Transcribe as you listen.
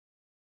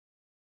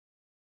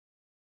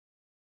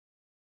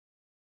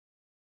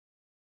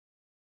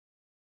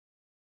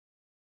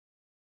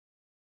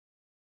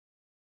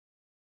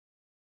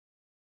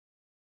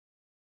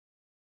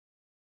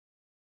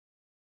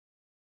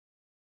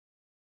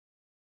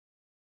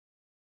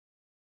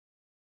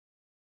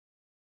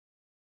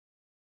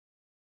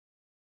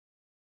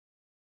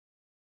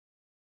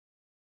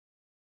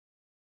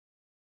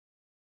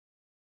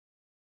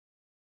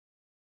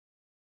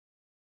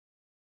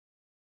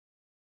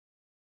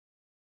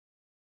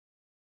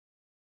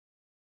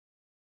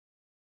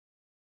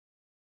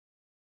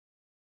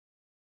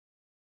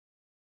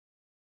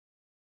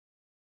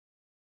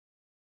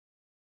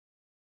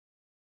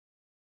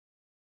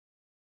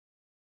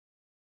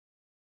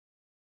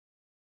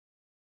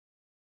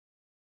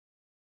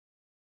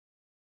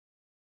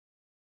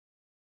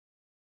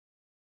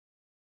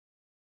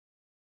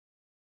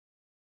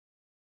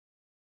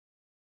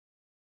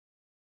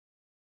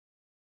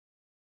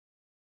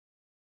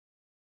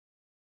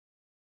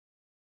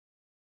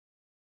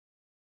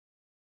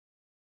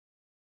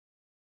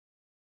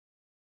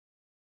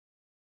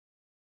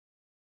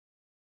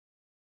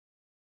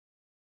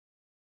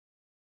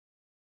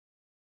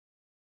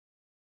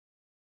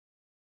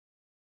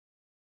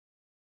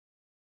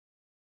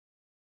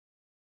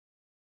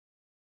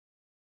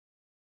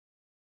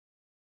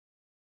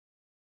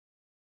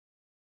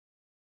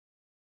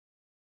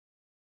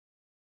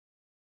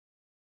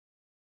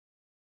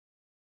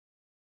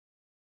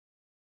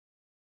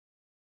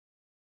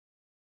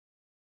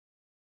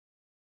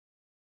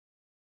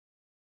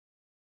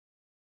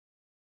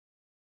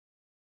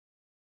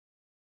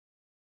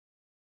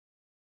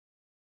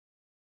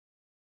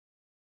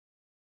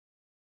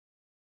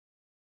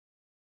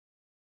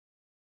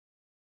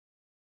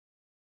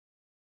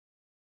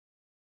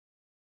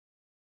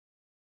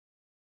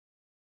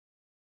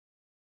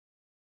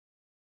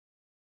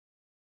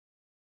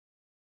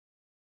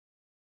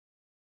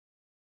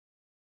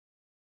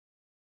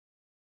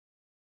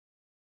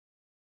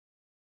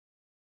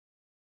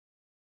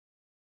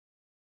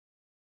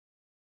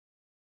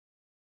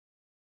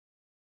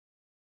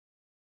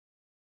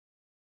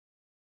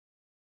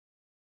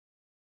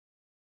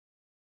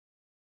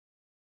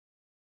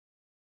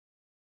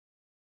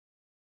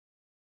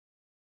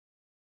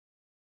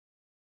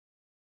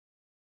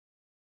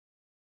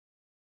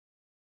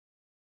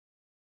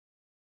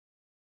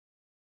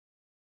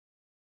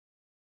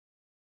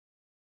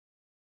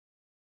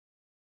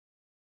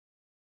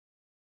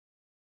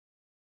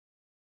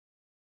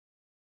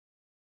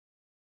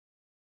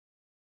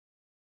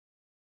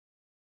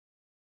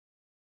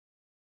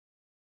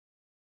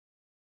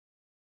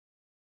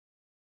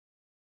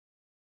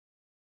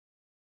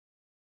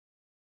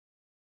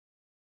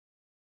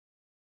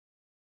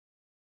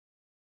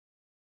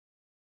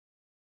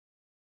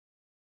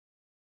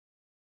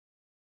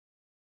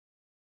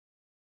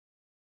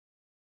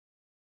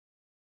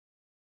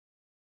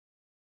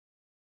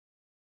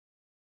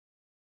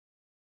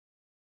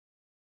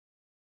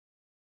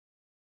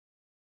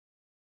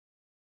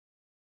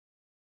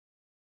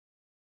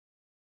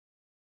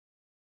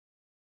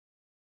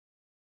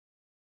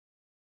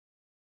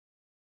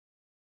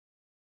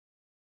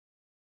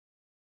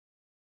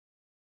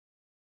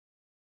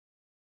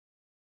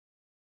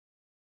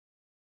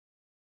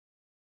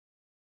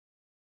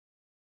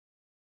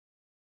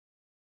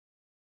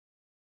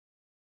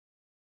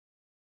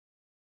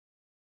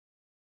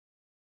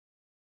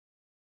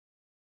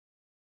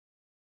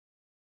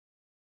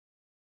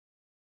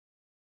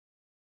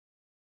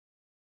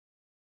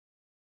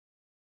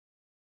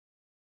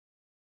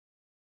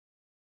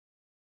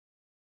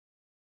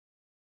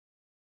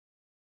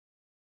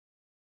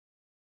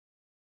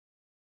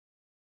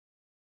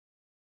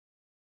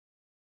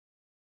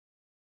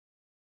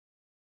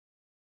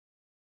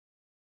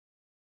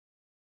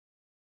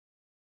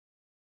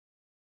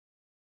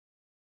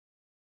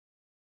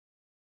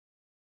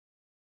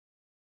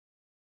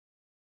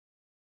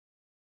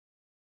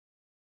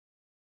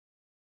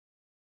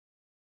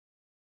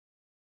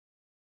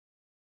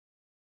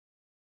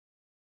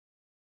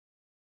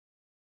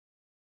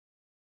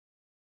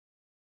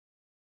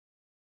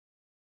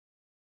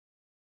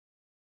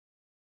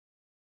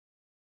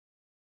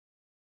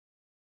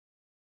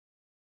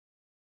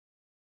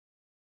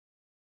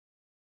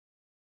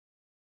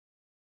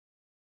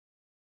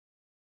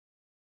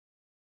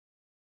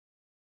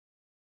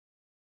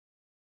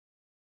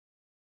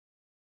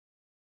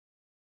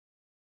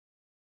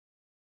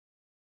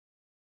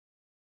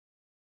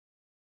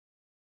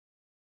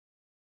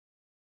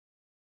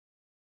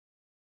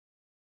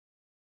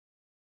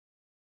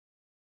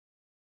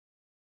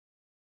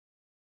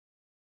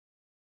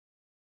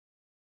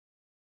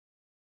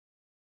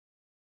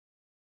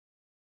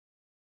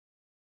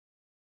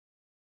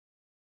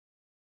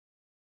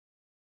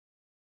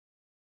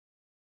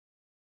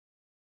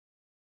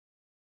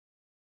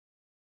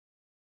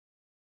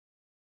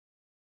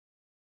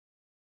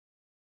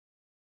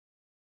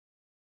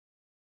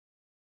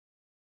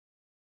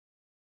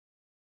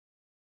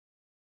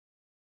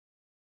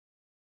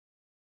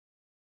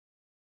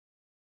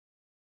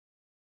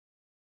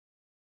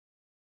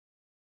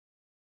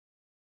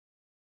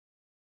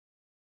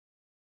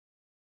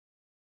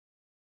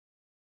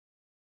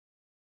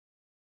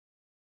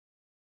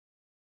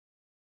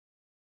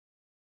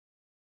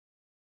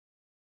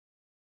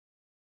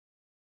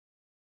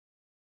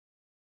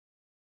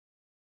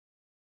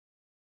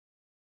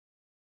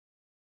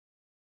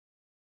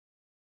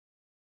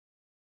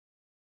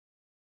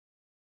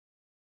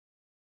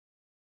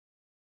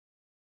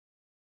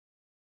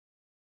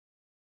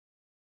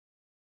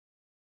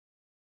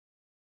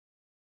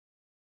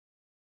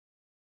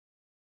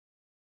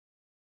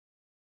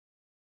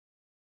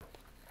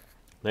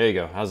There you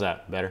go. How's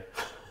that? Better?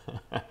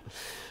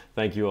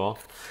 Thank you all.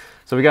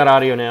 So we got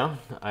audio now.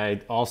 I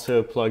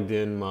also plugged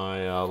in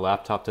my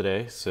laptop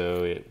today,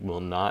 so it will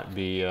not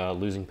be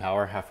losing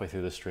power halfway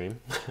through the stream.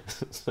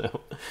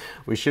 So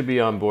we should be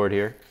on board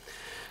here.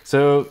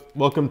 So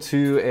welcome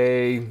to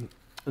a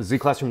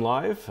ZClassroom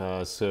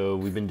Live. So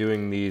we've been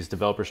doing these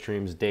developer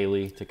streams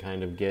daily to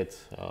kind of get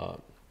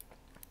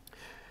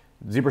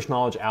ZBrush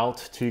knowledge out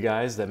to you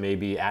guys that may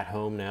be at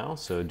home now,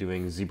 so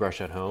doing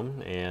ZBrush at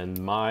home. And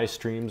my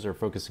streams are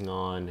focusing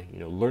on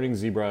learning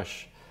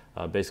ZBrush.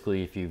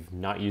 Basically, if you've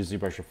not used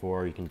ZBrush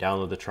before, you can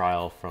download the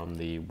trial from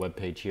the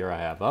webpage here I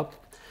have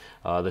up.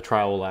 The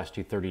trial will last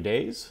you 30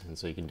 days, and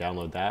so you can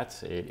download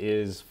that. It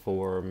is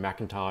for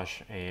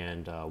Macintosh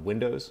and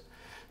Windows,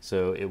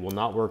 so it will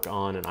not work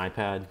on an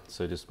iPad.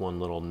 So just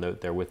one little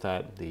note there with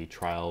that. The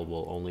trial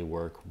will only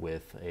work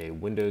with a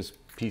Windows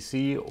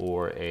PC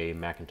or a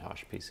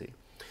Macintosh PC.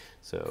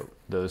 So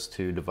those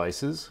two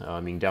devices, you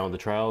can download the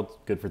trial, it's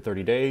good for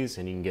 30 days,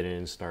 and you can get in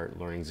and start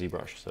learning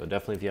ZBrush. So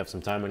definitely if you have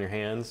some time on your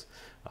hands,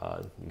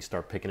 you can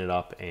start picking it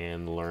up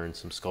and learn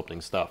some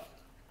sculpting stuff.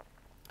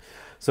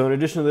 So in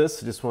addition to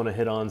this, I just want to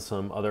hit on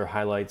some other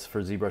highlights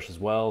for ZBrush as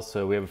well.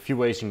 So we have a few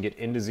ways you can get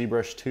into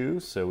ZBrush too.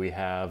 So we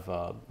have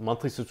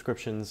monthly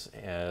subscriptions,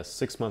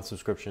 6-month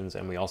subscriptions,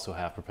 and we also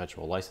have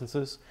perpetual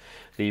licenses.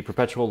 The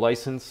perpetual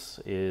license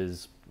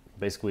is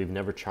basically we've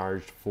never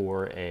charged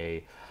for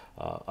a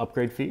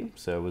upgrade fee,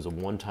 so it was a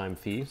one-time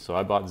fee. So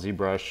I bought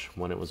ZBrush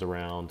when it was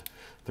around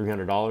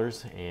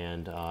 $300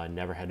 and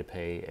never had to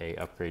pay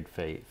a upgrade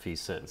fee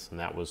since, and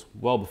that was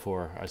well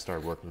before I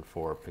started working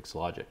for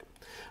Pixologic.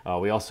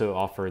 We also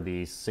offer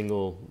the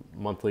single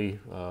monthly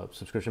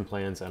subscription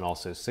plans and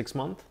also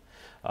 6-month.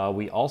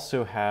 We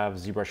also have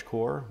ZBrush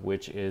Core,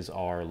 which is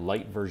our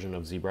light version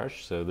of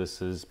ZBrush. So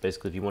this is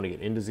basically if you want to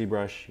get into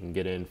ZBrush, you can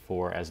get in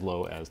for as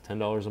low as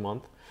 $10 a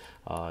month,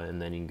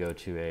 and then you can go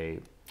to a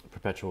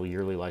perpetual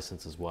yearly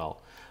license as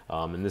well.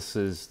 And this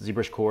is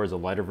ZBrush Core is a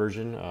lighter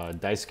version.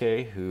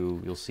 Daisuke,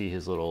 who you'll see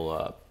his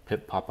little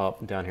pip pop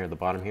up down here at the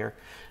bottom here,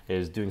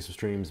 is doing some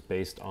streams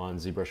based on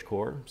ZBrush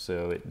Core.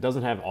 So it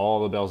doesn't have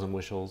all the bells and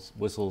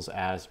whistles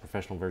as the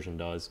professional version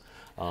does,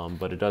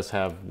 but it does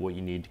have what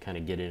you need to kind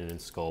of get in and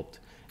sculpt.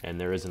 And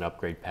there is an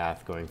upgrade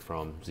path going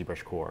from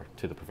ZBrush Core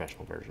to the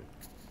professional version.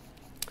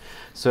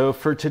 So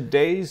for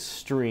today's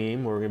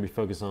stream, what we're going to be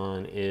focused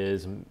on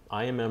is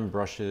IMM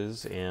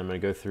Brushes, and I'm going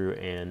to go through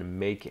and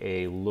make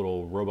a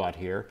little robot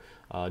here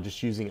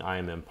just using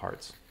IMM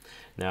parts.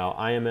 Now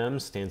IMM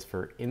stands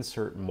for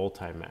Insert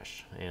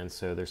Multi-Mesh, and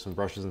so there's some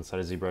brushes inside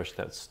of ZBrush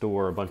that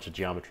store a bunch of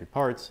geometry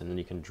parts, and then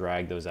you can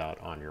drag those out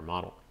on your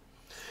model.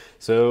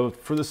 So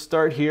for the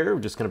start here,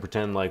 we're just going to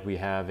pretend like we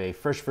have a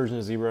fresh version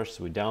of ZBrush.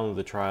 So we downloaded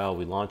the trial,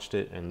 we launched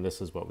it, and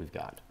this is what we've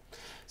got.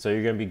 So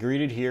you're going to be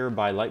greeted here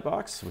by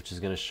Lightbox, which is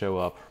going to show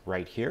up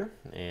right here.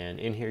 And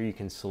in here you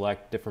can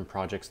select different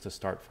projects to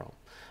start from.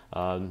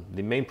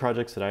 The main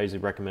projects that I usually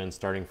recommend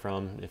starting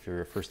from, if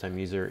you're a first-time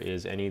user,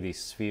 is any of these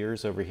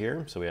spheres over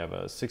here. So we have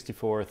a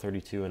 64,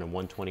 32, and a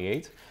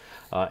 128.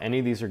 Any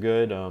of these are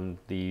good.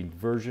 The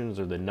versions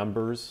or the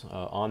numbers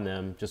on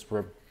them just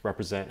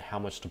represent how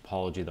much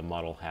topology the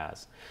model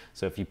has.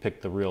 So if you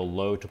pick the real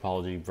low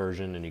topology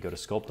version and you go to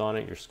sculpt on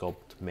it, your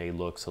sculpt may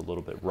look a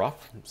little bit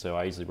rough. So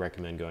I usually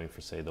recommend going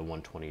for, say, the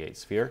 128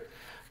 sphere.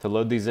 To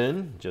load these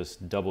in,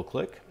 just double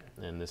click,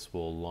 and this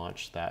will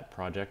launch that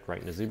project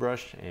right into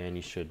ZBrush, and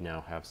you should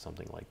now have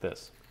something like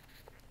this.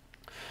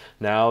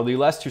 Now, the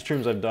last two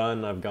streams I've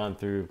done, I've gone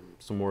through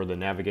some more of the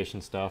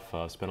navigation stuff,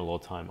 spent a little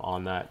time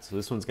on that. So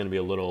this one's going to be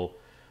a little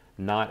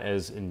not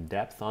as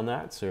in-depth on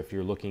that. So if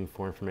you're looking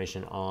for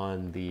information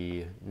on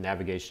the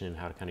navigation and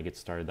how to kind of get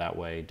started that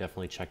way,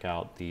 definitely check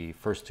out the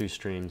first two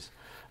streams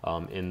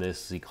in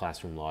this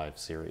ZClassroom Live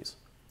series.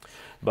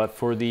 But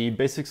for the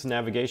basics of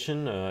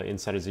navigation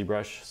inside of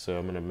ZBrush, so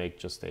I'm going to make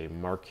just a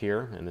mark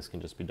here, and this can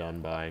just be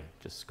done by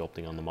just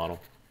sculpting on the model.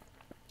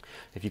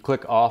 If you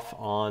click off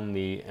on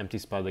the empty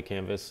spot of the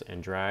canvas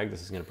and drag,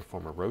 this is going to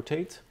perform a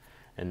rotate.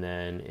 And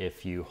then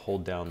if you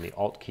hold down the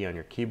Alt key on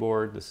your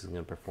keyboard, this is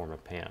going to perform a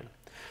pan.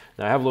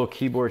 Now I have a little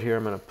keyboard here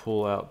I'm going to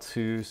pull out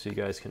too, so you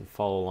guys can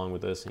follow along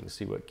with this and you can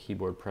see what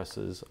keyboard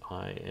presses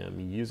I am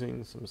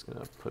using. So I'm just going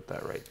to put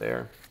that right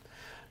there.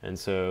 And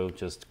so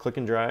just click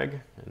and drag,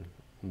 and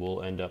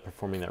we'll end up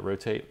performing that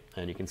rotate.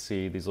 And you can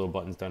see these little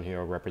buttons down here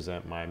will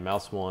represent my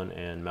mouse 1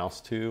 and mouse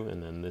 2,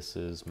 and then this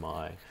is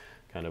my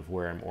kind of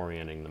where I'm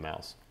orienting the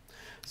mouse.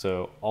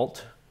 So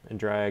Alt and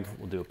drag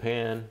will do a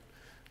pan,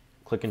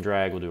 click and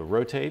drag will do a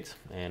rotate,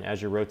 and as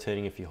you're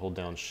rotating, if you hold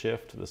down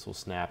Shift, this will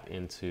snap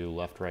into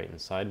left, right, and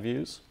side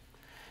views.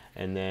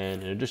 And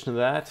then in addition to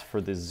that,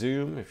 for the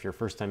zoom, if you're a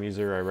first-time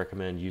user, I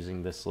recommend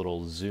using this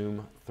little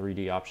zoom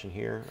 3D option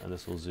here, and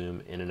this will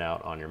zoom in and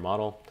out on your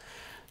model.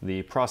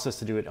 The process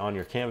to do it on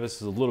your canvas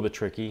is a little bit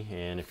tricky,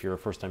 and if you're a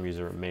first-time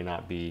user, it may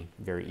not be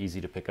very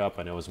easy to pick up.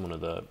 I know it was one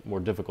of the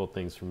more difficult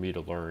things for me to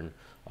learn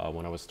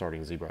when I was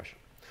starting ZBrush.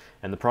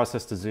 And the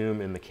process to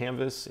zoom in the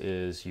canvas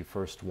is you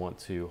first want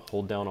to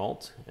hold down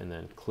Alt and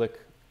then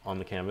click on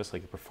the canvas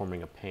like you're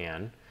performing a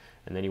pan,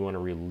 and then you want to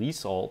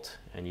release Alt,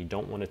 and you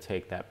don't want to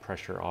take that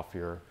pressure off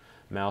your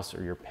mouse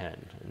or your pen.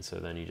 And so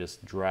then you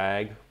just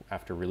drag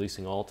after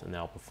releasing Alt, and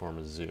that'll perform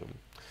a zoom.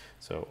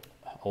 So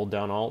hold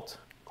down Alt,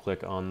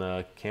 click on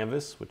the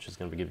canvas, which is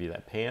going to give you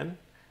that pan,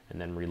 and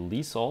then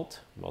release Alt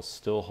while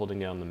still holding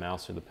down the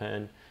mouse or the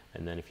pen.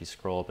 And then if you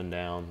scroll up and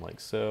down like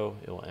so,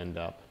 it will end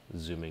up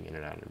zooming in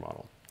and out of your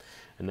model.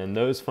 And then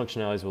those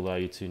functionalities will allow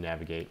you to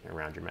navigate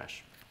around your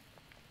mesh.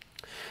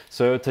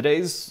 So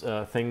today's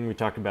thing we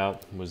talked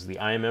about was the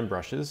IMM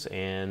brushes,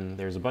 and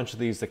there's a bunch of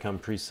these that come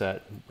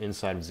preset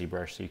inside of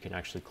ZBrush, so you can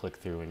actually click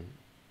through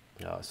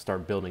and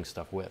start building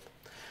stuff with.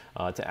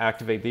 To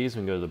activate these,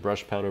 we can go to the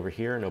brush palette over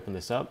here and open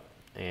this up.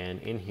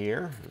 And in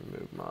here,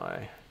 move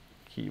my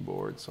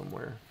keyboard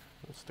somewhere.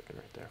 We'll stick it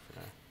right there for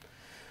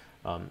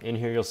now. In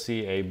here, you'll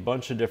see a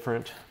bunch of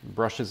different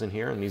brushes in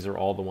here, and these are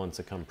all the ones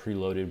that come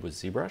preloaded with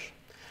ZBrush.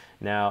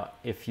 Now,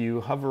 if you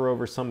hover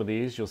over some of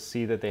these, you'll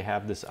see that they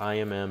have this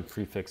IMM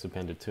prefix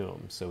appended to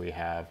them. So we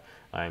have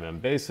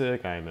IMM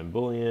Basic, IMM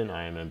Boolean,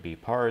 IMM B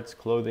parts,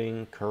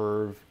 clothing,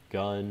 curve,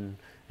 gun,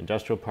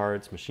 industrial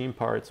parts, machine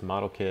parts,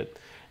 model kit,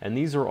 and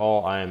these are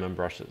all IMM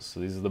brushes.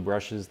 So these are the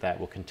brushes that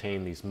will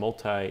contain these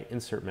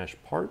multi-insert mesh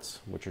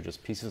parts, which are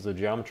just pieces of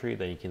geometry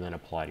that you can then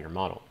apply to your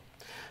model.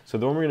 So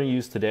the one we're going to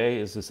use today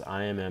is this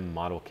IMM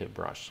model kit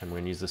brush, and we're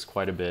going to use this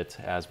quite a bit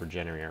as we're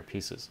generating our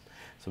pieces.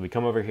 So we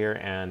come over here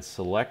and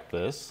select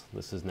this.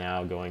 This is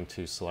now going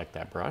to select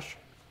that brush.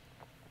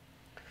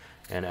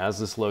 And as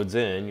this loads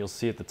in, you'll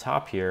see at the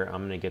top here,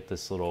 I'm going to get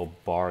this little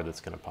bar that's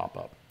going to pop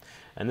up.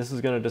 And this is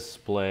going to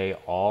display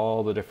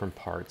all the different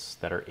parts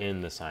that are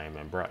in this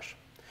IMM brush.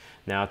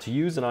 Now, to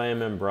use an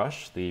IMM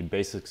brush, the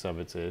basics of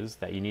it is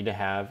that you need to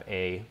have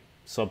a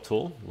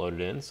subtool loaded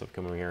in. So if I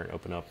come over here and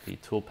open up the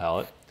tool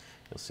palette,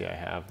 you'll see I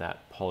have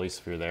that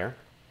polysphere there.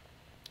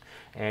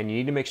 And you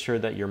need to make sure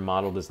that your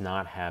model does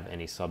not have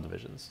any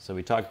subdivisions. So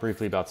we talked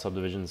briefly about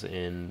subdivisions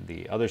in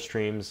the other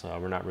streams.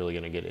 We're not really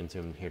going to get into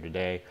them here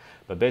today.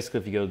 But basically,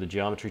 if you go to the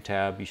Geometry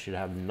tab, you should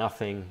have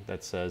nothing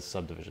that says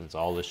subdivisions.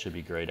 All this should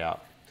be grayed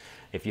out.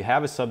 If you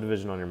have a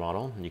subdivision on your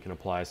model, and you can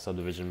apply a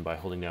subdivision by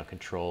holding down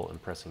Control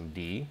and pressing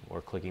D, or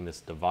clicking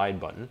this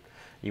Divide button,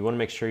 you want to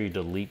make sure you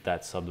delete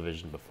that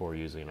subdivision before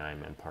using an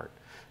IMM part.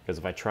 Because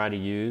if I try to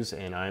use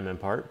an IMM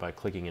part by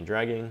clicking and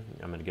dragging,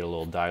 I'm going to get a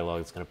little dialog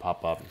that's going to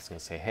pop up. It's going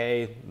to say,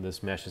 hey,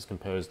 this mesh is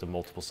composed of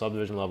multiple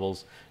subdivision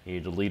levels.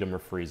 You delete them or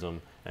freeze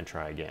them and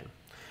try again.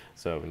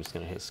 So I'm just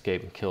going to hit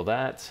escape and kill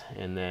that.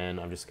 And then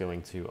I'm just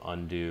going to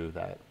undo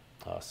that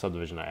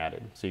subdivision I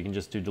added. So you can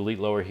just do delete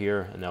lower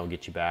here, and that will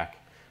get you back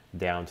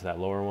down to that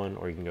lower one,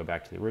 or you can go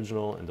back to the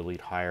original and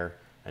delete higher,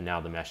 and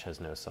now the mesh has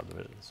no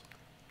subdivisions.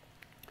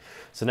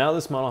 So now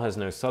this model has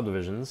no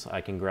subdivisions, I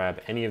can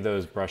grab any of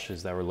those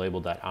brushes that were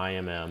labeled that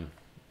IMM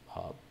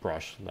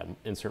brush, that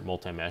insert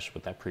multi-mesh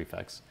with that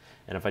prefix.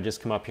 And if I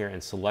just come up here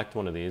and select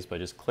one of these by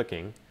just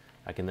clicking,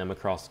 I can then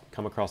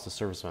come across the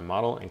surface of my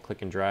model and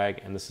click and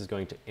drag, and this is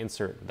going to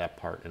insert that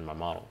part in my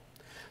model.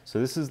 So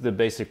this is the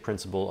basic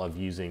principle of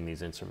using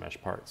these insert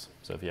mesh parts.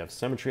 So if you have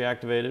symmetry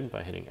activated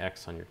by hitting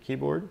X on your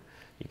keyboard,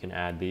 you can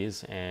add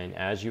these, and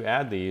as you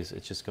add these,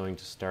 it's just going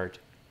to start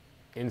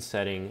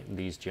insetting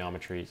these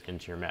geometries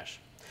into your mesh.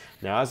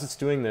 Now, as it's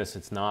doing this,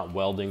 it's not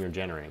welding or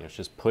generating. It's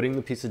just putting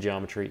the piece of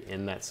geometry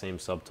in that same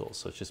subtool.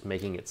 So it's just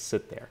making it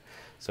sit there.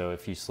 So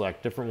if you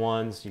select different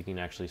ones, you can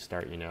actually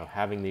start,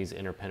 having these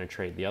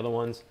interpenetrate the other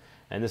ones.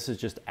 And this is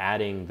just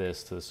adding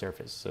this to the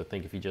surface. So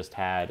think if you just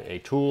had a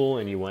tool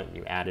and you went and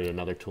you added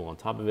another tool on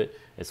top of it,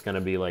 it's going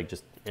to be like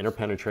just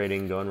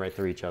interpenetrating, going right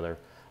through each other.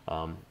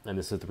 And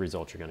this is the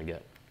result you're going to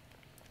get.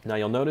 Now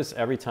you'll notice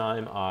every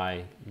time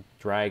I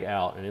drag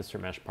out an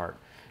insert mesh part,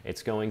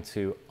 it's going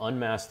to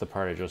unmask the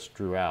part I just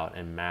drew out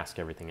and mask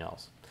everything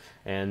else.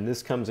 And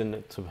this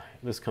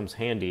comes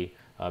handy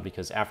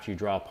because after you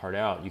draw a part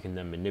out, you can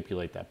then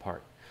manipulate that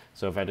part.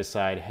 So if I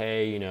decide,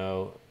 hey,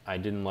 I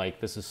didn't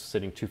like this is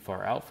sitting too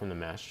far out from the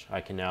mesh,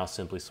 I can now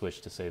simply switch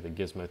to, say, the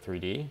Gizmo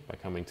 3D by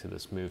coming to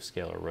this Move,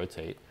 Scale, or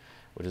Rotate,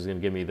 which is going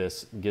to give me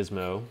this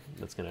gizmo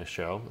that's going to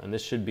show. And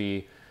this should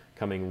be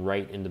coming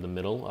right into the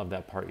middle of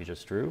that part you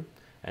just drew.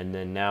 And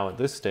then now at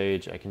this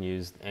stage, I can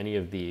use any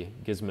of the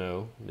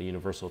gizmo, the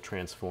universal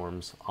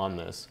transforms on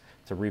this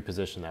to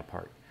reposition that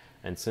part.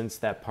 And since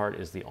that part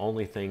is the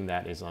only thing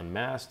that is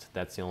unmasked,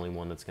 that's the only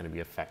one that's going to be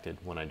affected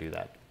when I do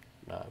that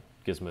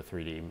Gizmo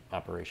 3D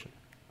operation.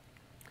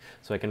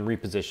 So I can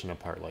reposition a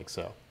part like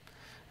so.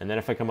 And then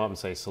if I come up and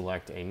say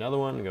select another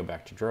one and go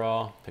back to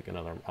draw, pick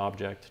another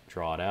object,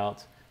 draw it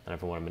out. And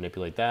if I want to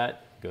manipulate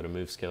that, go to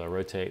Move, Scale, or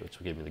Rotate, which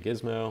will give me the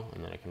gizmo,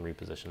 and then I can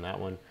reposition that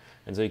one.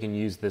 And so you can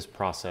use this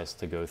process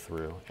to go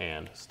through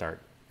and start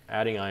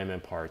adding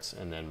IMM parts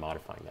and then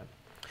modifying them.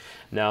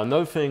 Now,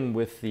 another thing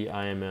with the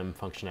IMM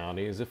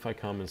functionality is if I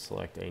come and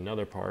select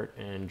another part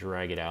and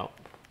drag it out,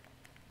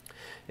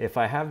 if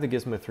I have the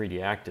Gizmo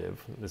 3D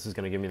active, this is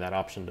going to give me that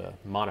option to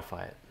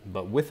modify it.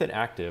 But with it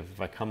active,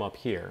 if I come up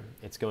here,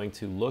 it's going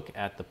to look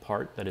at the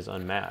part that is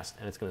unmasked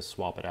and it's going to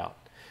swap it out.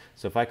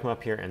 So if I come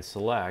up here and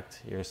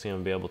select, you're going to see I'm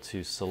going to be able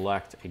to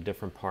select a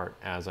different part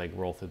as I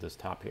roll through this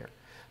top here.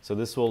 So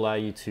this will allow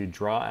you to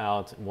draw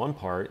out one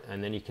part,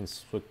 and then you can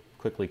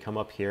quickly come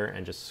up here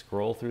and just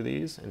scroll through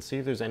these and see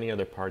if there's any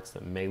other parts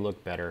that may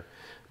look better,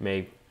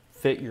 may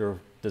fit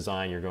your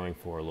design you're going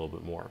for a little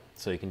bit more.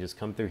 So you can just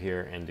come through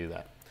here and do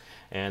that.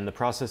 And the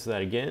process of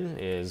that again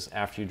is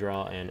after you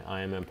draw an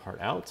IMM part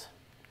out,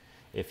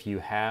 if you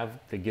have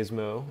the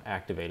gizmo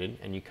activated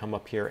and you come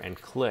up here and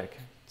click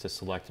to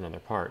select another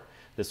part,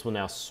 this will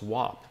now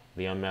swap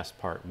the unmasked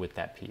part with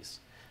that piece.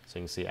 So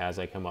you can see as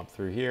I come up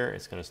through here,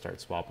 it's going to start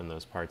swapping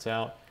those parts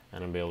out,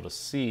 and I'll be able to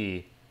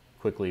see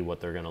quickly what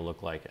they're going to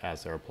look like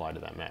as they're applied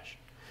to that mesh.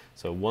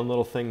 So one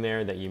little thing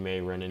there that you may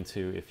run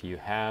into if you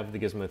have the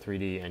Gizmo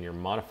 3D and you're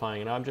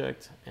modifying an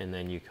object, and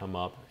then you come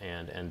up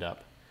and end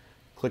up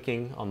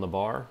clicking on the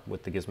bar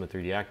with the Gizmo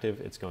 3D active,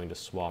 it's going to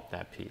swap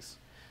that piece.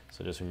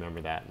 So just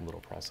remember that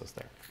little process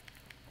there.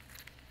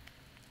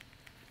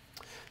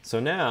 So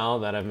now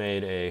that I've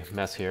made a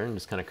mess here and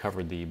just kind of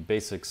covered the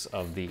basics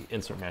of the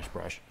insert mesh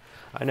brush,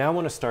 I now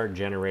want to start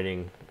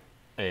generating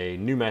a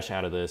new mesh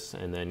out of this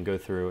and then go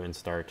through and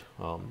start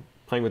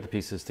playing with the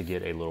pieces to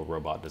get a little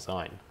robot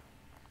design.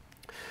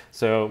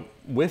 So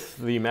with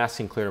the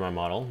masking clear to my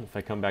model, if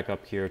I come back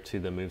up here to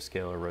the move,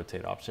 scale, or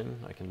rotate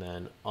option, I can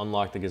then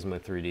unlock the Gizmo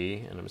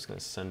 3D, and I'm just going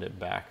to send it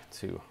back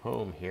to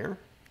home here.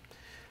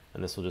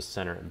 And this will just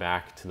center it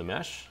back to the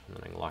mesh, and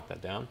then I can lock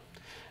that down.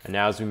 And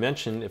now, as we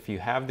mentioned, if you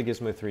have the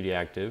Gizmo 3D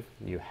active,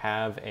 you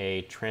have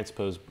a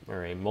transpose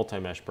or a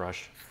multi-mesh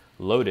brush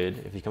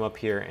loaded. If you come up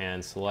here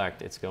and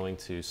select, it's going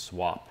to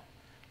swap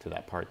to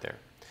that part there.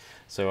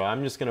 So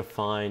I'm just going to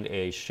find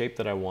a shape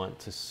that I want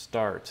to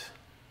start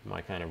my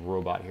kind of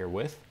robot here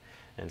with.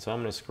 And so I'm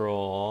going to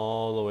scroll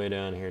all the way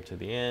down here to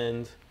the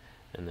end,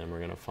 and then we're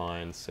going to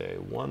find, say,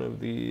 one of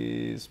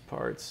these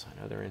parts.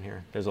 I know they're in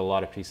here. There's a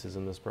lot of pieces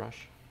in this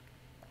brush.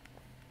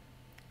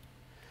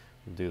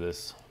 We'll do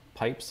this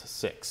pipes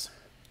 6.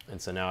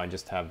 And so now I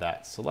just have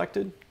that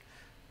selected.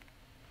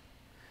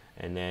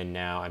 And then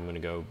now I'm going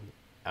to go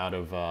out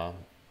of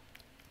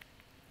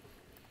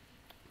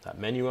that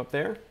menu up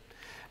there.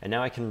 And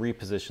now I can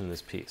reposition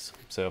this piece.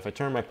 So if I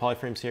turn my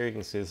polyframes here, you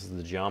can see this is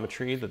the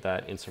geometry that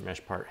that insert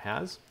mesh part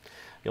has.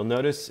 You'll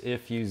notice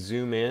if you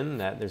zoom in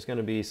that there's going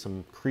to be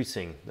some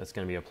creasing that's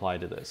going to be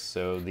applied to this.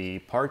 So the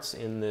parts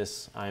in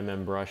this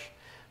IMM brush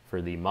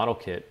for the model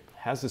kit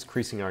has this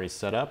creasing already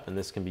set up, and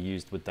this can be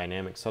used with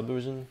dynamic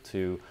subdivision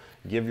to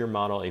give your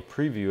model a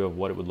preview of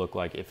what it would look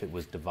like if it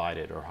was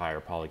divided or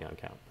higher polygon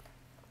count.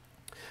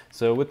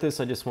 So with this,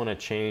 I just want to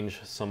change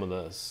some of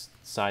the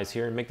size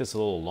here and make this a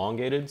little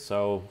elongated.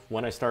 So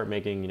when I start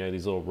making,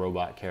 these little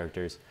robot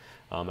characters,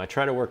 I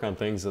try to work on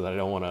things that I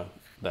don't want to,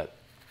 that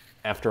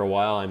after a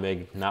while I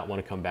may not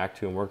want to come back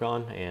to and work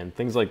on. And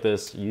things like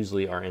this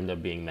usually end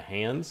up being the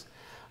hands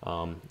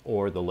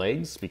or the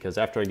legs, because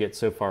after I get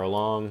so far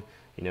along,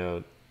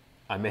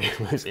 I may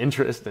lose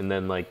interest, and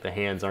then like the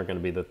hands aren't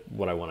going to be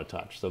what I want to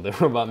touch. So the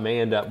robot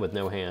may end up with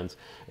no hands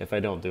if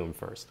I don't do them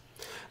first.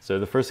 So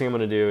the first thing I'm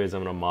going to do is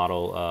I'm going to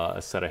model a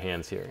set of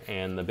hands here.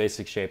 And the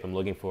basic shape I'm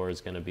looking for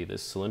is going to be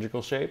this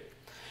cylindrical shape.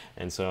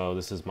 And so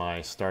this is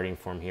my starting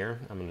form here.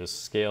 I'm going to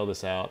just scale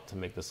this out to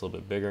make this a little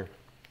bit bigger,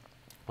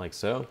 like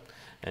so.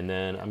 And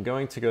then I'm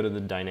going to go to the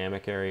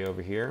dynamic area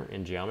over here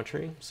in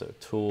geometry. So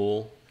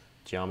tool,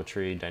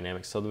 geometry,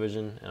 dynamic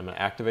subdivision, and I'm going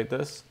to activate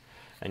this.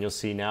 And you'll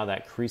see now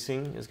that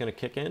creasing is going to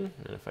kick in.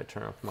 And if I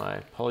turn off my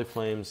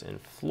polyflames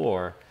and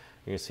floor,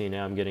 you're going to see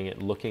now I'm getting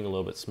it looking a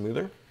little bit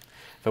smoother.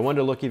 If I wanted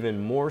to look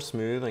even more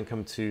smooth, I can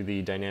come to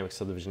the dynamic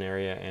subdivision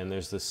area, and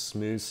there's this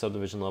smooth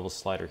subdivision level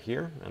slider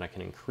here, and I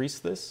can increase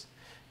this.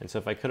 And so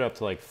if I cut it up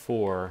to like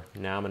 4,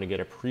 now I'm going to get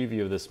a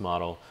preview of this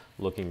model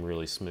looking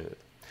really smooth.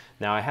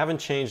 Now I haven't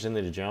changed any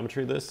of the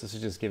geometry of this. This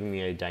is just giving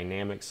me a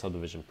dynamic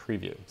subdivision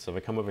preview. So if I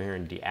come over here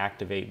and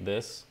deactivate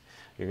this,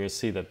 you're going to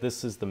see that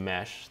this is the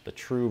mesh, the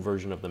true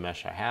version of the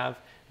mesh I have,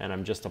 and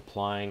I'm just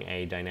applying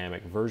a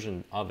dynamic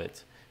version of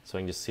it so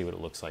I can just see what it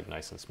looks like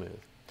nice and smooth.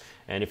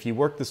 And if you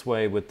work this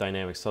way with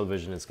dynamic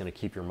subdivision, it's going to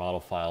keep your model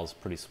files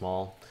pretty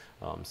small,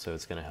 so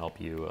it's going to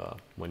help you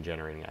when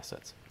generating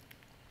assets.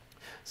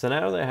 So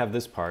now that I have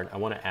this part, I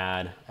want to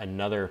add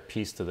another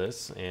piece to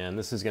this, and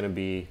this is going to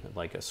be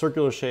like a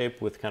circular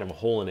shape with kind of a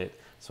hole in it,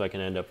 so I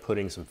can end up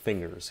putting some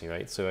fingers,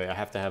 right? So I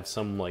have to have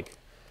some like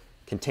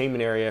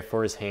containment area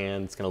for his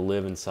hand. It's going to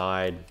live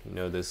inside,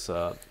 this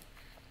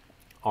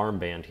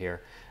armband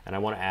here, and I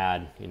want to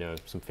add,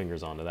 some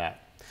fingers onto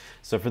that.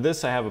 So for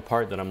this, I have a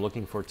part that I'm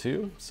looking for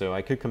too. So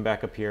I could come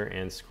back up here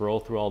and scroll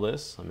through all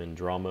this. I'm in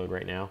draw mode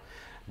right now,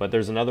 but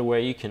there's another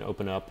way you can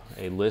open up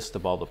a list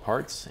of all the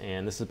parts,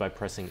 and this is by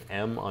pressing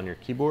M on your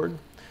keyboard.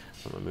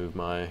 So I'm going to move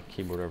my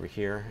keyboard over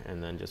here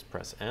and then just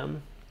press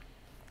M.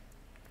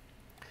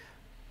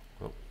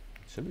 Oh,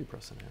 should be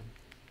pressing M.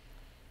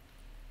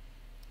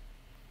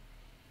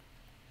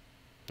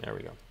 There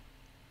we go.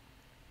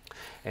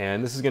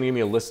 And this is going to give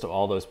me a list of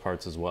all those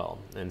parts as well.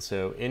 And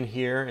so in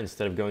here,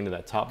 instead of going to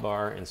that top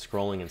bar and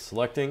scrolling and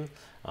selecting,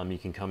 you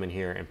can come in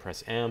here and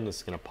press M. This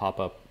is going to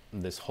pop up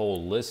this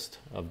whole list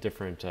of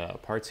different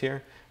parts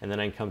here, and then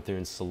I can come through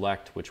and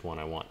select which one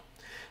I want.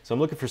 So I'm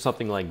looking for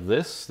something like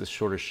this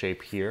shorter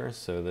shape here,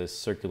 so this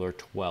circular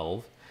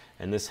 12,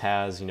 and this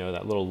has, you know,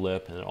 that little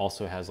lip, and it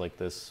also has like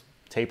this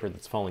taper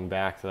that's falling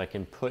back that I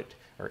can put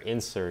or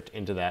insert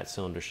into that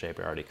cylinder shape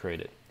I already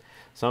created.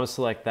 So I'm going to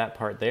select that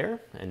part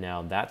there, and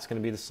now that's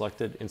going to be the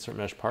selected insert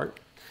mesh part.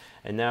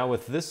 And now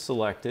with this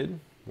selected,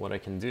 what I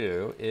can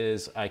do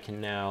is I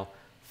can now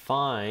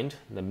find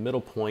the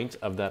middle point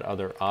of that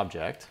other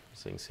object.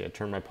 So you can see I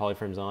turn my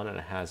polyframes on and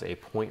it has a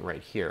point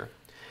right here.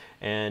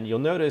 And you'll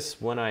notice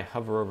when I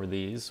hover over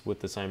these with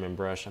this IMM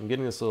brush, I'm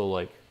getting this little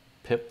like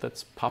pip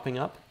that's popping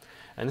up.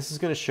 And this is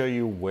going to show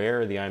you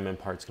where the IMM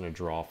part's going to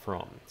draw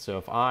from. So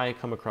if I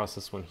come across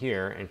this one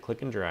here and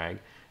click and drag,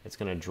 it's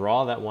going to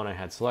draw that one I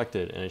had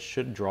selected, and it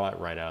should draw it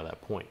right out of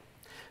that point.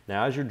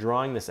 Now as you're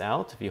drawing this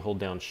out, if you hold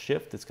down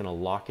Shift, it's going to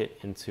lock it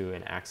into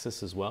an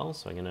axis as well.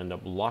 So I can end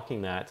up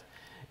locking that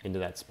into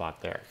that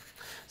spot there.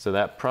 So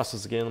that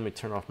process again, let me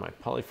turn off my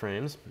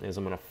polyframes, is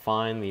I'm going to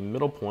find the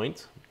middle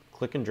point,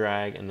 click and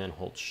drag, and then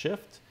hold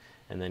Shift,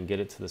 and then get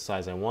it to the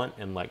size I want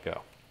and let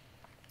go.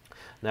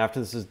 Now after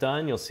this is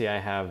done, you'll see I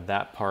have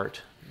that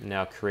part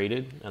now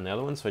created on the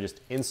other one, so I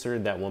just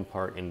inserted that one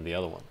part into the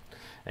other one.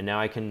 And now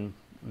I can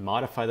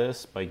modify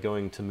this by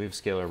going to Move,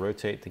 Scale, or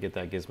Rotate to get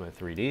that Gizmo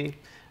 3D.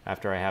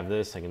 After I have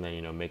this, I can then,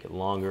 you know, make it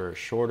longer or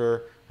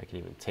shorter. I can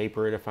even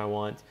taper it if I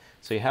want.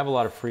 So you have a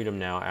lot of freedom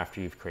now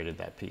after you've created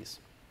that piece.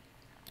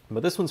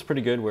 But this one's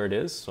pretty good where it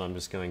is, so I'm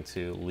just going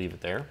to leave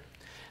it there.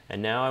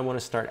 And now I want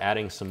to start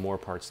adding some more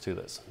parts to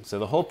this. So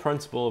the whole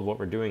principle of what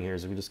we're doing here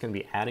is we're just going to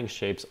be adding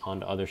shapes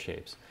onto other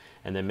shapes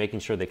and then making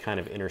sure they kind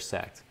of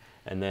intersect.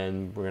 And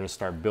then we're going to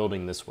start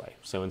building this way.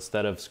 So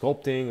instead of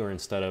sculpting or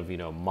instead of, you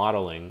know,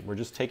 modeling, we're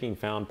just taking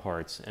found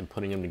parts and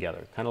putting them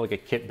together, kind of like a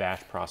kit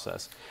bash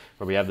process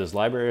where we have this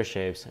library of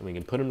shapes and we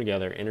can put them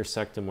together,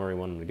 intersect them where we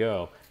want them to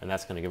go, and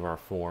that's going to give our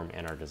form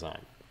and our design.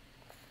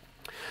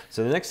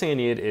 So the next thing I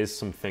need is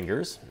some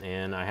fingers,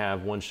 and I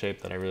have one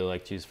shape that I really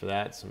like to use for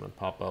that. So I'm going to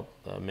pop up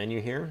the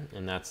menu here,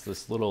 and that's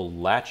this little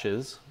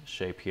latches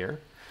shape here.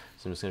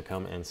 So I'm just going to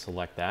come and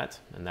select that,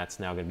 and that's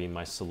now going to be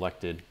my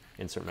selected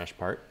insert mesh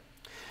part.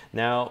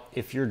 Now,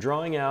 if you're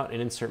drawing out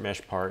an insert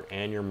mesh part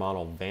and your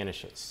model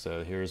vanishes,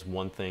 so here's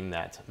one thing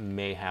that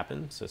may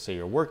happen. So say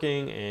you're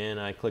working and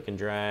I click and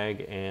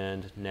drag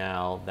and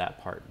now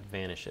that part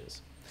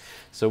vanishes.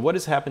 So what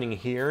is happening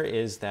here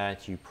is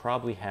that you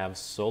probably have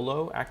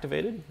Solo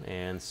activated,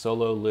 and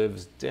Solo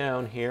lives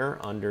down here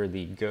under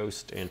the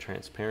Ghost and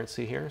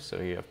Transparency here. So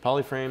you have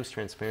Polyframes,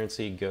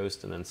 Transparency,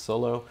 Ghost, and then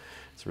Solo.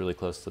 It's really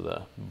close to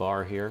the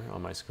bar here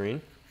on my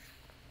screen.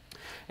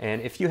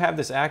 And if you have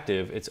this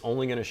active, it's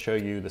only going to show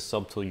you the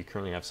subtool you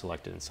currently have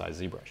selected inside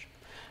ZBrush.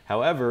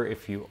 However,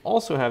 if you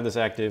also have this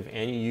active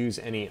and you use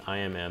any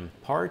IMM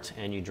part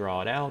and you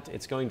draw it out,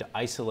 it's going to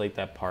isolate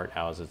that part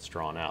as it's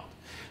drawn out.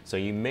 So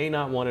you may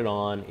not want it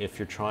on if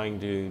you're trying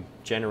to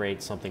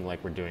generate something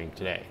like we're doing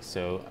today.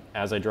 So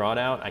as I draw it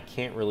out, I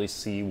can't really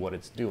see what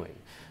it's doing.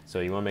 So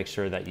you want to make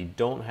sure that you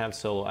don't have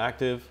Solo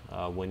active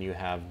when you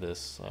have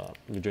this,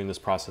 you're doing this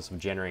process of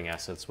generating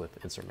assets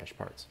with insert mesh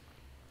parts.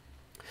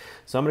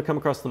 So I'm going to come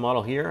across the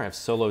model here. I have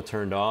Solo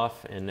turned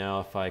off, and now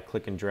if I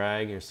click and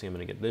drag, you'll see I'm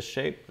going to get this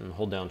shape and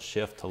hold down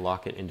Shift to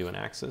lock it into an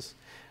axis.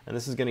 And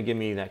this is going to give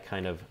me that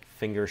kind of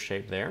finger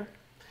shape there.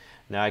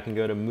 Now I can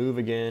go to Move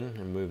again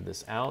and move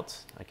this out.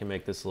 I can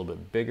make this a little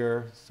bit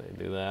bigger, so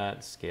I do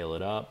that, scale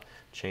it up,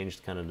 change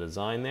the kind of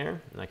design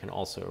there, and I can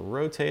also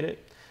rotate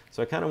it.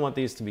 So I kind of want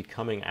these to be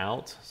coming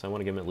out, so I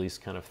want to give them at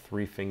least kind of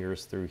 3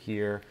 fingers through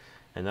here,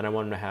 and then I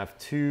want them to have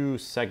 2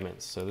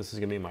 segments. So this is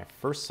going to be my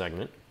first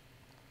segment.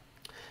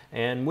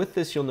 And with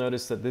this, you'll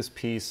notice that this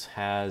piece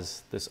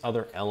has this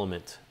other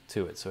element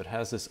to it. So it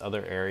has this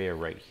other area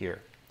right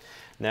here.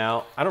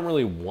 Now, I don't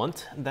really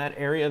want that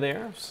area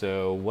there.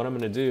 So what I'm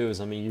going to do is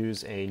I'm going to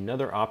use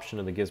another option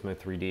of the Gizmo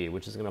 3D,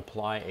 which is going to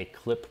apply a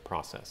clip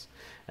process.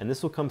 And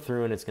this will come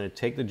through and it's going to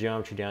take the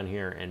geometry down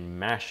here and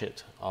mash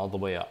it all the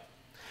way up.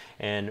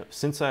 And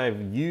since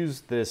I've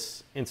used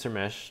this insert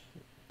mesh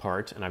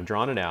part and I've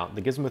drawn it out,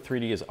 the Gizmo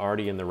 3D is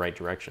already in the right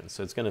direction.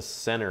 So it's going to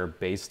center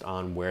based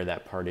on where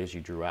that part is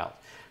you drew out.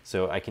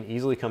 So I can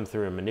easily come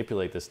through and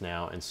manipulate this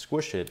now and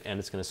squish it, and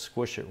it's going to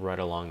squish it right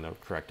along the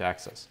correct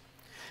axis.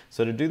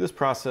 So to do this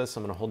process,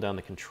 I'm going to hold down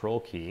the Control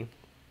key.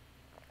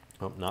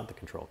 Oh, not the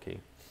Control key.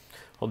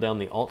 Hold down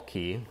the Alt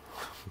key.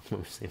 Let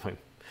me see if I got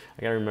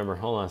to remember.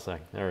 Hold on a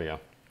sec. There we go.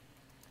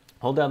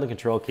 Hold down the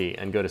Control key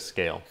and go to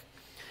Scale.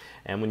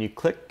 And when you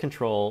click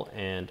Control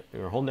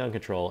or hold down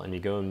Control and you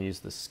go and use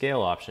the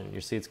Scale option, you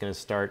see it's going to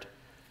start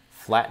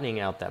flattening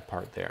out that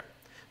part there.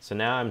 So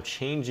now I'm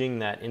changing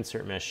that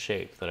insert mesh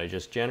shape that I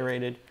just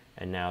generated,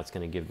 and now it's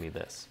going to give me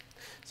this.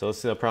 So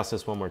let's do the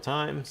process one more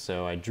time.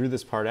 So I drew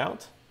this part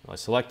out. Well, I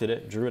selected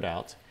it, drew it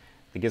out.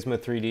 The Gizmo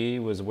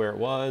 3D was where it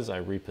was. I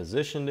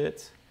repositioned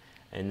it,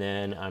 and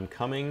then I'm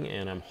coming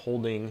and I'm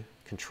holding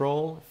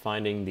Control,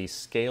 finding the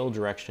scale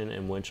direction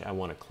in which I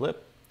want to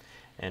clip.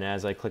 And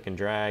as I click and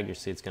drag, you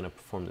see it's going to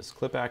perform this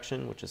clip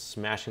action, which is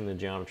smashing the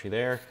geometry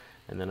there.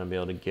 and then I'll be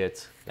able to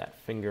get that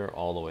finger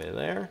all the way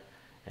there.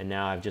 And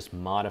now I've just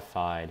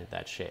modified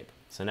that shape.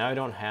 So now I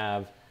don't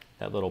have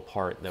that little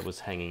part that was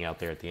hanging out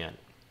there at the end.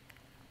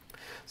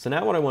 So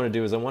now what I want to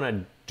do is I want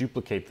to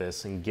duplicate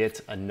this and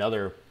get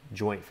another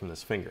joint from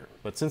this finger.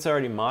 But since I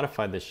already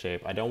modified this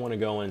shape, I don't want to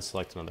go in and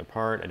select another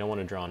part. I don't want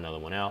to draw another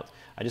one out.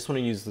 I just want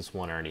to use this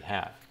one I already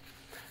have.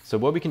 So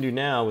what we can do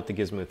now with the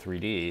Gizmo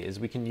 3D is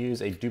we can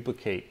use a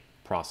duplicate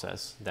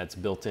process that's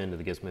built into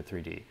the Gizmo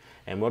 3D.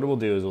 And what it will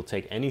do is we'll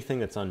take anything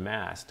that's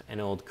unmasked and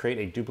it'll create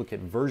a duplicate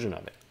version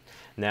of it.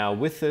 Now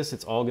with this,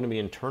 it's all going to be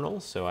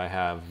internal, so I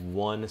have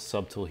one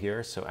subtool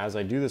here. So as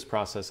I do this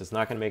process, it's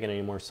not going to make it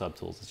any more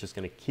subtools. It's just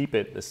going to keep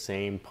it the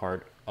same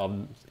part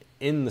of,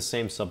 in the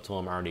same subtool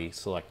I'm already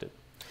selected.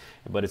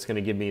 But it's going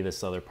to give me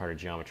this other part of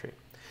geometry.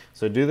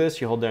 So to do this,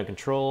 you hold down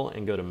Control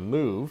and go to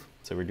Move.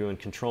 So we're doing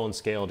Control and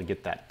Scale to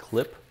get that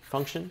clip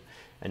function.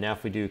 And now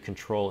if we do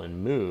Control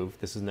and Move,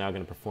 this is now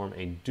going to perform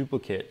a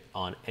duplicate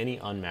on any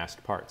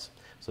unmasked parts.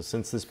 So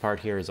since this part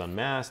here is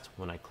unmasked,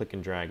 when I click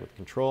and drag with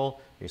Control,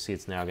 you see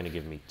it's now going to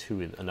give me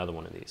another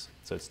one of these.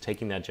 So it's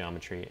taking that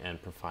geometry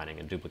and providing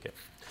a duplicate.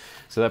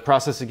 So that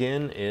process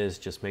again is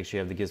just make sure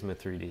you have the Gizmo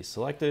 3D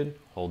selected,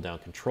 hold down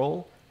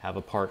Control, have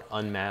a part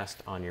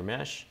unmasked on your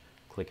mesh,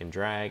 click and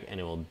drag, and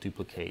it will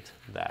duplicate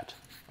that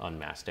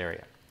unmasked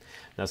area.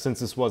 Now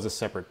since this was a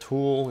separate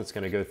tool, it's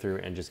going to go through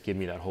and just give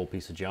me that whole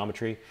piece of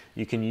geometry.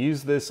 You can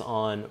use this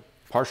on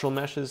partial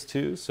meshes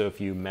too. So if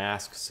you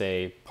mask,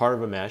 say, part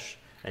of a mesh,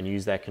 and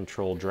use that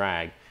Control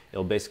drag,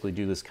 it'll basically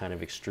do this kind of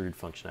extrude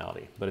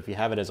functionality. But if you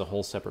have it as a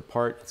whole separate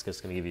part, it's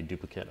just going to give you a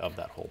duplicate of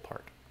that whole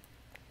part.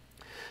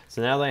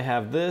 So now that I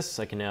have this,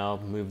 I can now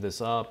move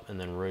this up and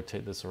then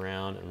rotate this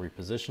around and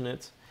reposition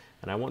it.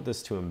 And I want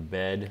this to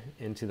embed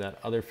into that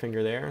other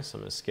finger there. So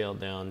I'm going to scale it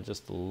down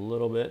just a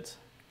little bit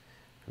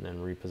and then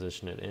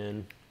reposition it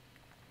in.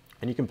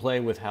 And you can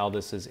play with how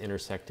this is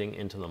intersecting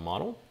into the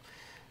model.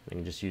 You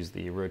can just use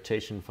the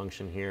rotation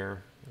function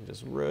here and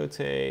just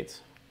rotate.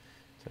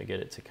 So I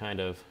get it to kind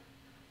of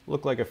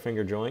look like a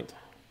finger joint.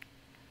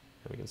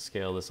 And we can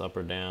scale this up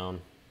or down.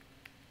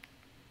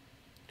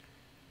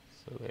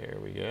 So there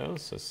we go.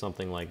 So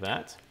something like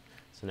that.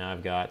 So now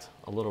I've got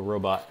a little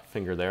robot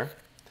finger there.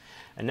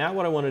 And now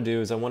what I want to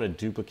do is I want to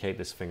duplicate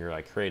this finger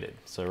I created.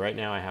 So right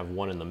now I have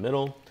one in the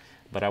middle,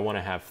 but I want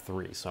to have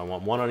three. So I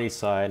want one on each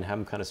side and have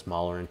them kind of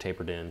smaller and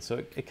tapered in. So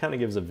it kind of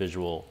gives a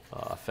visual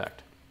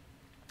effect.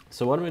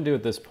 So what I'm going to do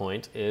at this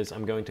point is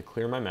I'm going to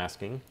clear my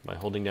masking by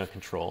holding down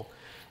Control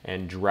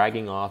and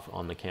dragging off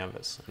on the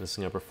canvas. And this is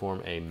going to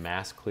perform a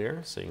mask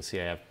clear. So you can see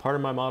I have part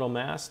of my model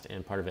masked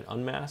and part of it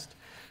unmasked.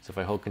 So if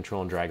I hold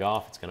Control and drag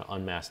off, it's going to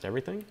unmask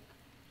everything.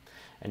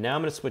 And now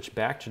I'm going to switch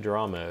back to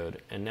draw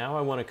mode. And now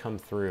I want to come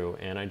through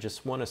and I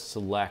just want to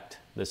select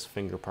this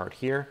finger part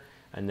here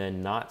and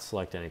then not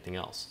select anything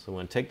else. So I'm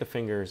going to take the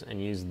fingers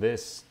and use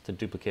this to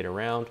duplicate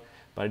around,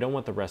 but I don't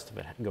want the rest of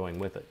it going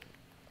with it.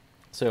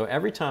 So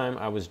every time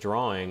I was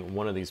drawing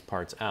one of these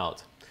parts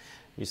out,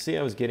 you see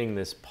I was getting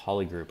this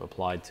polygroup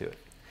applied to it.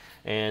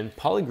 And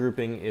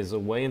polygrouping is a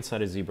way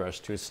inside of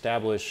ZBrush to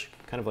establish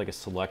kind of like a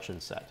selection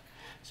set.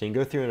 So you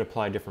can go through and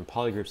apply different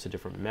polygroups to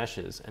different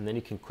meshes, and then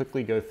you can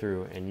quickly go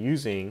through and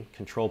using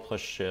Control plus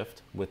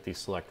Shift with the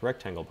Select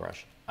Rectangle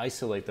brush,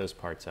 isolate those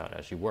parts out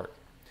as you work.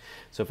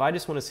 So if I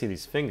just want to see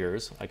these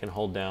fingers, I can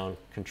hold down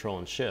Control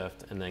and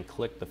Shift and then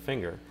click the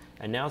finger,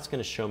 and now it's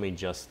going to show me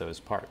just those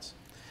parts.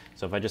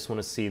 So if I just want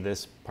to see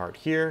this part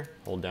here,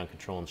 hold down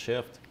Control and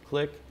Shift,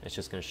 click, it's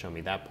just going to show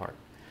me that part.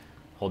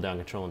 Hold down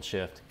Control and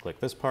Shift, click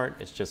this part,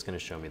 it's just going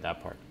to show me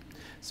that part.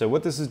 So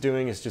what this is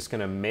doing is just going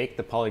to make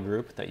the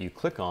polygroup that you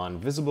click on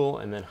visible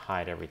and then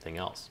hide everything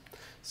else.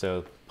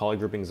 So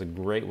polygrouping is a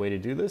great way to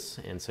do this,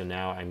 and so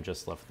now I'm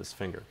just left with this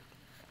finger.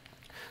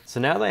 So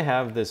now that I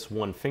have this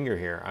one finger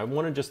here, I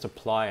want to just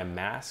apply a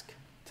mask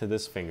to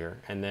this finger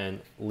and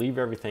then leave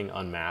everything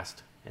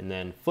unmasked and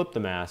then flip the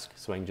mask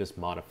so I can just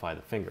modify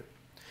the finger.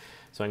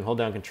 So I can hold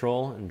down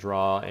Control and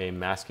draw a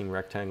masking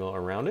rectangle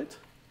around it.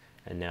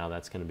 And now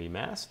that's going to be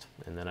masked.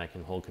 And then I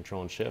can hold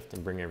Control and Shift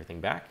and bring everything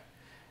back.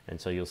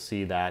 And so you'll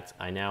see that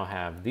I now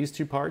have these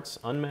two parts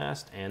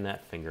unmasked and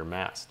that finger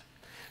masked.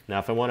 Now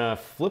if I want to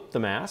flip the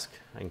mask,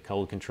 I can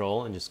hold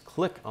Control and just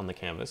click on the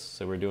canvas.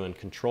 So we're doing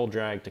Control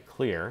drag to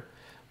clear.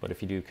 But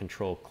if you do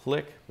Control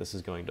click, this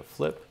is going to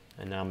flip.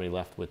 And now I'm going to be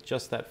left with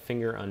just that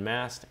finger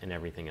unmasked and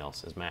everything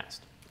else is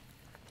masked.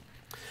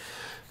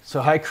 So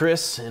hi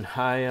Chris, and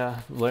hi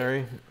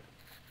Larry,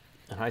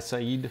 and hi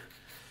Saeed.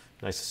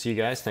 Nice to see you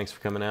guys, thanks for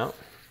coming out.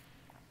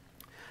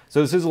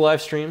 So this is a live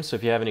stream, so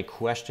if you have any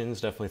questions,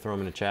 definitely throw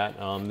them in the chat.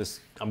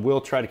 I will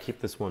try to keep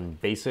this one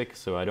basic,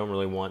 so I don't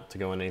really want to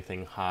go into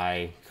anything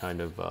high kind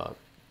of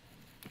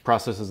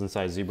processes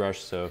inside ZBrush.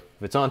 So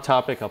if it's on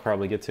topic, I'll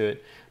probably get to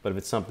it, but if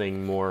it's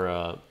something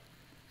more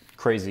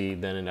crazy,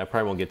 then I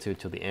probably won't get to it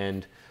till the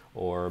end,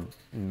 or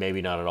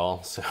maybe not at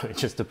all, so it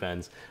just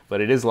depends. But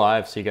it is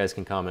live, so you guys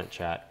can comment,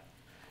 chat,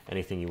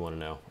 anything you want to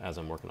know as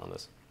I'm working on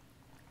this.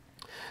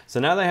 So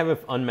now that I have an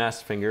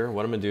unmasked finger,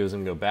 what I'm going to do is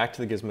I'm going to go back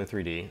to the Gizmo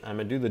 3D. I'm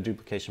going to do the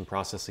duplication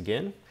process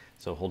again.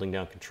 So holding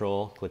down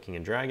Control, clicking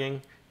and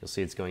dragging, you'll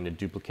see it's going to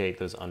duplicate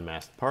those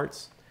unmasked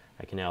parts.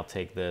 I can now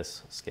take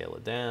this, scale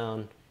it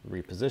down,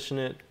 reposition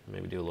it,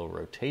 maybe do a little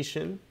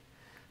rotation,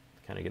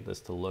 kind of get this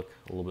to look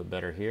a little bit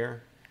better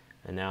here.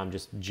 And now I'm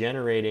just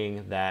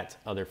generating that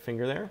other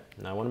finger there.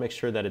 And I want to make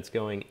sure that it's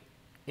going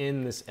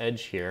in this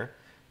edge here.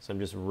 So I'm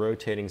just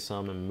rotating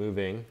some and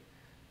moving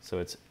so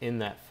it's in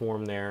that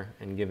form there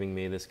and giving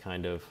me this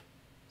kind of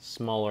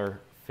smaller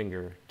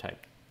finger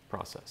type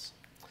process.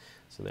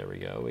 So there we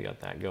go, we got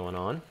that going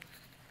on.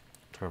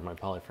 Turn off my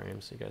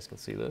polyframe so you guys can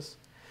see this.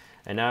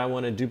 And now I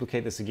want to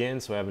duplicate this again,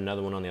 so I have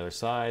another one on the other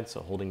side.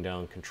 So holding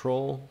down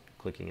Control,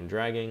 clicking and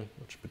dragging,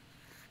 which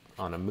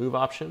on a move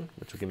option,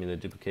 which will give me the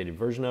duplicated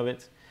version of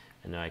it.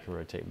 And now I can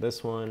rotate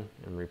this one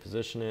and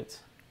reposition it,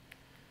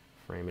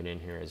 frame it in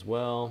here as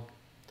well.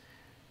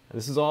 And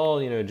this is all,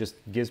 just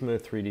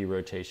Gizmo 3D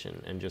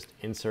rotation and just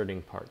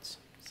inserting parts.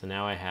 So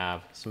now I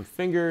have some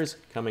fingers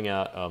coming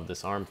out of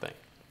this arm thing.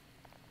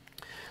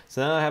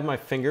 So now I have my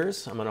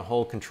fingers. I'm going to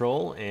hold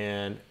Control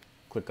and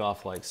click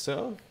off like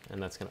so,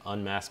 and that's going to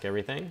unmask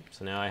everything.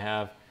 So now I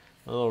have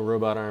a little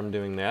robot arm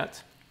doing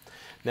that.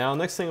 Now,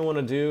 next thing I want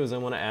to do is I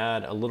want to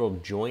add a little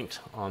joint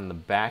on the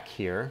back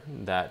here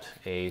that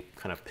a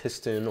kind of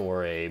piston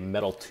or a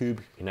metal tube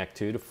can connect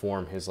to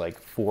form his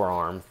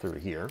forearm through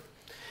here.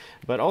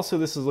 But also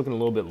this is looking a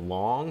little bit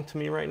long to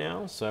me right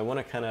now, so I want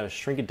to kind of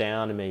shrink it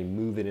down and maybe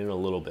move it in a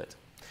little bit.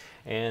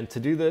 And to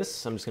do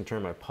this, I'm just going to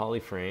turn my poly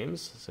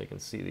frames so you can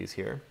see these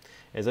here,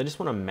 is I just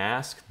want to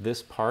mask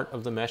this part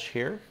of the mesh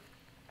here,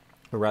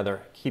 or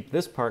rather keep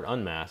this part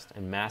unmasked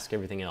and mask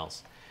everything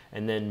else,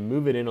 and then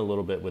move it in a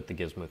little bit with the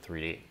Gizmo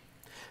 3D.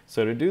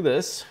 So to do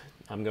this,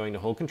 I'm going to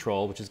hold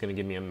Control, which is going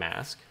to give me a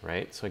mask,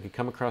 right? So I could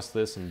come across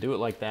this and do it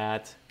like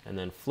that, and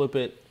then flip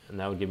it, and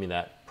that would give me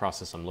that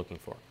process I'm looking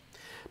for.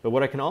 But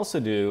what I can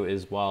also do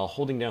is while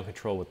holding down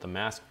Control with the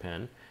mask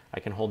pen, I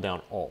can hold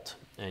down Alt.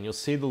 And you'll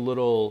see the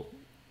little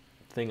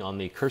thing on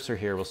the cursor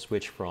here will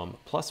switch from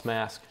plus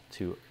mask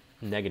to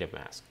negative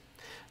mask.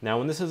 Now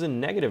when this is a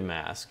negative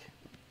mask,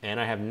 and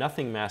I have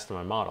nothing masked in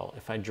my model,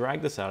 if I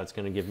drag this out, it's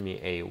going to give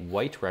me a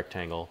white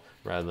rectangle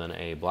rather than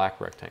a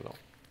black rectangle.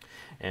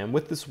 And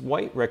with this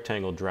white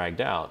rectangle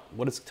dragged out,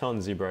 what it's telling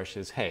ZBrush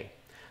is, hey,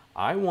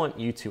 I want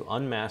you to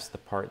unmask the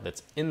part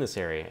that's in this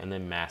area and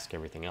then mask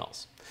everything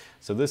else.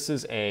 So this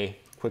is a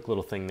quick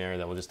little thing there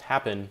that will just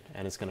happen,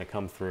 and it's going to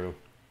come through.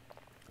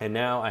 And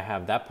now I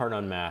have that part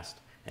unmasked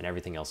and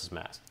everything else is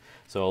masked.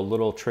 So a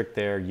little trick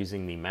there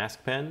using the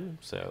mask pen,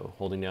 so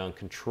holding down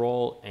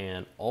Control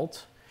and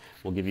Alt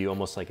will give you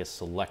almost like a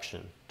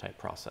selection type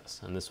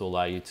process. And this will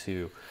allow you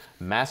to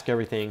mask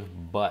everything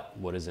but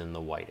what is in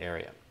the white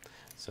area.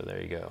 So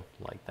there you go,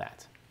 like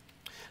that.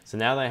 So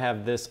now that I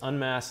have this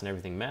unmasked and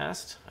everything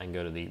masked, I can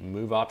go to the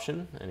Move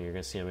option, and you're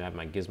going to see I have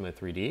my Gizmo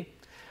 3D.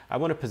 I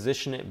want to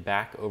position it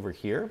back over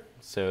here.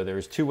 So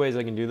there's two ways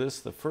I can do this.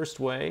 The first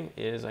way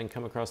is I can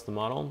come across the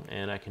model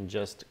and I can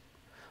just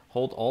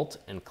hold Alt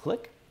and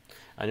click.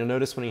 And you'll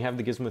notice when you have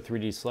the Gizmo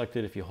 3D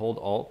selected, if you hold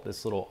Alt,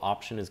 this little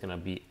option is going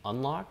to be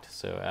unlocked.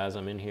 So as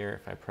I'm in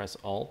here, if I press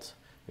Alt,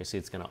 you see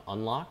it's going to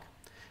unlock.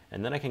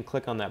 And then I can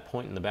click on that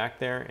point in the back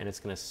there, and it's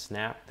going to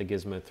snap the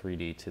Gizmo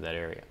 3D to that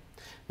area.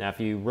 Now if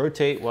you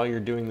rotate while you're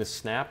doing this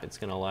snap, it's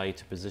going to allow you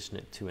to position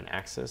it to an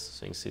axis.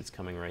 So you can see it's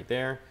coming right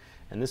there.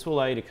 And this will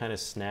allow you to kind of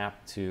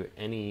snap to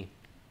any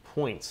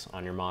points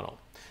on your model.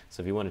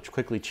 So if you want to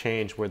quickly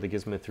change where the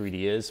Gizmo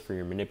 3D is for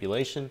your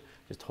manipulation,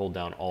 just hold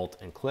down Alt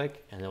and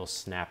click, and it will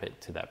snap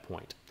it to that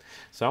point.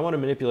 So I want to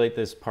manipulate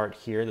this part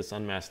here, this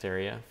unmasked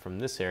area, from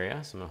this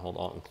area. So I'm going to hold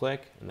Alt and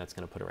click, and that's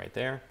going to put it right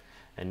there.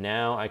 And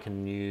now I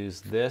can use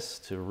this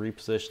to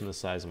reposition the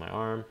size of my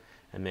arm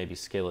and maybe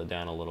scale it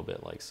down a little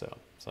bit like so.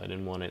 So I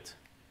didn't want it,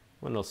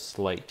 I want a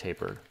slight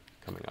taper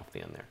coming off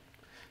the end there.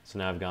 So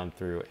now I've gone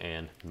through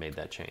and made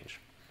that change.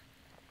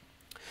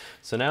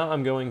 So now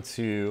I'm going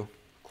to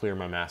clear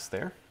my mask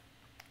there.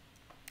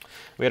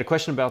 We had a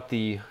question about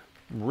the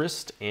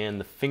wrist and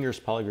the fingers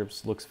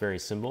polygroups. Looks very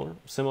similar.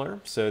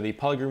 So the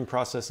polygrouping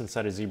process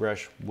inside of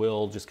ZBrush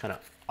will just kind of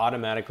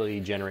automatically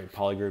generate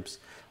polygroups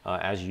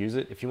as you use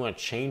it. If you want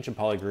to change a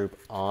polygroup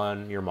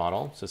on your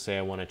model, so say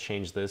I want to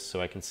change this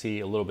so I can see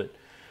a little bit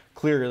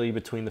clearly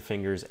between the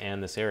fingers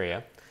and this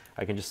area,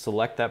 I can just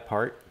select that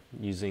part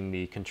using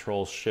the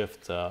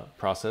Control-Shift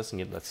process and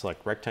get that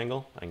select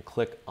rectangle. I can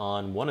click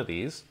on one of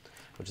these,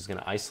 which is going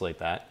to isolate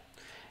that.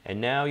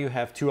 And now you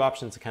have two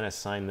options to kind of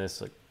assign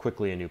this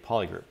quickly a new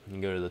polygroup. You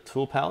can go to the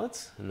tool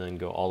palettes and then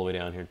go all the way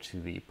down here to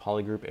the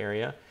polygroup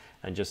area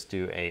and just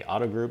do a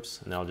auto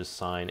groups, and I'll just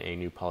assign a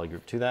new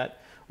polygroup to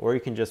that. Or you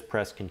can just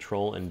press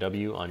Control and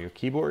W on your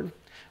keyboard,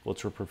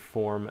 which will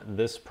perform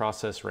this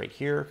process right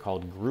here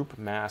called Group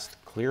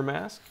Mask Clear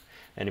Mask.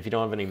 And if you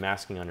don't have any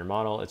masking on your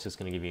model, it's just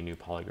going to give you a new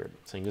polygroup.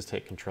 So you can just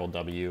hit Control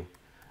W,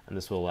 and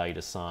this will allow you to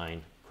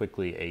assign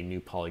quickly a new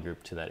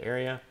polygroup to that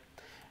area.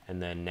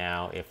 And then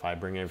now if I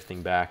bring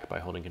everything back by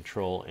holding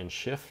Control and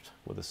Shift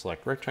with the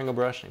select rectangle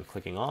brush and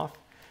clicking off,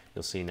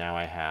 you'll see now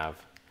I have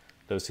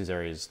those two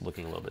areas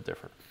looking a little bit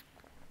different.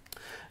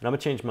 And I'm going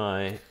to change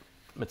my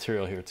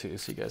material here too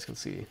so you guys can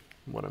see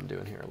what I'm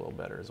doing here a little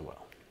better as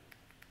well.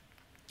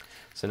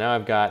 So now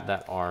I've got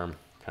that arm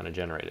kind of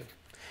generated.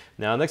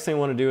 Now, next thing I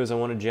want to do is I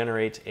want to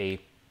generate a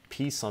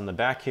piece on the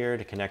back here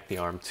to connect the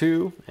arm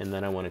to, and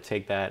then I want to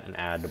take that and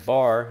add a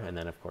bar, and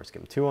then of course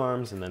give him 2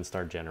 arms, and then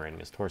start generating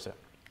his torso.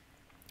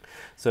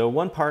 So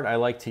one part I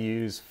like to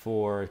use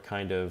for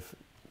kind of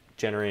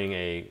generating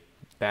a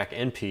back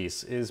end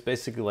piece is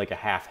basically like a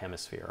half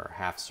hemisphere or a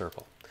half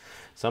circle.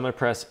 So I'm going to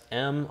press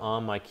M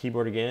on my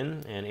keyboard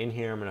again, and in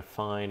here I'm going to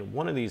find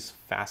one of these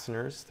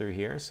fasteners through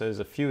here. So there's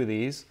a few of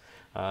these.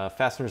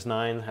 Fasteners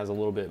 9 has a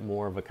little bit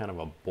more of a kind of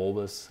a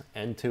bulbous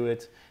end to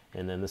it,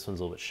 and then this one's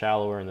a little bit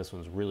shallower, and this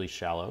one's really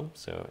shallow.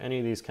 So any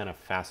of these kind of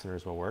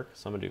fasteners will work.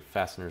 So I'm going to do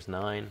Fasteners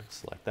 9,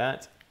 select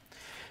that.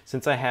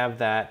 Since I have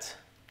that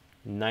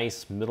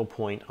nice middle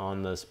point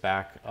on this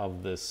back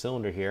of the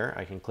cylinder here,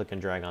 I can click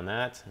and drag on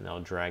that, and I'll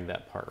drag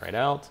that part right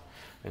out.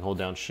 I can hold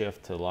down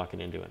Shift to lock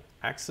it into an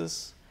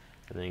axis,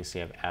 and then you can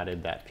see I've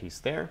added that piece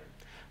there.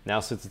 Now,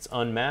 since it's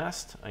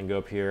unmasked, I can go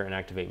up here and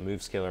activate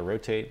Move, Scale, or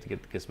Rotate to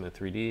get the Gizmo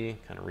 3D,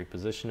 kind of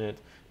reposition it,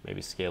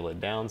 maybe scale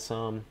it down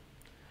some,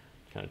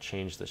 kind of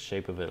change the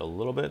shape of it a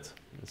little bit.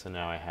 And so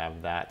now I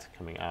have that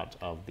coming out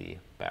of the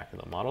back of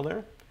the model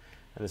there.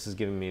 And this is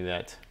giving me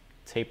that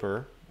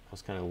taper I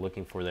was kind of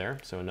looking for there.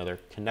 So another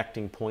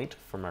connecting point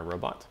for my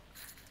robot.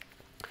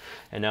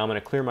 And now I'm going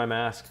to clear my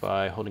mask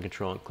by holding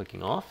Control and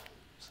clicking off.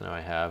 So now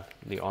I have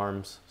the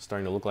arms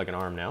starting to look like an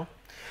arm now.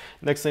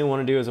 Next thing I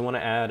want to do is I want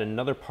to add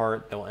another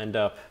part that will end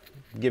up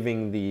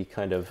giving the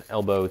kind of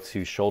elbow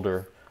to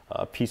shoulder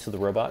piece of the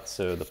robot.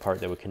 So the part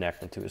that would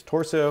connect into his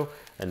torso,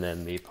 and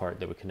then the part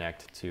that would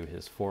connect to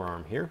his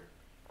forearm here.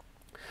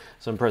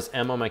 So I'm going to press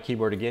M on my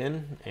keyboard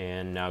again,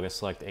 and now I'm going to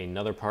select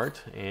another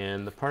part.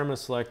 And the part I'm going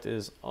to select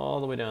is all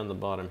the way down the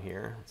bottom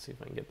here. Let's see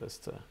if I can get this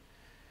to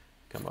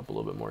come up a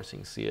little bit more so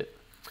you can see it.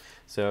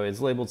 So it's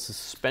labeled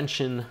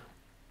Suspension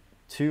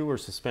 2 or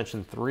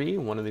Suspension 3,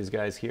 one of these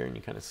guys here, and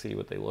you kind of see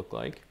what they look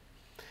like.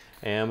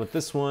 And with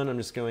this one, I'm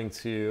just going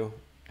to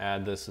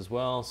add this as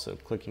well. So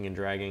clicking and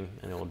dragging,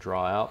 and it will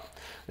draw out.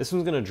 This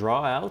one's going to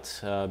draw out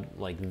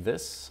like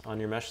this on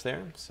your mesh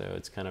there. So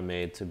it's kind of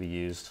made to be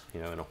used,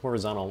 in a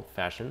horizontal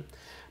fashion.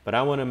 But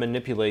I want to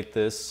manipulate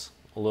this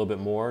a little bit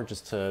more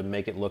just to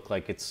make it look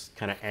like it's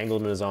kind of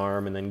angled in his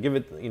arm, and then give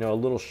it, a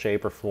little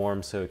shape or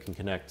form so it can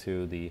connect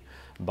to the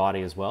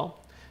body as well.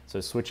 So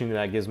switching to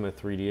that Gizmo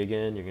 3D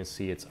again, you're going to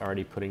see it's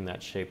already putting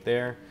that shape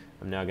there.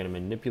 I'm now going to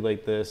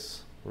manipulate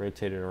this,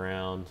 rotate it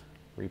around,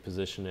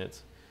 reposition it,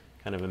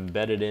 kind of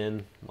embed it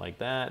in like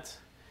that,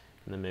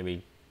 and then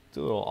maybe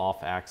do a little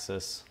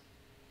off-axis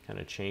kind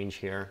of change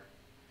here.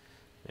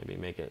 Maybe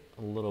make it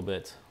a little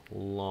bit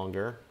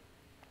longer.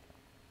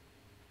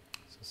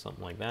 So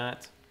something like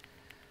that.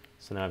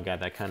 So now I've got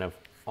that kind of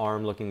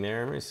arm looking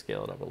there. I'm going to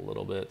scale it up a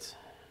little bit,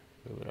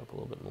 move it up a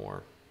little bit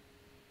more.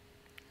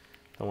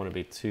 Don't want to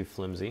be too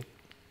flimsy.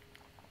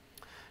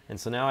 And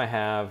so now I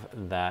have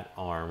that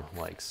arm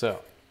like so.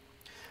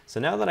 So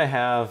now that I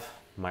have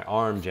my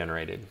arm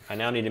generated, I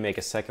now need to make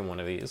a second one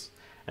of these.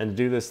 And to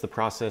do this, the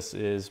process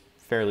is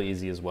fairly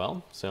easy as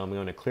well. So I'm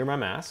going to clear my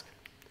mask,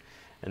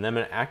 and then I'm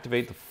going to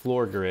activate the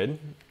floor grid,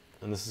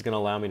 and this is going to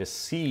allow me to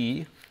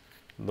see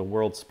the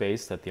world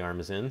space that the arm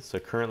is in. So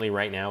currently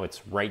right now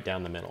it's right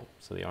down the middle.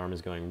 So the arm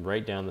is going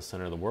right down the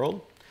center of the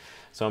world.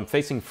 So I'm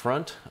facing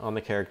front on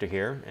the character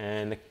here,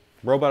 and the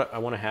robot, I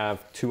want to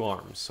have 2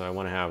 arms. So I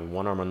want to have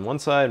one arm on one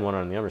side and one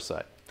arm on the other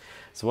side.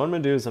 So what I'm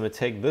going to do is I'm going to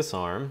take this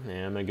arm,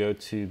 and I'm going to go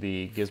to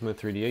the Gizmo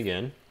 3D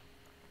again.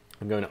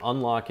 I'm going to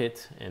unlock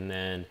it, and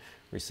then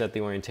reset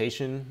the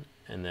orientation,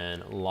 and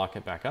then lock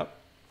it back up.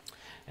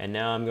 And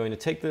now I'm going to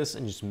take this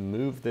and just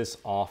move this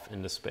off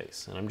into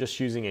space. And I'm just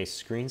using a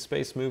screen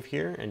space move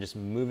here and just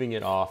moving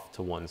it off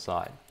to one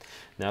side.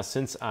 Now,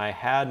 since I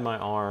had my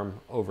arm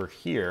over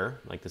here,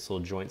 like this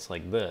little joint's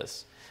like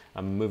this,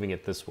 I'm moving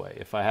it this way.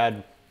 If I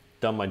had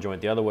done my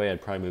joint the other way,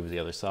 I'd probably move to the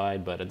other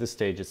side, but at this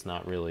stage it's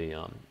not really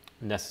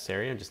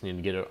necessary. I just need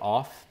to get it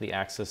off the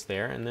axis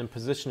there and then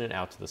position it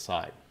out to the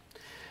side.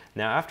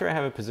 Now, after I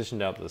have it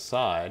positioned out to the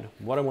side,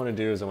 what I want to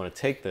do is I want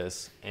to take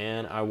this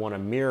and I want to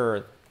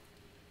mirror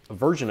a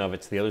version of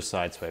it to the other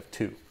side, so I have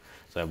 2.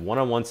 So I have one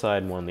on one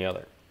side and one on the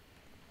other.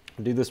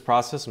 To do this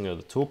process, I'm going to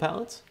go to the tool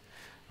palettes.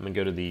 I'm going to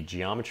go to the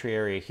geometry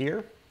area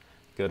here,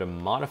 go to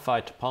modify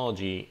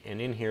topology,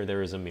 and in here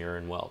there is a mirror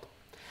and weld.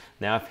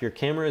 Now, if your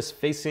camera is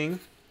facing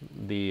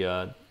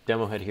the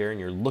demo head here and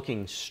you're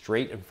looking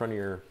straight in front of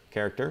your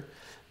character,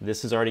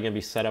 this is already going to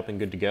be set up and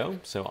good to go.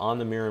 So on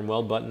the mirror and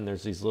weld button,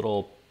 there's these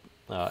little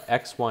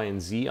X, Y, and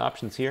Z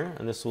options here,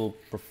 and this will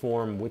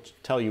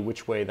tell you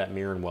which way that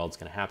mirror and weld is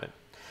going to happen.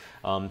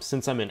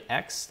 Since I'm in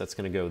X, that's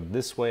going to go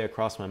this way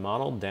across my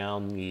model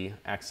down the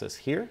axis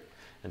here.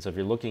 And so if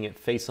you're looking at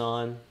face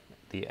on,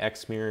 the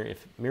X mirror,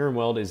 if mirror and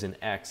weld is in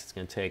X, it's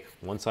going to take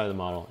one side of the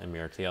model and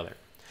mirror to the other.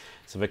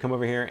 So if I come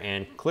over here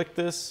and click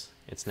this,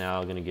 it's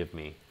now going to give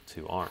me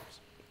 2 arms.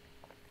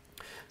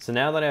 So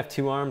now that I have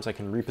 2 arms, I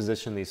can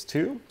reposition these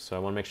 2. So I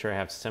want to make sure I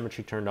have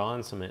symmetry turned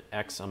on. So I'm at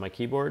X on my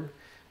keyboard.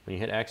 When you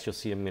hit X, you'll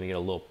see I'm going to get a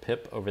little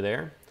pip over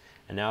there.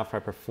 And now if I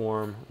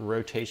perform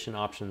rotation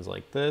options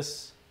like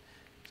this,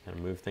 Just kind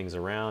of move things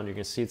around. You're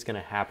going to see it's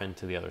going to happen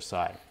to the other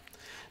side.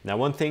 Now,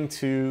 one thing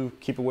to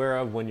keep aware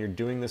of when you're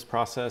doing this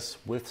process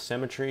with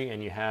symmetry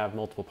and you have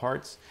multiple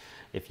parts,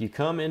 if you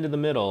come into the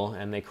middle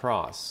and they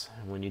cross,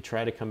 when you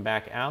try to come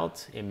back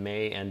out, it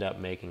may end up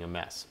making a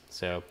mess.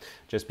 So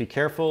just be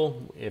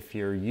careful if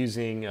you're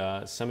using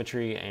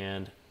symmetry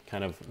and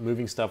kind of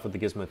moving stuff with the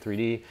Gizmo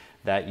 3D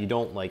that you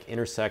don't like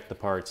intersect the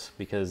parts,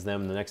 because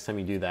then the next time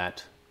you do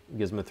that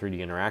Gizmo 3D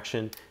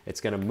interaction,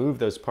 it's going to move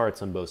those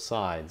parts on both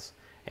sides.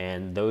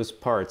 And those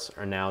parts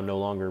are now no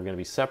longer going to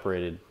be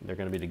separated. They're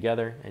going to be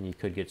together, and you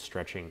could get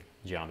stretching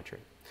geometry.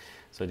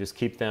 So just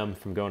keep them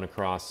from going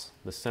across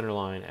the center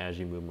line as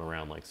you move them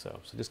around like so.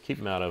 So just keep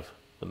them out of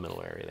the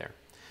middle area there.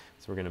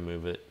 So we're going to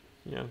move it,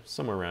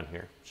 somewhere around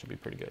here. Should be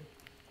pretty good.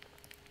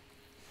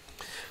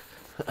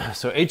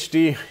 So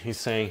HD, he's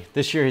saying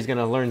this year he's going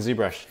to learn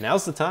ZBrush.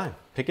 Now's the time.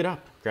 Pick it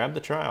up. Grab the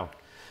trial.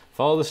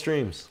 Follow the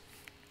streams.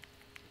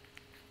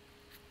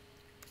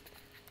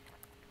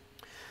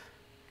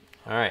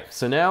 All right,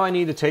 so now I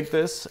need to take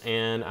this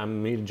and I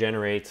need to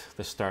generate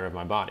the start of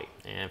my body.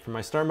 And for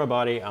my start of my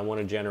body, I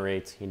want to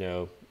generate,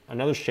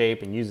 another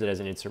shape and use it as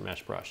an insert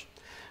mesh brush.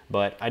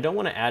 But I don't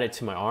want to add it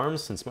to my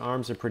arms, since my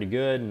arms are pretty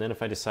good. And then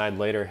if I decide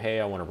later, hey,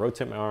 I want to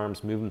rotate my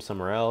arms, move them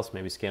somewhere else,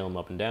 maybe scale them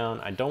up and down,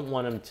 I don't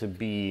want them to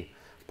be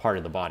part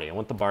of the body. I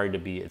want the body to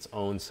be its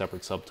own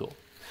separate subtool.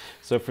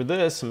 So for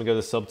this, I'm going to go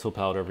to the subtool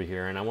palette over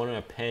here, and I want to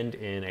append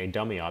in a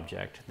dummy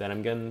object that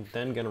I'm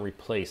then going to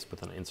replace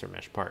with an insert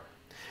mesh part.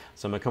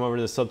 So I'm going to come over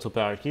to the subtool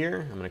palette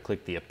here, I'm going to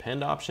click the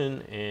append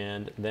option,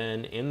 and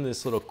then in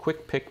this little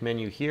quick pick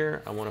menu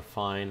here, I want to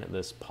find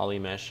this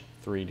polymesh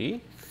 3D,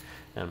 and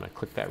I'm going to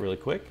click that really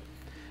quick.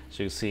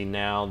 So you'll see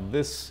now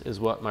this is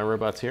what my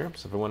robot's here.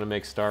 So if I want to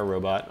make star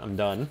robot, I'm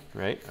done,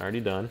 right? Already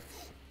done.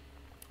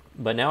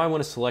 But now I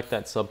want to select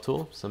that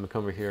subtool, so I'm going to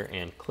come over here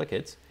and click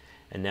it,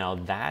 and now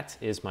that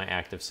is my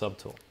active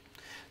subtool.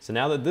 So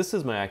now that this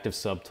is my active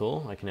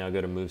subtool, I can now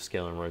go to move,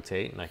 scale, and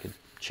rotate, and I could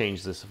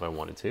change this if I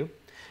wanted to.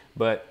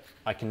 But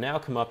I can now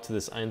come up to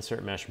this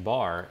insert mesh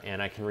bar,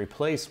 and I can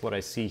replace what I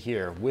see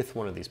here with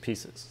one of these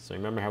pieces. So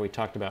remember how we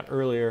talked about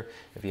earlier,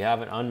 if you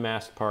have an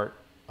unmasked part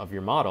of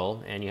your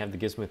model and you have the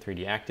Gizmo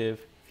 3D active,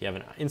 if you have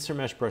an insert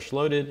mesh brush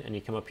loaded and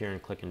you come up here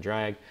and click and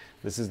drag,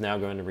 this is now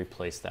going to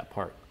replace that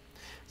part.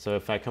 So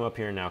if I come up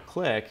here and now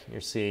click,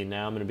 you'll see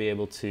now I'm going to be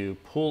able to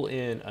pull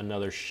in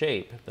another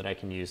shape that I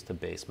can use to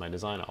base my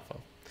design off of.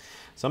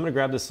 So I'm going to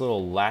grab this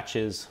little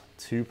latches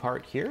 2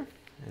 part here.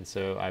 And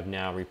so I've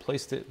now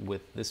replaced it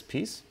with this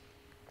piece.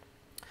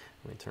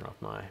 Let me turn off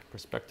my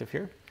perspective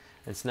here.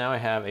 And so now I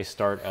have a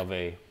start of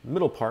a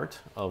middle part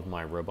of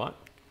my robot.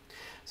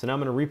 So now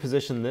I'm going to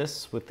reposition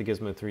this with the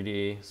Gizmo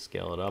 3D,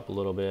 scale it up a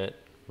little bit,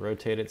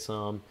 rotate it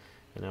some,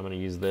 and I'm going to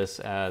use this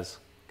as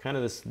kind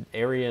of this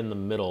area in the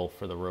middle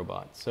for the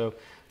robot. So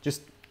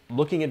just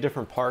looking at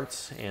different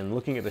parts and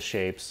looking at the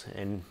shapes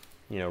and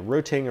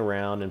rotating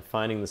around and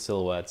finding the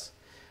silhouettes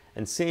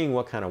and seeing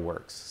what kind of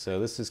works. So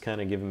this is kind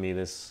of giving me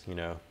this,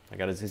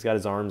 he's got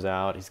his arms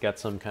out, he's got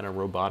some kind of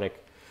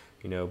robotic,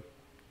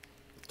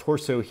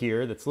 torso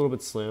here that's a little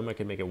bit slim. I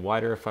could make it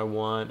wider if I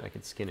want, I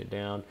could skin it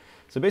down.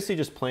 So basically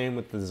just playing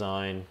with the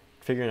design,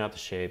 figuring out the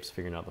shapes,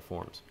 figuring out the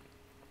forms.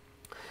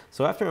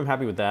 So after I'm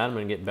happy with that, I'm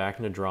going to get back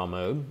into draw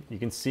mode. You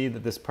can see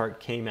that this part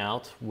came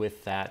out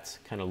with that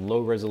kind of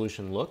low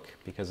resolution look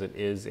because it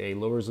is a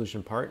low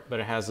resolution part, but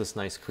it has this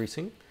nice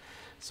creasing.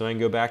 So I can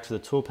go back to the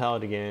tool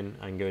palette again,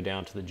 I can go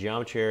down to the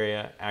geometry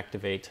area,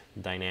 activate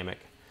dynamic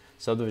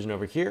subdivision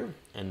over here,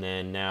 and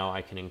then now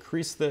I can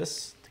increase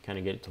this to kind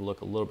of get it to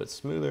look a little bit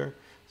smoother.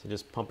 So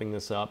just pumping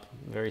this up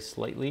very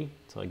slightly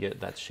until I get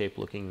that shape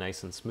looking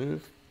nice and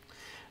smooth.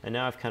 And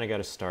now I've kind of got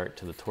to start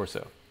to the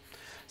torso.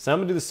 So I'm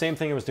going to do the same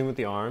thing I was doing with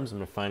the arms. I'm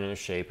going to find a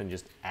shape and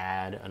just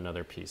add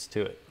another piece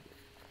to it.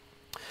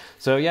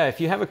 So yeah, if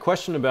you have a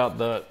question about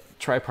the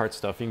tripart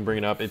stuff, you can bring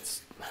it up.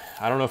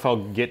 I don't know if I'll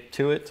get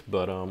to it,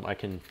 but I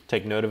can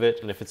take note of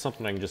it. And if it's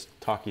something I can just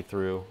talk you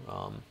through,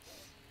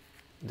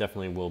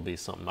 definitely will be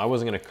something. I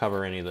wasn't going to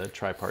cover any of the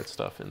tripart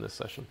stuff in this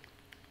session.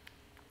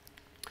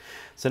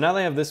 So now that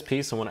I have this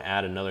piece, I want to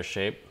add another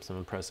shape. So I'm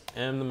going to press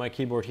M on my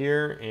keyboard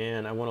here,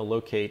 and I want to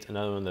locate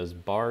another one of those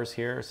bars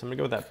here. So I'm going to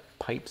go with that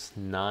pipes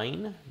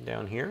 9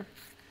 down here.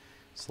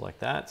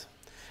 Select that.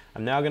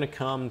 I'm now going to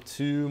come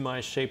to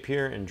my shape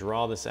here and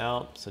draw this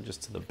out. So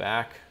just to the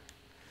back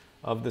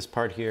of this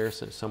part here,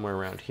 so somewhere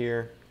around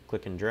here,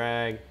 click and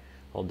drag,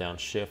 hold down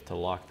shift to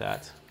lock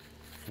that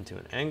into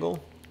an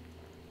angle.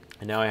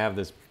 And now I have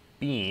this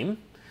beam.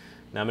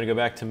 Now I'm going to go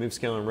back to move,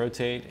 scale, and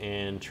rotate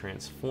and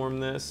transform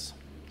this.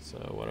 So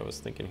what I was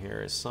thinking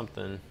here is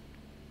something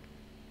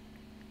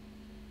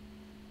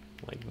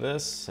like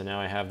this. So now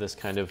I have this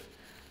kind of,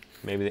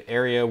 maybe the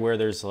area where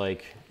there's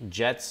like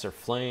jets or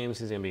flames.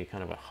 He's going to be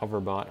kind of a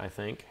hoverbot, I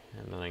think.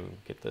 And then I can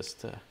get this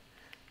to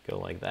go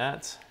like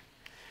that.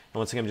 And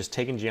once again, I'm just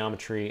taking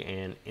geometry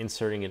and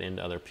inserting it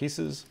into other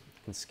pieces.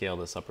 I can scale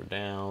this up or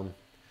down,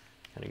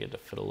 kind of get it to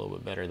fit a little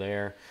bit better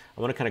there.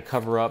 I want to kind of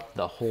cover up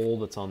the hole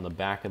that's on the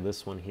back of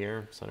this one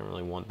here, so I don't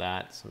really want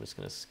that. So I'm just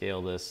going to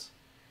scale this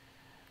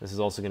This is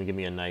also going to give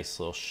me a nice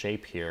little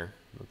shape here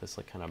with this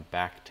like kind of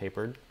back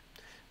tapered.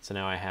 So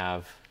now I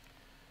have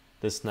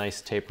this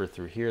nice taper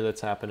through here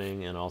that's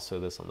happening, and also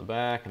this on the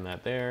back and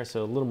that there.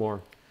 So a little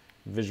more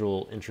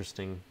visual,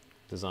 interesting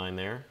design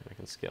there. I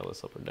can scale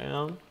this up or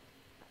down.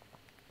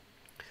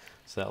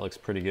 So that looks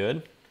pretty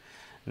good.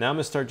 Now I'm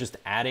going to start just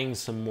adding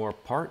some more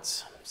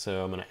parts.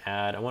 So I'm going to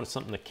add, I want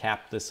something to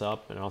cap this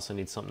up, and I also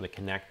need something to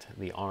connect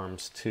the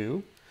arms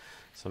to.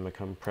 So I'm going to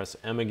come press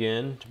M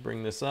again to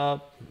bring this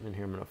up. And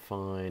here I'm going to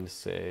find,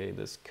 say,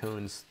 this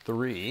cones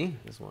 3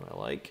 is one I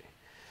like.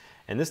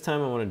 And this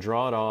time I want to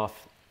draw it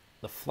off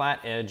the flat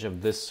edge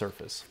of this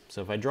surface.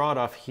 So if I draw it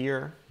off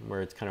here,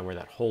 where it's kind of where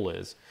that hole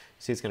is, you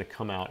see it's going to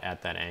come out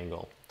at that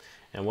angle.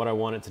 And what I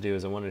want it to do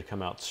is I want it to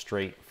come out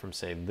straight from,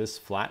 say, this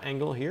flat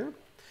angle here.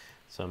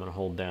 So I'm going to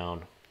hold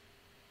down,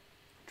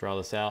 draw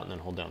this out, and then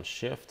hold down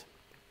Shift.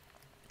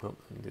 Oh,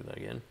 let me do that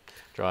again.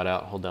 Draw it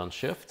out, hold down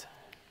Shift.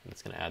 And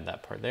it's going to add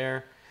that part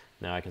there.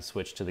 Now I can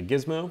switch to the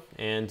gizmo.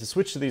 And to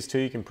switch to these two,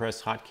 you can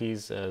press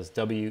hotkeys as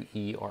W,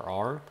 E, or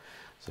R.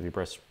 So if you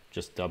press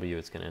just W,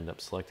 it's going to end up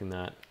selecting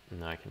that.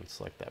 And now I can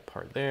select that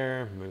part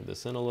there, move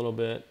this in a little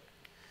bit,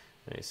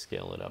 maybe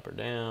scale it up or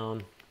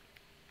down,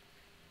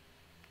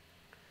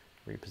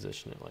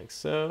 reposition it like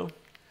so.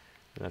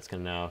 And that's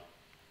going to now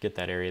get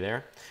that area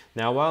there.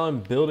 Now while I'm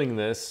building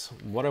this,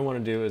 what I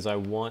want to do is I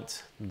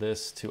want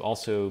this to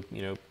also,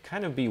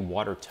 kind of be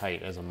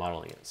watertight as I'm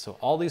modeling it. So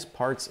all these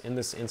parts in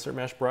this insert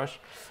mesh brush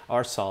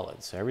are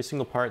solid. So every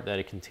single part that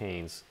it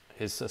contains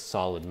is a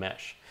solid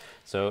mesh.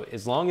 So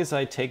as long as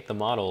I take the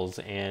models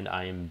and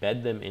I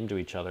embed them into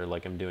each other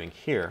like I'm doing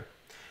here,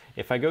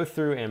 if I go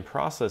through and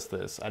process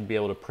this, I'd be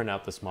able to print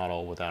out this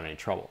model without any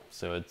trouble.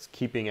 So it's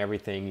keeping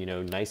everything,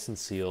 nice and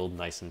sealed,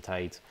 nice and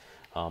tight,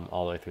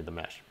 all the way through the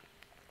mesh.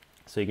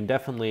 So you can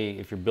definitely,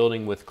 if you're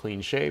building with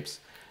clean shapes,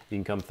 you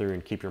can come through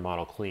and keep your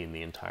model clean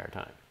the entire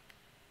time.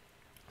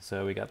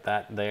 So we got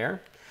that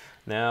there.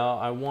 Now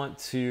I want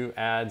to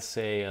add,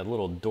 say, a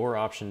little door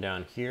option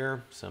down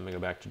here. So I'm going to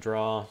go back to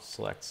draw,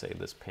 select, say,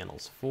 this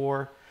panel's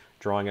 4,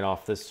 drawing it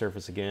off this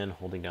surface again,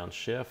 holding down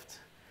Shift,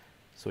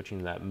 switching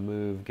to that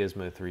Move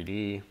Gizmo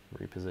 3D,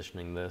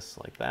 repositioning this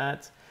like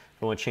that.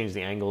 If I want to change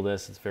the angle of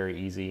this, it's very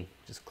easy,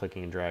 just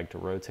clicking and drag to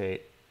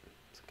rotate.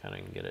 So kind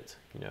of can get it,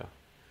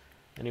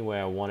 any way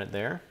I want it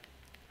there.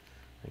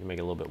 I can make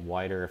it a little bit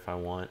wider if I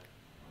want.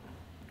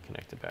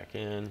 Connect it back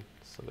in.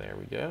 So there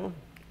we go.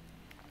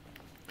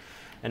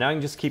 And now I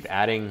can just keep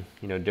adding,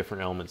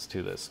 different elements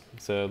to this.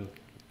 So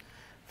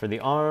for the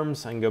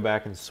arms, I can go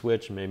back and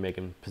switch and maybe make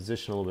them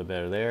position a little bit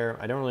better there.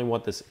 I don't really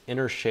want this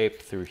inner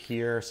shape through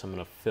here, so I'm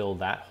going to fill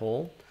that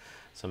hole.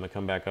 So I'm going to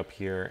come back up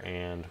here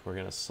and we're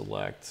going to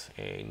select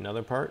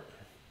another part.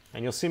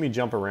 And you'll see me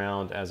jump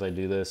around as I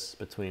do this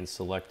between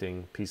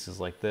selecting pieces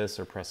like this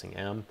or pressing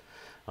M.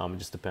 It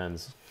just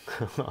depends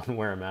on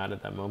where I'm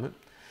at that moment.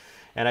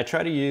 And I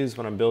try to use,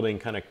 when I'm building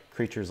kind of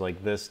creatures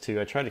like this too,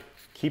 I try to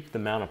keep the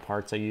amount of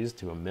parts I use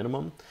to a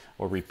minimum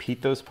or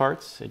repeat those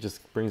parts. It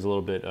just brings a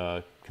little bit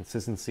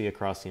consistency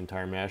across the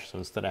entire mesh. So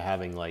instead of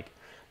having like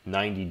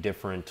 90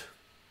 different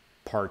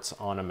parts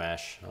on a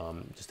mesh,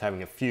 just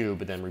having a few,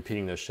 but then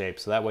repeating those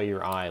shapes. So that way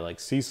your eye like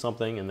sees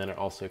something and then it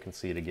also can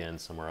see it again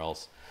somewhere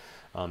else.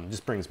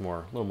 Just brings a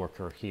little more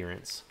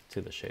coherence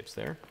to the shapes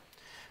there.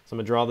 So I'm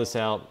gonna draw this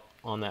out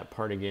on that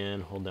part again,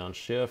 hold down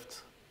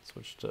Shift,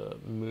 switch to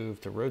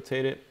Move to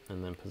rotate it,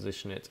 and then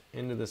position it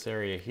into this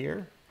area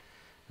here.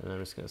 And then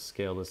I'm just going to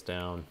scale this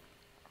down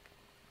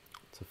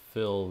to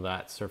fill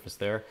that surface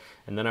there.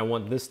 And then I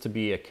want this to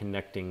be a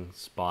connecting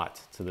spot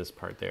to this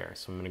part there.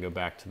 So I'm going to go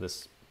back to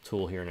this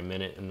tool here in a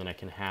minute, and then I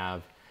can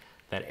have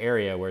that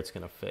area where it's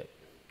going to fit.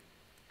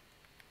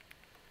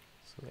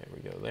 So there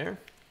we go there.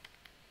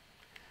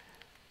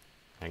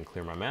 I can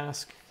clear my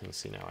mask, and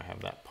see now I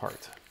have that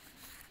part.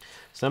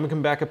 So I'm going to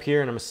come back up here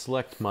and I'm going to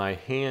select my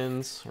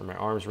hands or my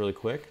arms really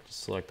quick.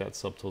 Just select that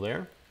subtool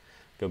there.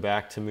 Go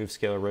back to Move,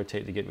 Scale, or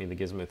Rotate to get me the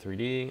Gizmo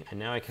 3D. And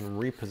now I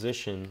can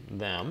reposition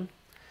them.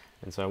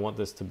 And so I want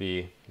this to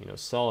be,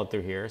 solid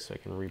through here. So I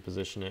can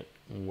reposition it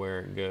where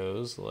it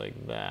goes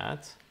like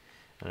that.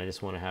 And I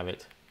just want to have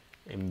it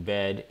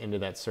embed into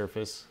that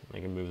surface. I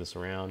can move this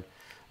around.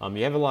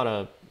 You have a lot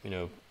of,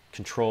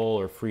 control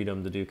or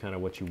freedom to do kind of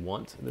what you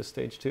want at this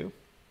stage too.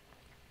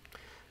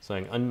 So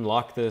I can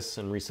unlock this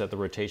and reset the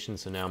rotation.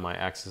 So now my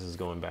axis is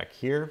going back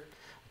here.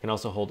 I can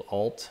also hold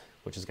Alt,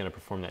 which is going to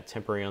perform that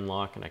temporary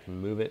unlock, and I can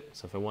move it.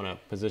 So if I want to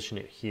position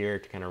it here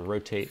to kind of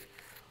rotate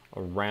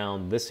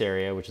around this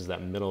area, which is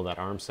that middle of that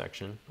arm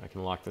section, I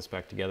can lock this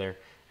back together.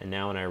 And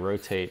now when I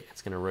rotate,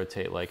 it's going to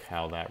rotate like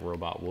how that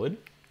robot would.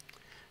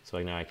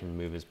 So now I can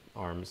move his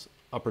arms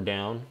up or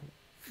down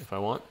if I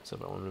want. So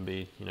if I want him to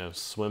be,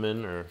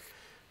 swimming or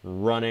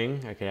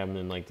running, I could have him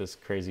in like this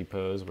crazy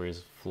pose where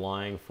he's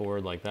flying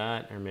forward like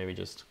that, or maybe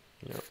just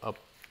up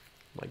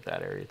like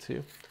that area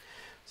too.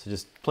 So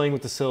just playing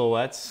with the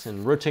silhouettes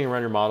and rotating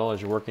around your model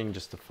as you're working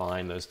just to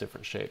find those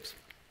different shapes.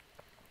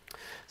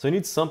 So I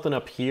need something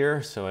up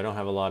here, so I don't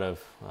have a lot of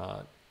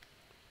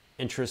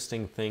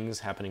interesting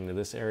things happening to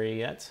this area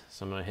yet.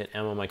 So I'm going to hit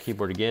M on my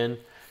keyboard again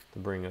to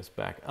bring us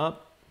back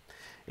up.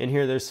 In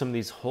here, there's some of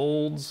these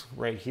holds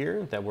right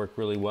here that work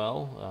really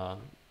well.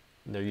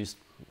 They're used,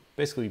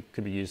 basically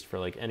could be used for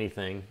like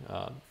anything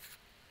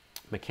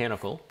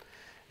mechanical.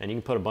 And you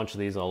can put a bunch of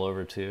these all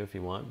over too if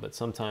you want, but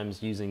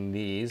sometimes using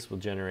these will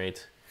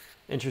generate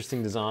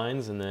interesting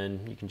designs, and then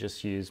you can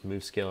just use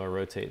move, scale, or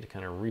rotate to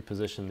kind of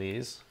reposition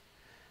these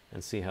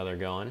and see how they're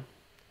going.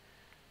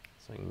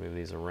 So I can move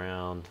these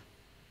around,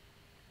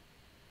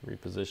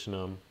 reposition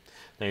them.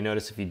 Now you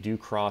notice if you do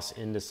cross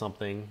into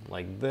something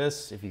like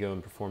this, if you go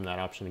and perform that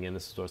option again,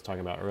 this is what I was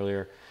talking about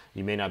earlier,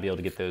 you may not be able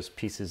to get those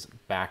pieces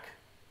back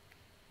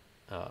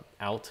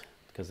out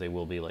because they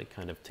will be like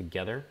kind of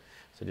together.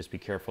 So just be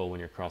careful when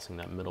you're crossing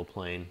that middle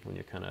plane, when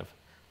you're kind of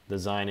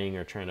designing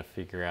or trying to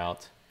figure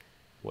out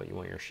what you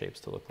want your shapes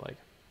to look like.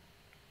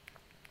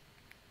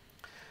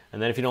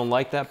 And then if you don't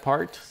like that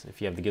part,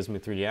 if you have the Gizmo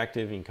 3D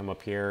active, you can come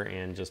up here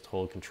and just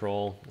hold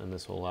control, and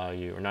this will allow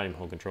you, or not even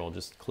hold control,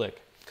 just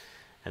click.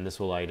 And this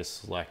will allow you to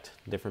select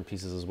different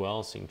pieces as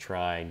well, so you can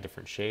try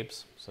different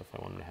shapes. So if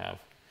I wanted to have,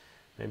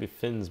 maybe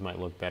fins might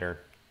look better,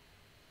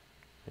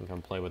 and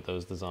come play with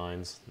those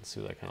designs and see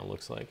what that kind of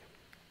looks like.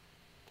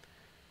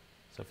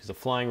 So if he's a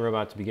flying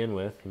robot to begin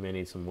with, he may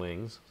need some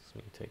wings. So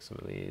you can take some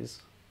of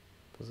these,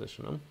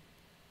 position them.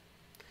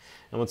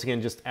 And once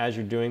again, just as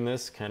you're doing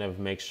this, kind of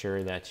make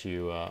sure that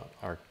you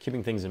are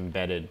keeping things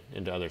embedded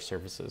into other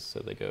surfaces so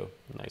they go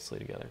nicely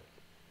together.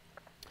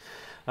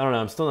 I don't know,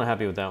 I'm still not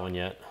happy with that one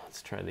yet.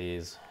 Let's try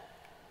these.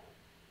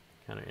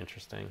 Kind of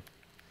interesting.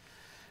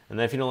 And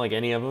then if you don't like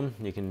any of them,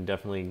 you can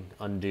definitely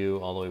undo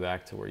all the way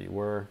back to where you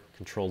were.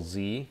 Control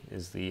Z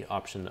is the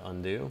option to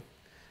undo.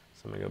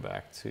 So I'm gonna go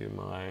back to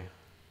my,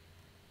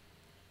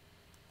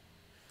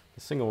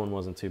 the single one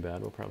wasn't too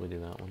bad, we'll probably do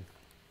that one.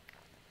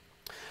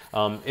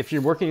 If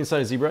you're working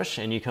inside of ZBrush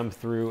and you come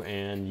through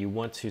and you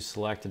want to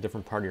select a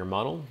different part of your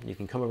model, you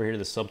can come over here to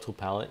the subtool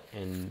palette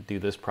and do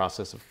this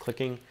process of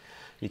clicking.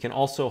 You can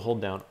also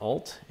hold down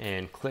Alt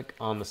and click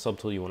on the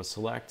subtool you want to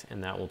select,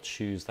 and that will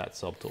choose that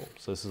subtool.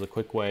 So this is a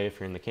quick way, if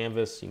you're in the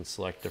canvas, you can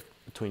select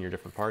between your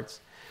different parts.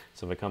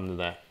 So if I come to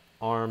the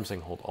arms, I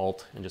can hold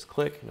Alt and just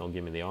click, and it'll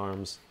give me the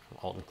arms.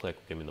 Alt and click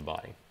will give me the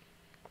body.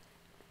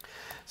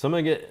 So I'm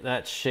going to get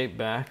that shape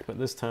back, but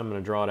this time I'm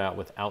going to draw it out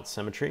without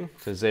symmetry.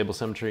 To disable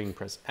symmetry, you can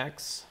press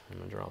X. I'm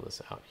going to draw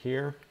this out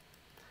here.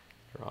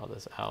 Draw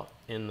this out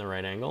in the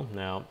right angle.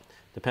 Now,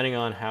 depending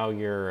on how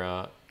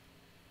your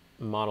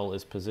model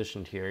is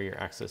positioned here, your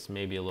axis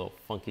may be a little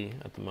funky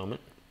at the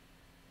moment.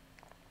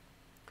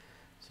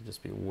 So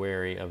just be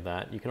wary of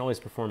that. You can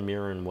always perform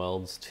mirror and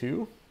welds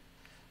too,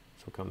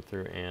 which will come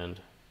through and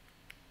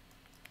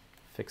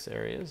fix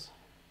areas.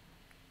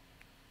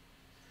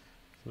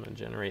 I'm going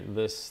to generate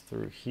this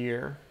through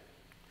here.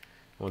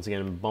 Once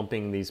again, I'm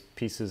bumping these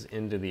pieces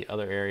into the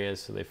other areas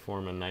so they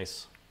form a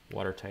nice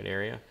watertight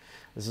area.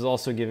 This is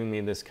also giving me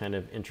this kind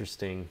of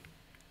interesting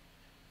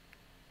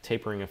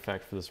tapering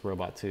effect for this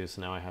robot too. So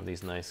now I have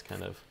these nice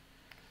kind of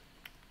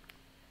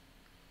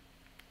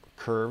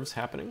curves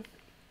happening.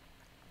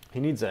 He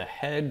needs a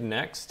head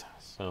next,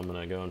 so I'm going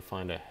to go and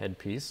find a head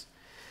piece.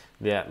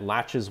 That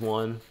latches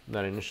one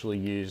that I initially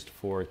used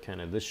for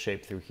kind of this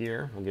shape through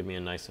here will give me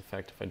a nice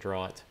effect if I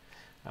draw it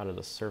out of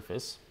the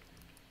surface.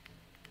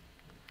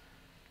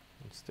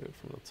 Let's do it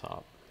from the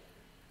top.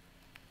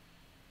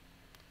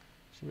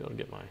 Should be able to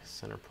get my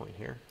center point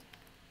here.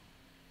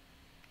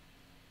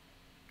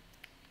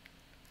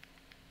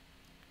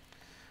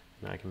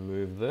 Now I can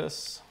move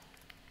this.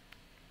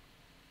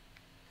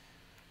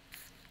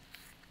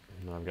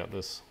 Now I've got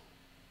this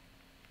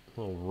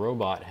little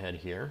robot head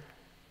here,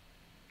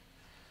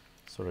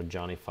 sort of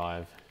Johnny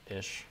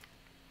 5-ish.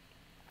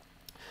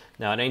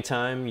 Now at any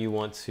time you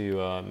want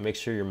to make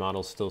sure your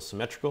model is still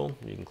symmetrical,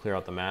 you can clear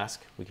out the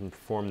mask. We can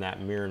perform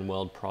that mirror and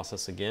weld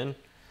process again.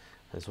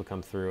 This will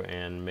come through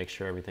and make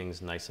sure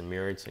everything's nice and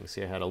mirrored. So you can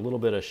see I had a little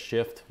bit of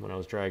shift when I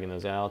was dragging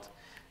those out,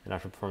 and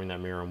after performing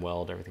that mirror and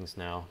weld, everything's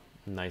now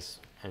nice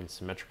and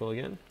symmetrical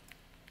again.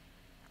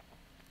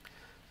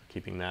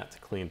 Keeping that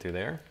clean through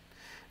there.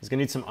 It's going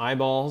to need some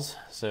eyeballs,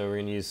 so we're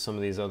going to use some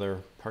of these other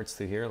parts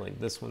through here, like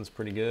this one's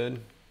pretty good.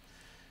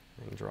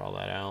 I can draw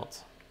that out.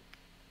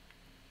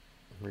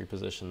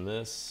 Reposition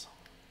this.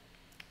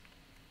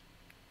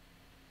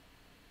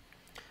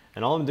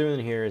 And all I'm doing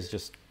here is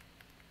just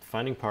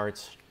finding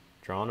parts,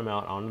 drawing them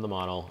out onto the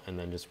model, and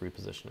then just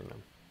repositioning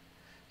them.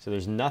 So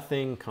there's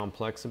nothing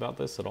complex about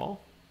this at all.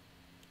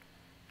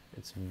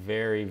 It's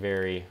very,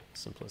 very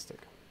simplistic.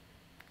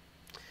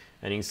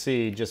 And you can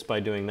see just by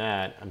doing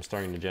that, I'm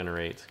starting to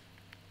generate,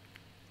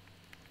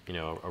 you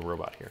know, a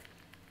robot here.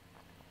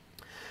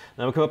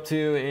 Now we'll come up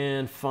to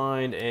and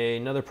find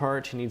another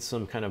part. He needs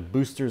some kind of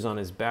boosters on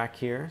his back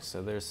here.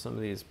 So there's some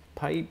of these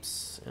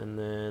pipes, and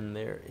then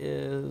there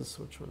is,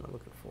 which one am I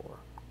looking for?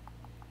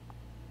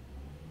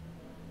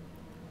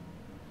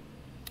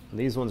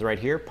 These ones right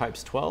here,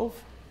 pipes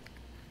 12.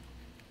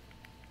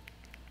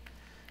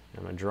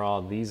 I'm gonna draw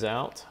these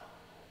out.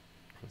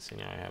 You can see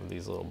now I have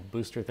these little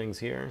booster things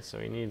here. So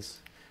he needs,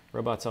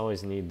 robots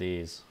always need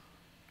these.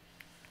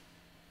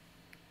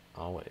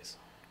 Always.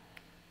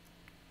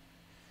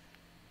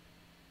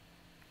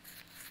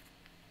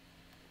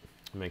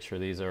 Make sure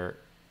these are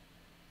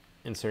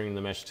inserting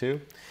the mesh too.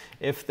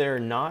 If they're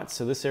not,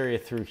 so this area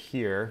through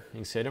here, you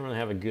can see I don't really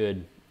have a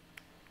good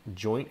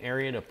joint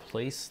area to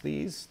place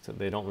these, so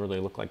they don't really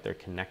look like they're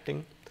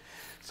connecting.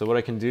 So what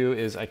I can do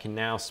is I can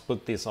now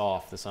split this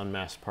off, this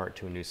unmasked part,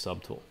 to a new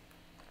subtool.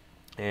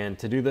 And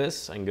to do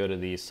this, I can go to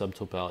the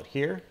subtool palette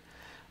here.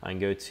 I can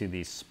go to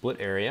the split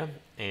area,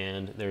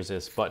 and there's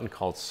this button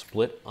called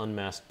Split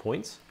Unmasked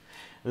Points.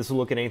 This will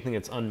look at anything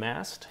that's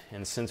unmasked,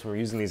 and since we're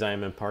using these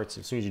IMM parts,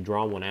 as soon as you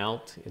draw one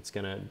out, it's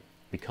gonna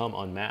become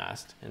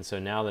unmasked. And so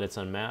now that it's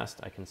unmasked,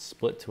 I can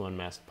split to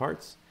unmasked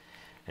parts,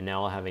 and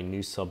now I'll have a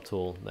new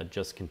subtool that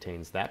just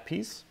contains that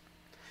piece.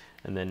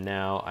 And then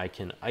now I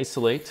can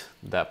isolate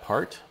that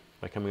part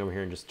by coming over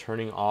here and just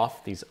turning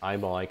off these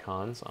eyeball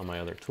icons on my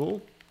other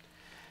tool.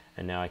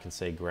 And now I can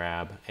say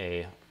grab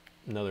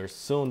another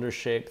cylinder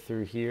shape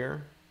through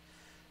here,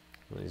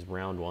 one of these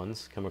round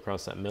ones, come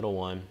across that middle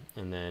one,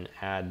 and then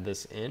add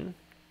this in.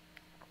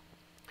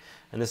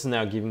 And this is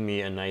now giving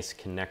me a nice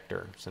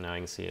connector. So now I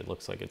can see it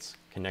looks like it's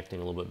connecting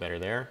a little bit better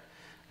there.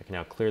 I can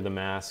now clear the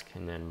mask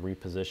and then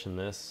reposition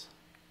this.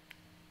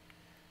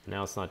 And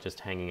now it's not just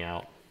hanging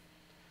out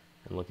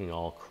and looking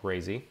all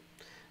crazy.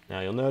 Now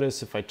you'll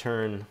notice if I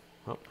turn,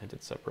 oh, I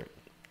did separate.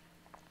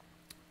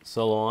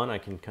 Solo on, I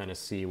can kind of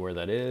see where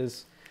that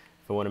is.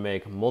 If I want to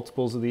make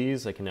multiples of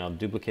these, I can now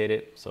duplicate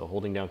it. So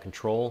holding down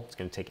Control, it's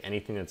going to take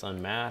anything that's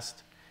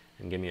unmasked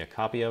and give me a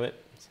copy of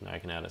it. So now I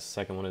can add a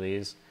second one of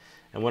these.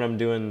 And when I'm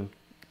doing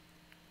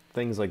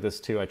things like this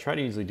too, I try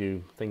to usually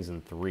do things in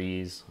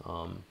threes.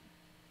 Try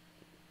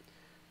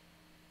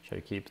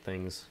to keep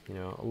things, you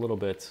know, a little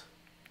bit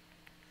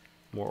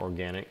more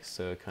organic.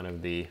 So kind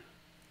of the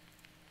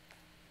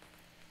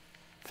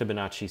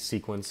Fibonacci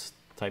sequence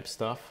type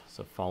stuff,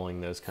 so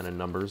following those kind of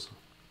numbers.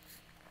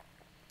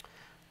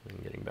 I'm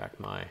getting back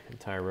my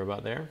entire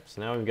robot there.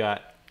 So now we've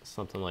got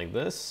something like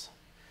this.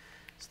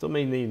 Still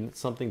may need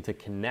something to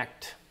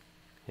connect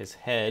his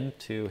head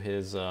to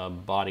his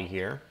body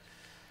here.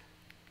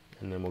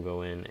 And then we'll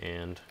go in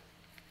and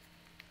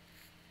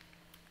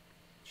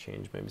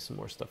change maybe some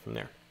more stuff from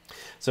there.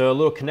 So a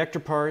little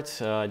connector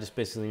part, I just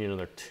basically need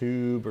another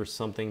tube or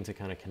something to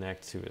kind of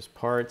connect to his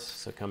parts.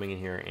 So coming in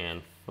here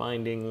and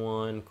finding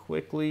one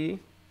quickly.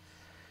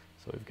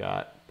 So we've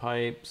got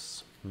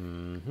pipes.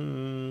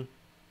 We'll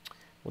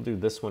do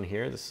this one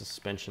here, the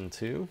suspension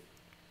 2.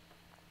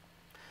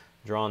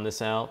 Drawing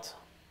this out.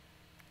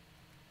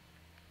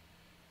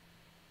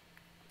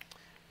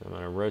 I'm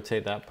going to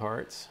rotate that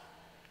part.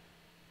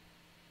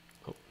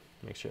 Oh,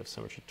 make sure you have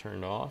symmetry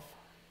turned off.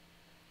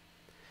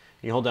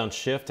 You hold down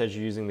Shift as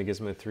you're using the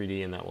Gizmo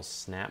 3D, and that will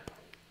snap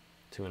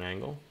to an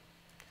angle,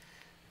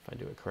 if I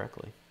do it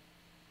correctly.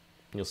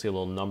 You'll see a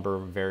little number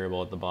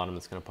variable at the bottom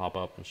that's going to pop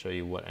up and show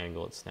you what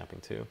angle it's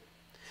snapping to.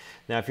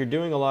 Now, if you're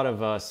doing a lot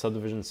of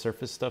subdivision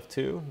surface stuff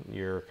too,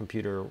 your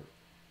computer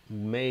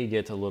may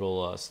get a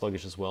little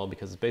sluggish as well,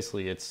 because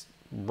basically it's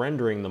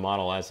rendering the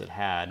model as it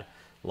had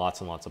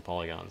lots and lots of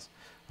polygons.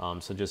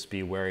 So just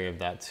be wary of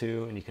that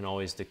too, and you can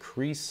always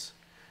decrease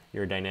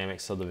your dynamic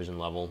subdivision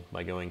level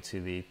by going to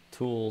the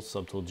Tool,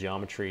 Subtool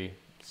Geometry,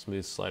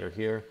 Smooth slider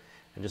here,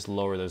 and just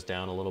lower those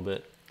down a little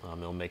bit.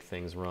 It'll make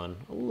things run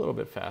a little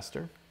bit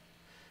faster,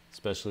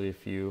 especially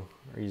if you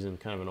are using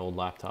kind of an old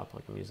laptop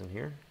like I'm using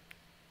here.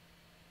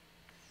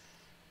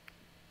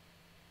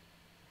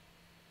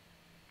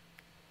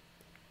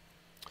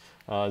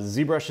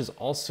 ZBrush is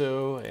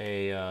also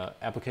a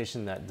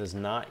application that does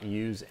not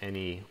use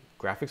any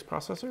graphics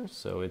processor,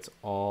 so it's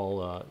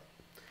all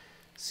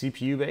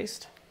CPU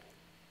based.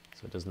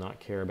 So it does not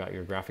care about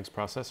your graphics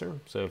processor.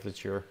 So if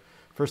it's your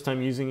first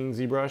time using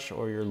ZBrush,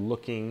 or you're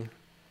looking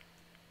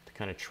to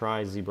kind of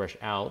try ZBrush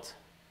out,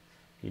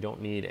 you don't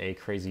need a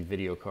crazy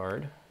video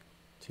card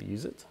to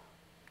use it.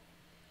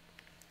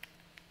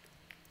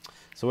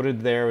 So what I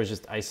did there was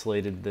just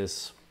isolated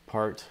this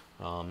part.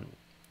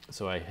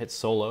 So I hit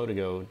solo to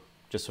go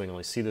just so I can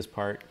only see this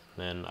part.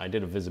 Then I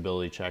did a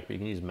visibility check, but you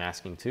can use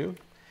masking too,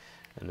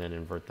 and then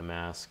invert the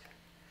mask.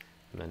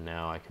 And then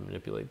now I can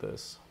manipulate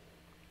this.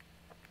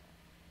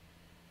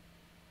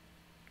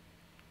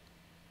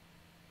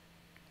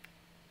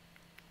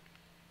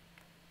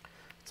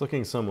 It's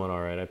looking somewhat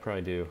all right. I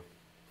probably do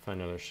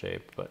find another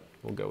shape, but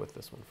we'll go with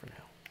this one for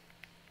now.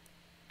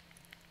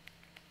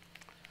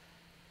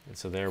 And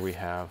so there we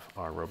have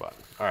our robot.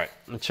 All right,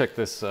 let's check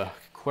this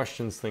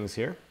questions things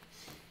here.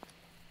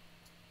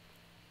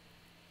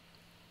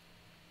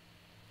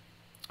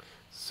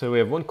 So we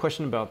have one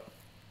question about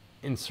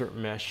insert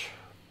mesh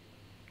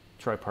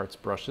tri-parts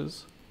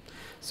brushes.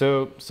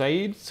 So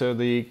Saeed, so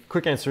the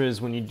quick answer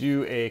is when you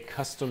do a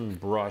custom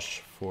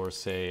brush for,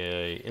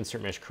 say, a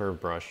insert mesh curve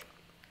brush,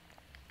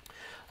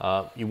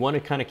 you want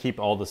to kind of keep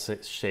all the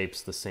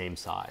shapes the same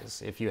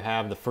size. If you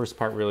have the first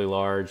part really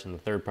large and the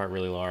third part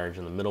really large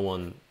and the middle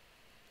one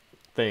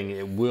thing,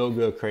 it will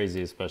go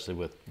crazy, especially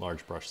with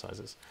large brush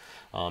sizes.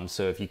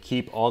 So if you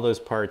keep all those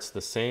parts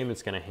the same,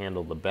 it's going to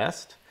handle the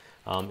best.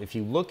 If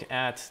you look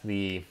at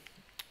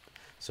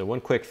so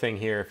one quick thing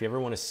here, if you ever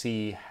want to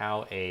see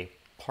how a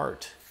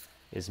part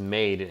is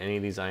made in any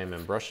of these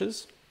IMM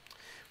brushes,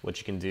 what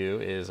you can do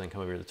is I can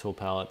come over to the tool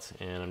palette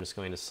and I'm just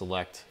going to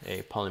select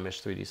a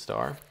Polymesh 3D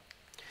star.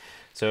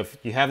 So if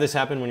you have this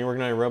happen when you're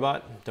working on a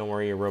robot, don't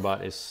worry, your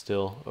robot is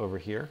still over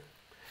here.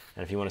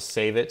 And if you want to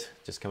save it,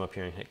 just come up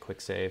here and hit quick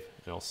save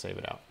and it'll save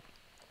it out.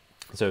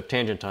 So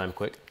tangent time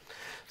quick.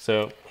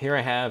 So here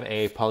I have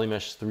a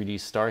Polymesh 3D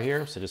star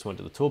here. So I just went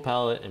to the tool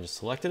palette and just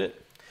selected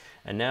it.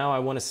 And now I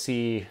want to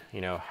see,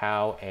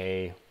 how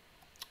a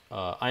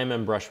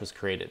IMM brush was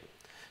created.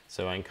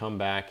 So I can come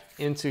back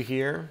into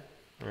here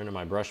or into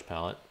my brush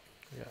palette.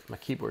 Yeah, my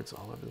keyboard's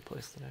all over the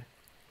place today.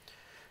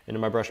 Into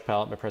my brush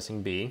palette by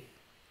pressing B.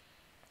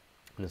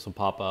 And this will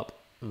pop up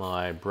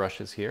my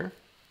brushes here.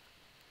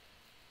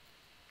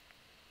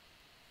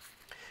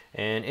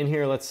 And in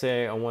here, let's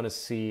say I want to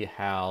see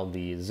how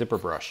the zipper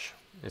brush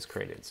is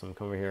created. So I'm going to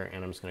come over here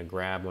and I'm just going to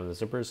grab one of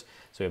the zippers.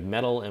 So we have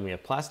metal and we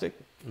have plastic.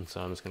 And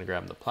so I'm just going to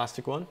grab the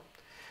plastic one.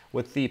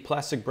 With the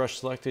plastic brush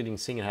selected, you can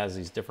see it has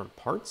these different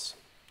parts.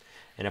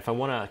 And if I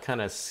want to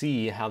kind of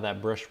see how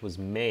that brush was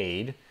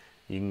made,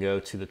 you can go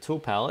to the tool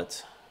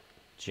palette,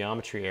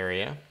 geometry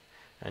area,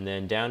 and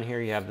then down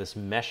here you have this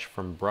mesh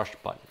from brush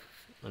button.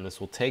 And this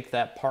will take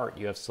that part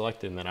you have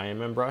selected in that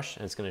IMM brush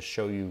and it's going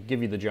to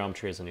give you the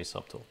geometry as a new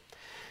subtool.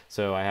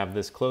 So I have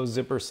this closed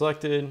zipper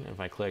selected. If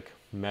I click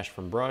mesh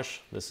from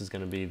brush, this is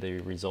going to be the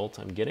result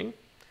I'm getting.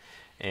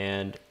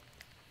 And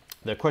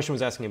the question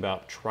was asking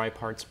about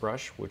triparts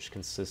brush, which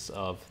consists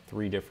of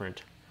 3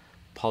 different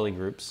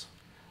polygroups.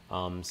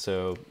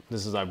 So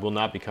I will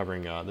not be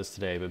covering this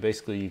today, but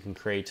basically you can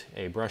create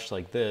a brush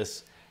like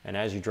this, and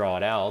as you draw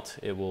it out,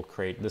 it will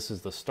create, this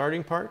is the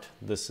starting part,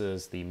 this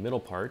is the middle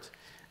part,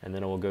 and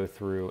then it will go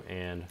through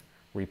and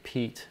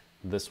repeat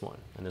this one,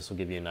 and this will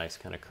give you a nice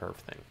kind of curve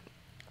thing.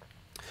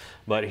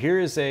 But here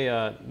is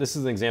this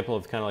is an example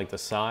of kind of like the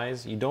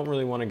size. You don't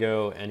really want to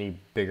go any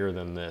bigger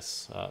than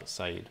this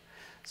side.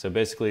 So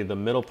basically the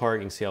middle part,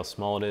 you can see how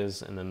small it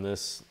is, and then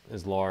this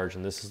is large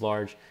and this is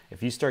large.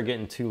 If you start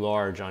getting too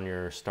large on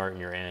your start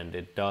and your end,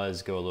 it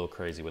does go a little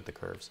crazy with the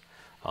curves.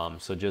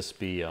 So just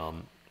be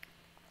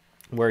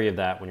wary of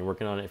that when you're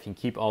working on it. If you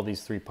can keep all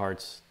these 3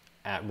 parts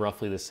at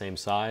roughly the same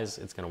size,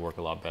 it's going to work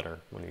a lot better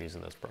when you're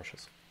using those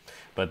brushes.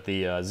 But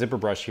the zipper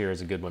brush here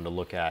is a good one to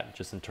look at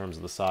just in terms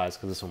of the size,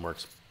 because this one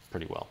works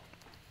pretty well.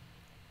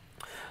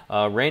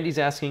 Randy's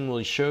asking,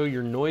 will you show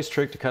your noise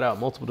trick to cut out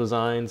multiple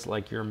designs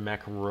like your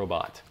mech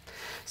robot?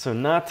 So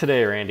not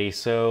today, Randy.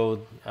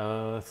 So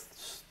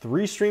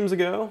 3 streams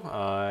ago,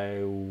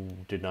 I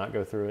did not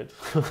go through it.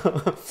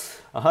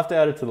 I'll have to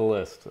add it to the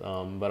list,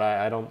 but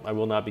I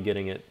will not be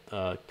getting it,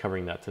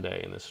 covering that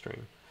today in this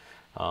stream.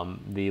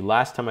 The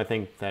last time I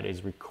think that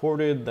is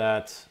recorded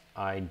that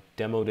I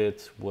demoed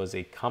it was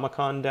a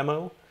Comic-Con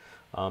demo.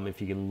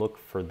 If you can look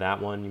for that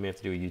one, you may have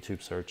to do a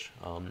YouTube search.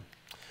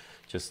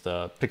 Just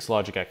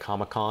Pixologic at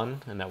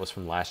Comic-Con, and that was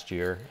from last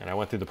year. And I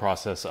went through the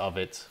process of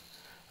it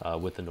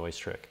with the noise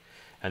trick.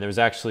 And there was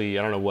actually,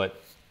 I don't know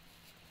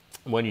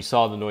when you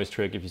saw the noise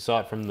trick, if you saw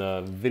it from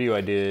the video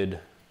I did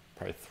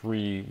probably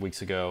 3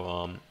 weeks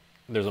ago,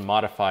 there's a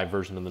modified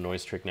version of the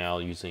noise trick now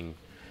using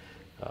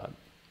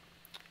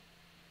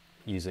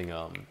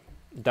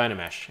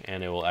Dynamesh,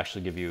 and it will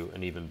actually give you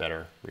an even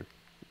better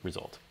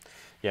result.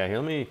 Yeah, here,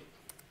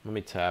 let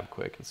me tab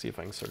quick and see if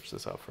I can search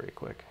this out for you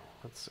quick.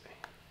 Let's see.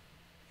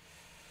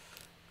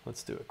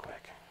 Let's do it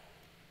quick.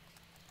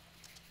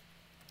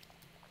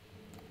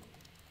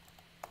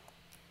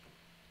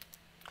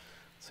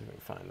 Let's see if I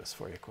can find this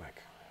for you quick.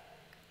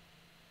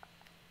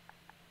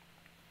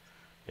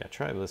 Yeah,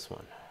 try this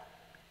one.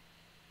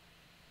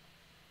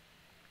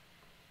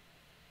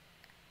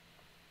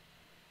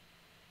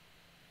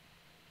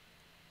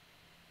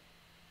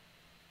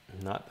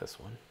 Not this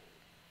one.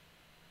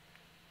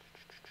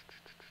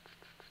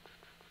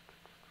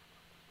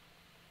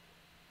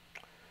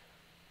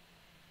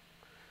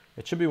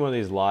 It should be one of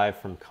these live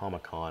from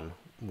Comic-Con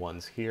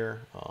ones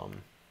here.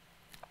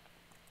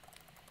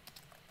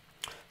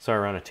 Sorry,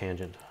 we're on a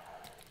tangent.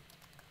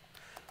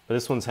 But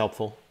this one's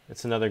helpful.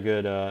 It's another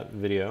good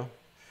video.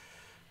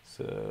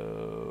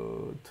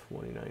 So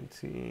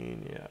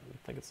 2019, yeah, I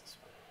think it's this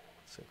one.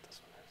 Let's see what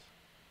this one is.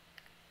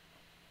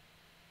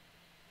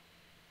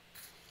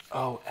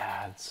 Oh,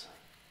 ads.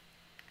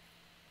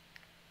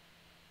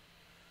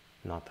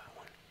 Not that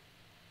one.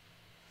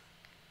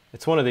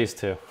 It's one of these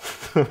two.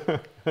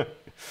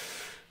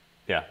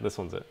 Yeah, this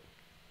one's it.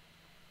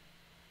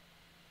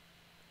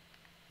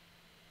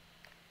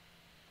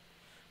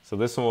 So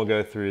this one will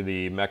go through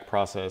the mech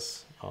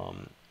process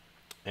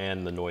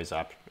and the noise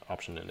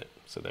option in it.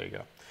 So there you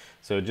go.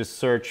 So just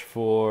search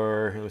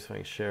for, let me see if I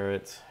can share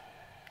it.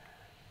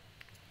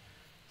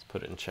 Let's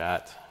put it in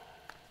chat.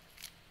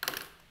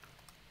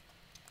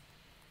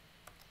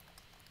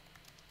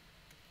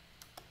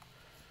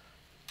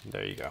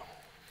 There you go.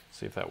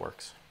 See if that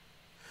works.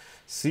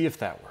 See if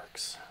that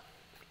works.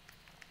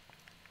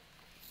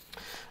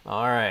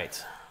 All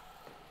right.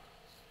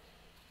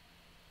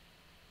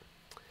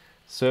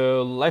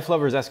 So Life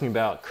Lover is asking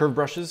about curved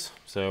brushes.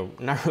 So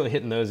not really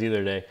hitting those either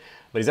today,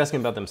 but he's asking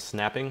about them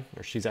snapping,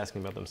 or she's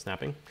asking about them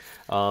snapping.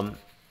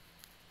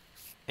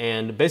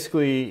 And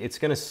basically it's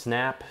gonna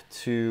snap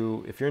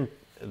to, if you're in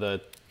the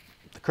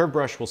curve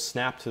brush will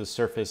snap to the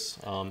surface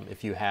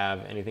if you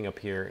have anything up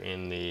here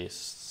in the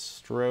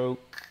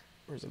stroke,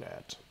 where's it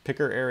at?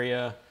 Picker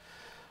area,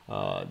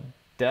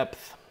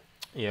 depth.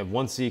 You have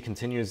 1Z,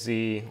 continuous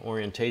Z,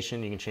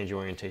 orientation. You can change your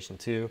orientation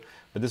too,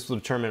 but this will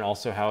determine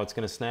also how it's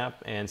going to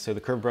snap. And so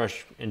the curve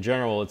brush in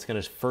general, it's going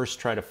to first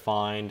try to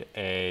find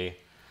an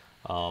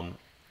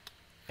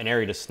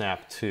area to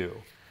snap to.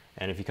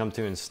 And if you come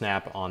to and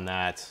snap on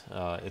that,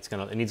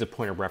 it needs a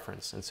point of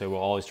reference. And so we'll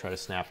always try to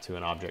snap to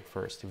an object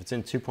first. If it's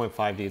in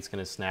 2.5D, it's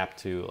going to snap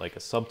to like a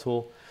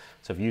subtool.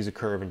 So if you use a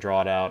curve and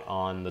draw it out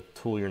on the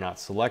tool you're not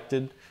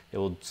selected, it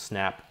will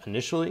snap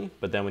initially,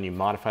 but then when you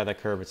modify that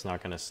curve, it's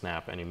not going to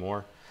snap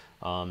anymore.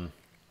 I'm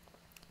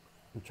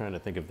trying to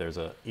think if there's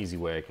an easy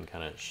way I can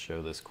kind of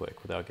show this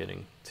quick without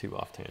getting too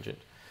off tangent.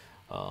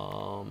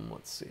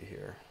 Let's see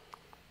here.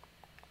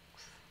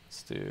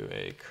 Let's do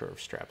a curve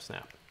strap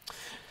snap.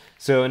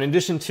 So in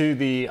addition to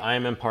the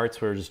IMM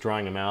parts where we're just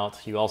drawing them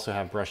out, you also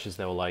have brushes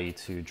that will allow you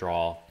to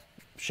draw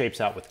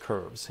shapes out with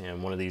curves.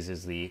 And one of these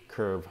is the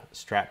curve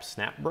strap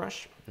snap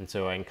brush. And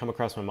so I can come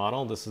across my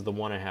model. This is the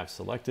one I have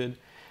selected.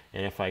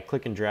 And if I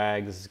click and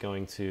drag, this is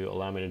going to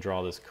allow me to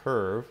draw this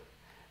curve.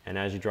 And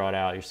as you draw it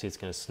out, you see it's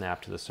going to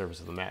snap to the surface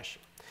of the mesh.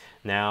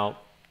 Now,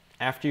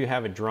 after you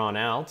have it drawn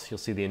out, you'll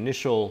see the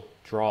initial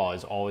draw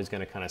is always going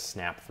to kind of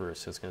snap through.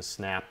 So it's going to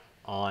snap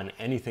on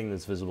anything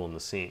that's visible in the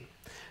scene.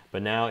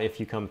 But now if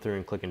you come through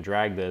and click and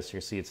drag this,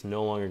 you'll see it's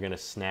no longer going to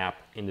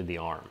snap into the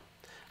arm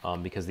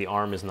because the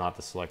arm is not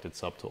the selected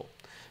subtool.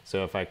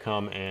 So if I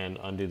come and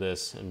undo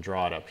this and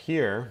draw it up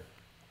here,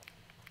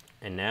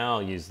 and now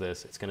use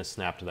this, it's going to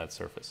snap to that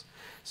surface.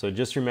 So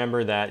just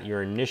remember that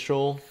your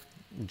initial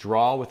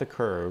draw with a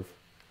curve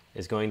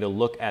is going to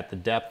look at the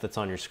depth that's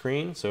on your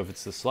screen. So if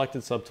it's the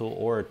selected subtool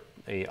or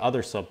a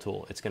other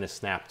subtool, it's going to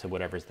snap to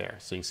whatever's there.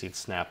 So you can see it's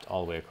snapped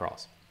all the way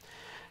across.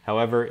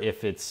 However,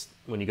 if it's,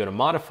 when you go to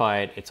modify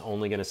it, it's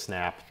only going to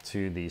snap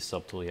to the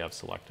subtool you have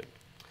selected.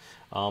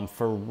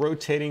 For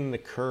rotating the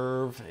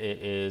curve, it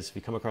is, if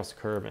you come across the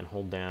curve and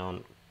hold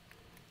down,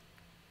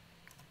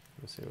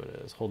 let's see what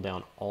it is, hold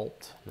down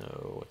Alt,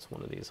 no, it's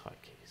one of these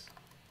hotkeys.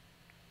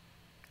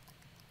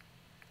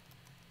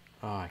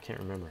 Oh, I can't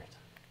remember it.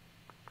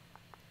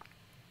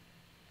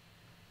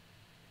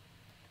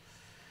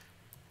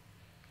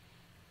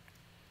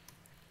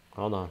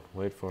 Hold on,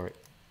 wait for it,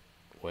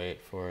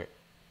 wait for it.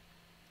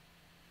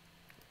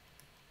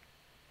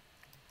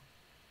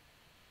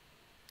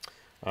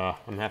 I'm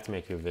gonna have to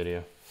make you a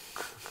video.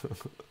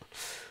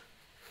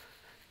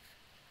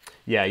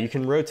 Yeah, you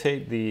can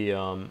rotate the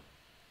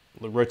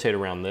rotate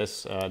around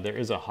this. There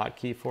is a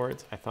hotkey for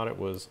it. I thought it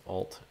was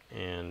Alt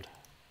and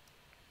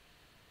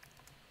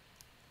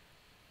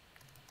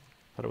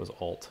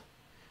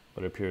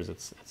but it appears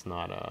it's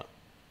not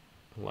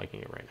liking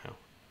it right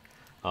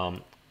now.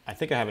 I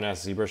think I have an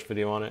Ask ZBrush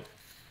video on it.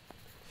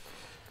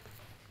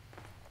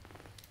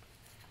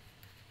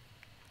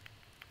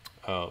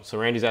 Oh, so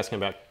Randy's asking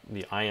about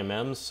the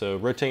IMMs. So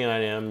rotating an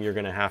IMM, you're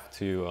going to have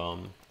to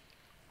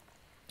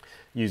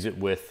use it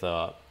with,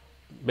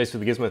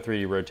 basically the Gizmo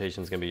 3D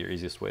rotation is going to be your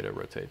easiest way to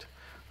rotate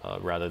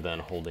rather than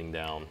holding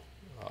down.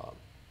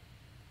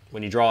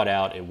 When you draw it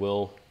out, it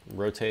will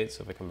rotate.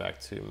 So if I come back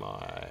to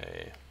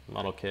my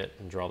model kit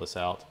and draw this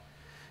out,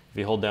 if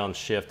you hold down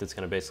Shift, it's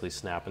going to basically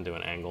snap into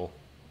an angle.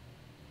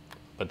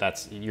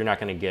 But you're not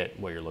going to get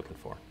what you're looking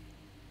for.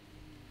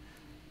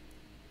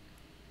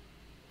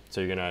 So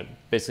you're going to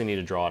basically need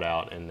to draw it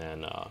out and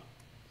then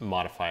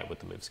modify it with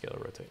the move, scale,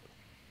 or rotate.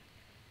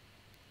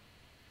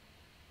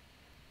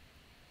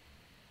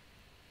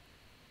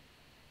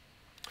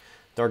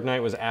 Dark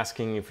Knight was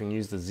asking if we can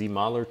use the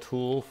Z-Modeler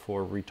tool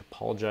for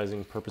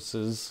retopologizing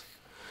purposes.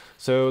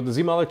 So the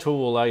Z-Modeler tool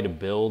will allow you to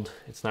build.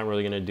 It's not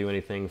really going to do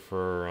anything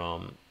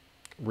for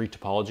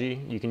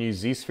retopology. You can use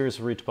Z-spheres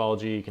for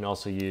retopology. You can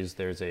also use,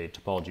 there's a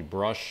topology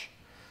brush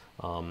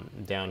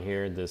down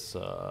here. This,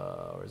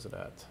 where is it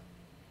at?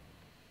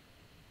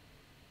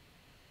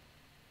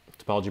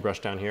 Topology brush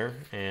down here,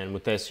 and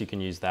with this you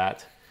can use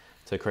that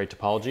to create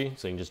topology.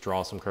 So you can just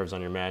draw some curves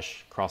on your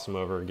mesh, cross them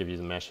over, give you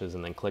the meshes,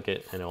 and then click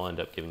it, and it'll end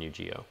up giving you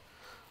geo.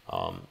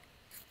 But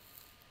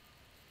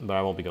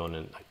I won't be going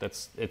in.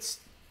 It's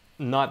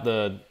not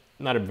a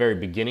very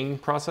beginning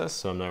process,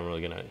 so I'm not really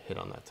going to hit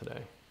on that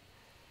today.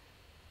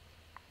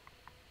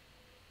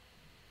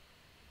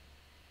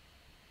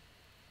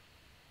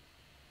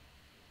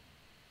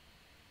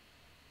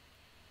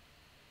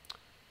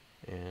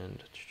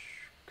 And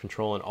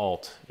Control and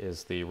Alt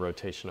is the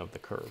rotation of the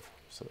curve.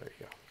 So there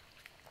you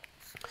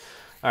go.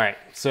 All right,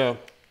 so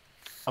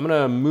I'm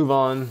gonna move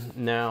on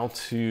now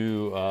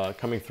to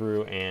coming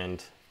through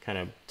and kind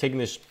of taking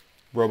this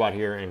robot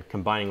here and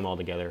combining them all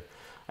together,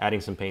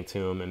 adding some paint to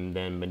them, and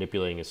then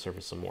manipulating his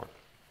surface some more.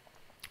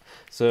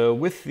 So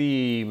with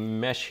the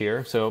mesh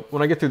here, so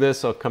when I get through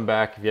this, I'll come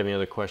back if you have any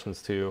other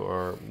questions too,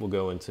 or we'll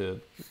go into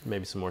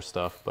maybe some more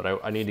stuff,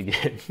 but I need to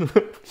get,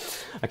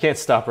 I can't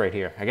stop right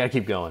here. I gotta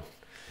keep going.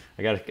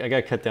 I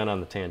gotta cut down on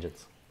the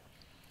tangents.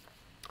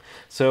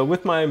 So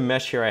with my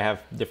mesh here, I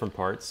have different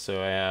parts.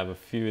 So I have a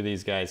few of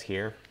these guys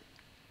here.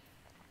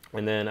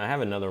 And then I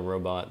have another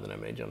robot that I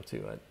may jump to.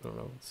 I don't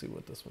know, let's see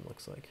what this one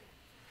looks like.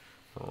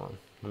 Hold on,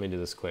 let me do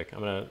this quick. I'm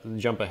gonna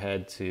jump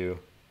ahead to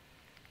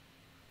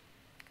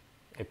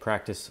a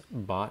practice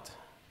bot.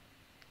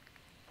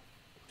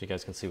 You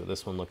guys can see what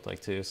this one looked like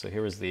too. So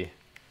here was the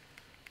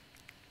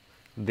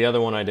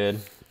other one I did.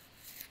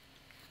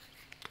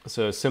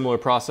 So similar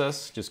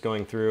process, just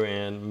going through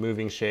and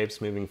moving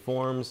shapes, moving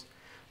forms,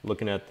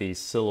 looking at the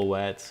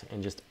silhouette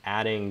and just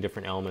adding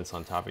different elements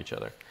on top of each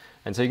other.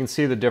 And so you can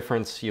see the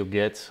difference you'll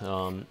get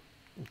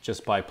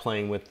just by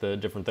playing with the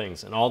different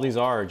things. And all these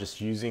are just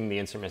using the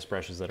insert mesh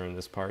brushes that are in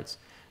this parts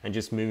and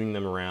just moving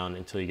them around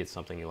until you get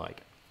something you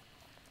like.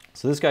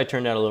 So this guy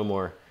turned out a little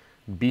more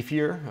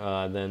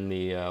beefier than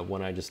the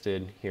one I just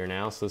did here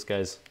now. So this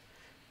guy's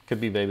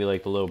could be maybe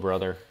like the little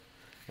brother,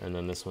 and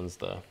then this one's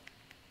the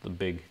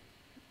big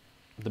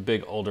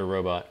older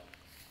robot.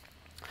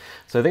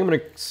 So I think I'm going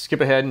to skip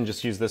ahead and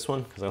just use this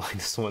one because I like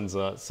this one's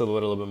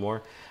silhouette a little bit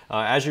more.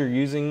 As you're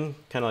using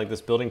kind of like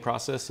this building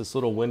process, this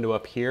little window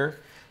up here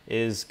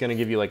is going to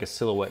give you like a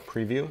silhouette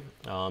preview.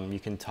 You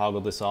can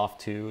toggle this off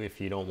too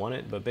if you don't want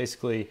it, but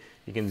basically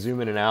you can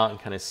zoom in and out and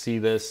kind of see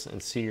this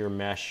and see your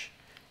mesh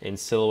in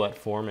silhouette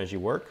form as you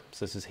work.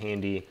 So this is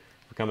handy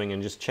for coming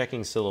and just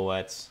checking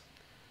silhouettes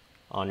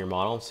on your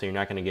model, so you're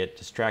not going to get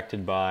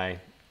distracted by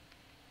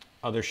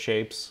other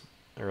shapes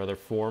or other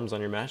forms on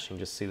your mesh. You can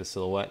just see the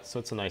silhouette, so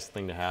it's a nice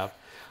thing to have.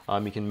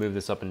 You can move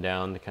this up and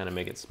down to kind of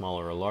make it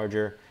smaller or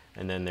larger,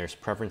 and then there's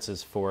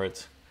preferences for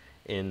it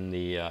in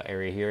the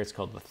area here. It's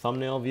called the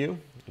thumbnail view,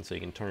 and so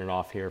you can turn it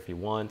off here if you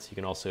want. You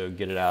can also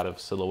get it out of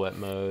silhouette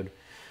mode.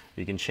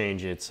 You can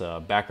change its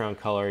background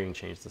color, you can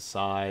change the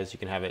size, you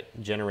can have it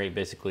generate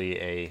basically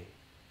a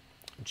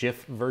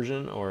GIF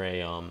version or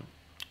a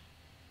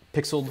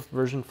pixeled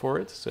version for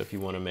it. So if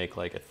you want to make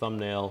like a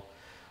thumbnail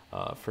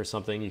for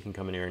something, you can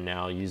come in here and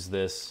now use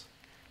this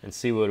and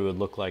see what it would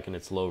look like in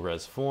its low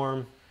res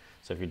form.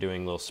 So if you're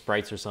doing little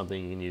sprites or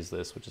something, you can use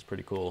this, which is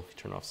pretty cool. If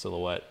you turn off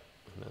silhouette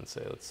and then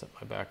say, let's set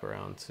my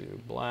background to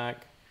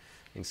black,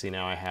 you can see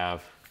now I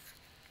have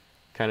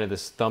kind of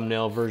this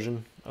thumbnail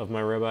version of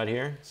my robot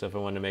here. So if I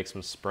wanted to make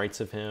some sprites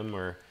of him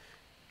or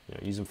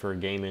use him for a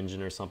game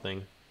engine or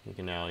something, you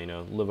can now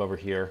live over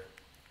here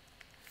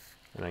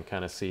and I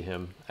kind of see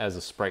him as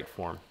a sprite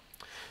form.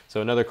 So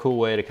another cool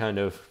way to kind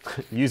of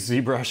use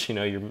ZBrush,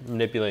 you're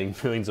manipulating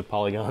millions of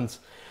polygons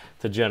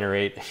to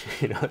generate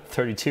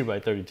 32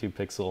 by 32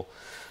 pixel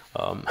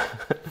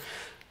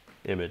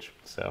image.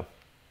 So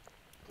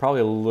probably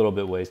a little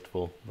bit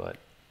wasteful, but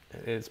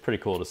it's pretty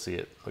cool to see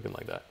it looking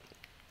like that.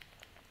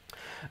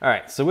 All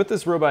right, so with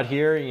this robot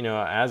here,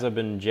 as I've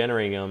been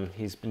generating him,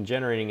 he's been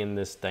generating in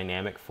this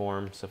dynamic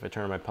form. So if I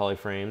turn on my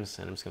polyframes,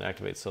 and I'm just gonna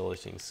activate Solar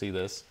so you can see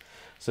this.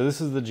 So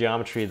this is the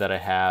geometry that I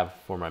have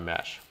for my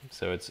mesh.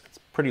 So it's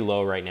pretty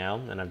low right now,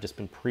 and I've just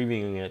been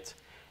previewing it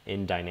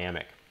in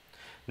dynamic.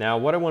 Now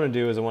what I wanna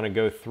do is I wanna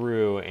go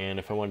through, and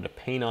if I wanted to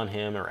paint on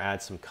him or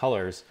add some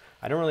colors,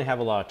 I don't really have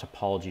a lot of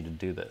topology to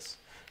do this.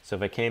 So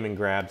if I came and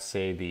grabbed,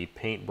 say, the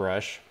paint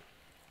brush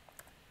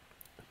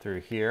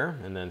through here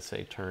and then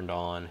say turned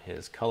on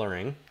his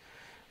coloring,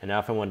 and now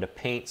if I wanted to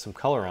paint some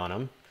color on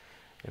him,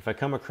 if I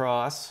come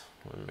across,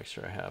 let me make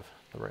sure I have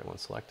the right one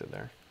selected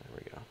there.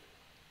 There we go.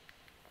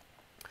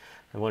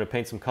 I want to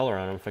paint some color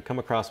on him. If I come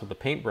across with the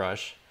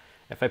paintbrush,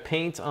 if I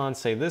paint on,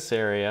 say, this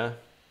area,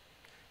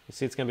 you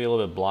see it's going to be a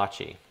little bit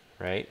blotchy,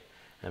 right?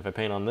 And if I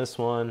paint on this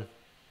one,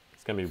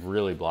 it's going to be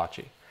really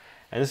blotchy.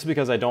 And this is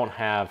because I don't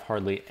have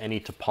hardly any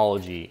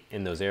topology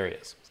in those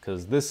areas,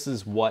 because this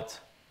is what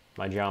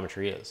my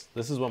geometry is.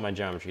 This is what my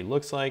geometry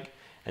looks like,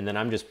 and then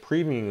I'm just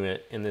previewing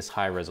it in this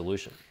high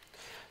resolution.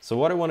 So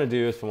what I want to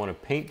do if I want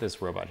to paint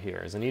this robot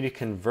here is I need to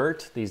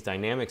convert these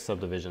dynamic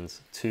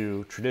subdivisions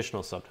to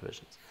traditional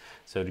subdivisions.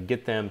 So to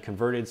get them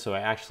converted so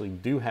I actually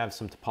do have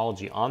some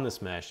topology on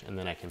this mesh, and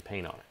then I can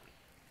paint on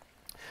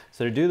it.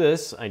 So to do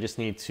this, I just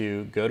need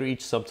to go to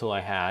each subtool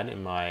I had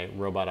in my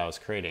robot I was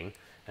creating,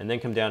 and then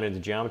come down into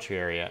the geometry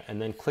area,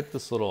 and then click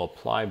this little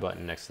apply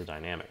button next to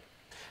dynamic.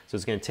 So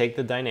it's going to take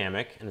the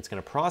dynamic and it's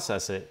going to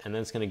process it, and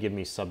then it's going to give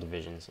me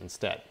subdivisions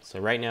instead. So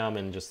right now I'm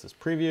in just this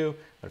preview,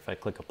 but if I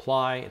click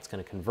apply, it's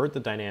going to convert the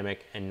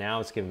dynamic, and now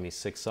it's giving me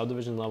 6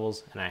 subdivision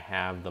levels, and I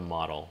have the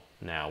model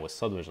now with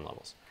subdivision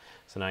levels.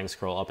 So now I can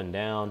scroll up and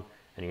down,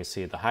 and you can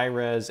see the high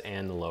res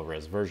and the low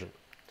res version.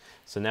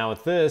 So now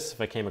with this, if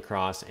I came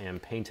across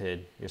and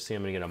painted, you'll see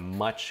I'm going to get a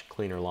much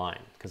cleaner line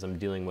because I'm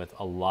dealing with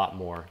a lot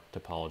more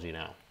topology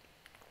now.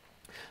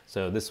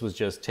 So this was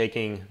just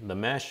taking the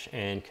mesh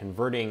and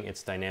converting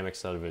its dynamic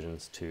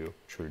subdivisions to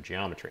true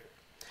geometry.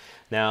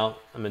 Now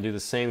I'm going to do the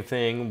same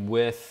thing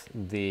with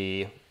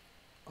the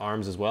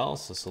arms as well.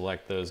 So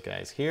select those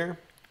guys here.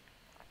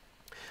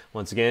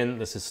 Once again,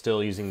 this is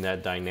still using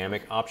that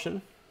dynamic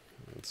option.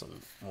 Get some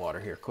water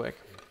here quick.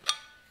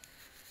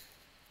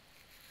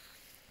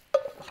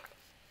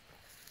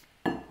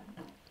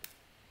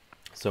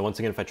 So once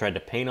again, if I tried to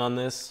paint on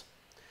this,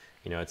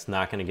 it's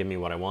not going to give me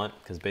what I want,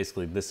 because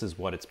basically this is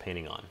what it's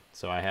painting on.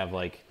 So I have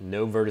like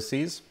no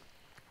vertices,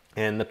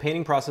 And the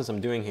painting process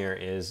I'm doing here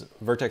is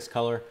vertex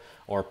color,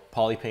 or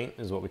poly paint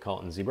is what we call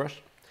it in ZBrush.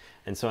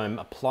 And so I'm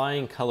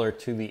applying color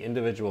to the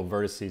individual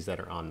vertices that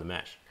are on the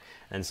mesh.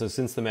 And so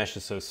since the mesh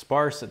is so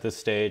sparse at this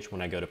stage,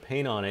 when I go to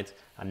paint on it,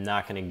 I'm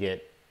not going to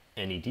get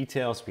any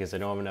details because I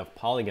don't have enough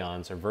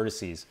polygons or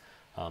vertices,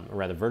 or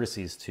rather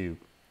vertices, to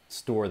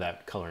store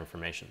that color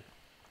information.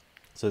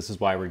 So this is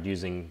why we're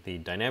using the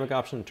dynamic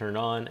option to turn it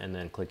on and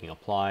then clicking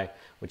apply,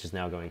 which is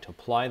now going to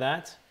apply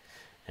that.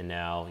 And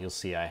now you'll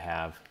see I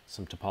have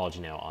some topology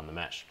now on the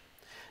mesh.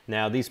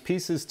 Now these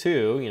pieces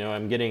too,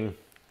 I'm getting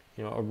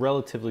a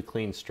relatively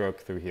clean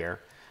stroke through here,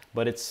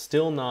 but it's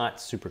still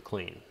not super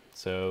clean.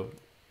 So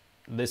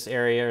this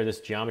area, or this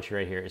geometry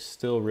right here, is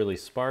still really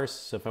sparse.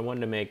 So if I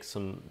wanted to make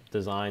some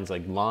designs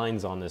like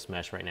lines on this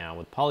mesh right now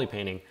with poly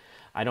painting,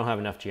 I don't have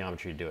enough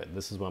geometry to do it.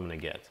 This is what I'm going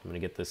to get. I'm going to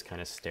get this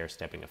kind of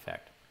stair-stepping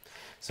effect.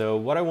 So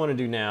what I want to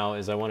do now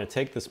is I want to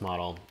take this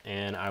model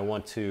and I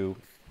want to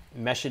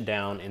mesh it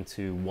down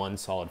into one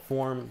solid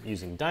form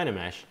using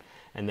Dynamesh,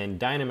 and then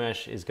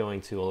Dynamesh is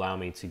going to allow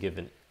me to give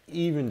an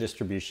even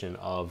distribution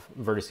of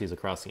vertices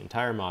across the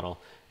entire model,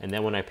 and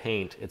then when I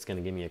paint, it's going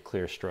to give me a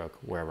clear stroke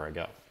wherever I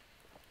go.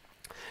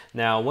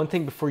 Now, one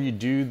thing before you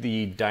do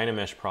the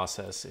Dynamesh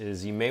process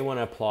is you may want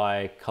to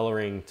apply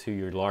coloring to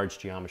your large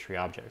geometry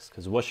objects,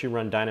 because once you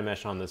run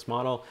Dynamesh on this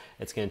model,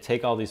 it's going to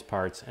take all these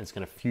parts and it's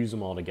going to fuse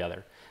them all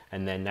together.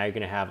 And then now you're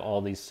going to have all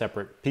these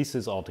separate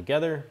pieces all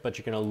together, but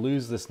you're going to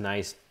lose this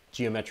nice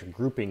geometric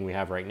grouping we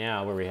have right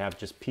now where we have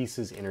just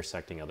pieces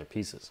intersecting other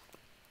pieces.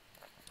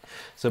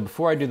 So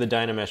before I do the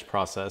Dynamesh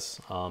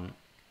process, I'm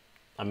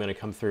going to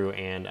come through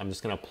and I'm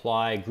just going to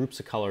apply groups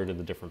of color to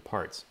the different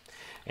parts.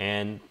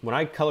 And when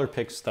I color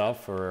pick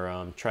stuff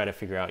or try to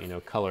figure out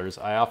colors,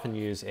 I often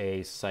use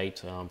a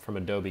site from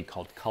Adobe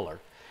called Color.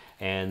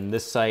 And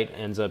this site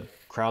ends up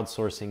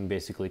crowdsourcing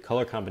basically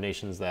color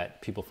combinations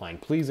that people find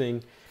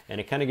pleasing, and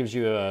it kind of gives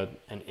you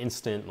an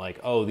instant like,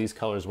 oh, these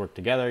colors work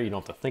together. You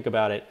don't have to think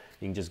about it.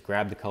 You can just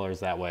grab the colors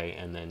that way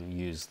and then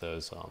use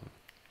those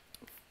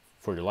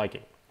for your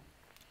liking.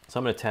 So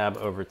I'm going to tab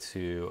over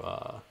to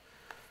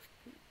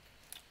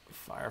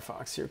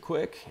Firefox here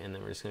quick, and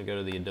then we're just going to go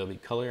to the Adobe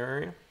Color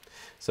area.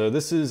 So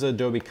this is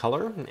Adobe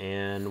Color,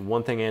 and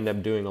one thing I end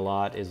up doing a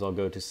lot is I'll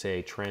go to,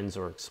 say, Trends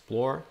or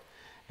Explore,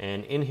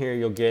 and in here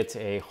you'll get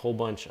a whole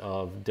bunch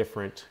of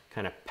different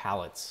kind of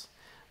palettes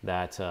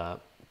that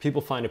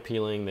people find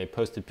appealing. They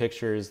posted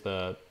pictures.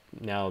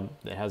 Now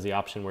it has the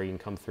option where you can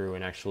come through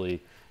and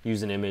actually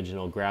use an image and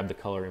it'll grab the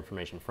color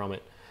information from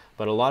it.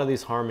 But a lot of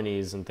these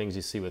harmonies and things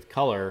you see with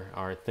color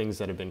are things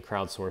that have been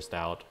crowdsourced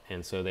out,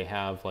 and so they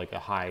have like a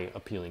high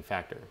appealing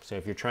factor. So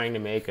if you're trying to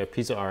make a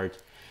piece of art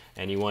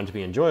and you want it to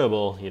be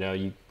enjoyable,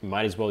 you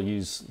might as well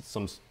use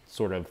some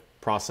sort of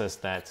process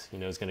that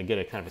is going to get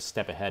a kind of a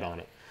step ahead on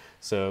it.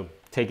 So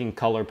taking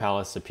color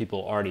palettes that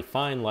people already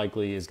find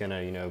likely is going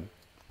to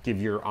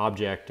give your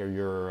object or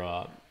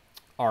your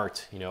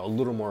art a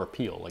little more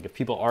appeal. Like if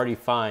people already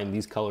find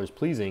these colors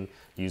pleasing,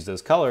 use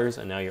those colors,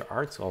 and now your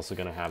art's also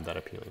going to have that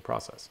appealing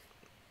process.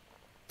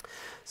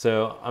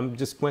 So I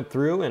just went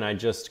through and I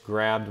just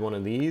grabbed one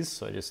of these.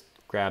 So I just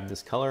grabbed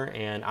this color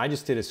and I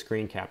just did a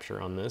screen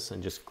capture on this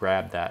and just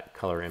grabbed that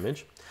color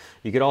image.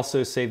 You could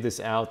also save this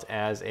out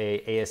as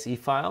a ASE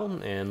file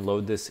and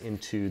load this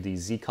into the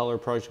ZColor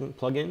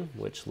plugin,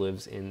 which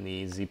lives in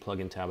the Z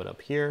plugin tab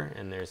up here,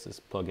 and there's this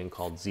plugin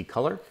called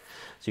ZColor.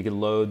 So you can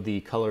load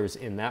the colors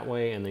in that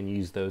way and then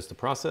use those to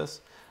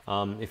process.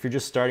 If you're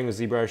just starting with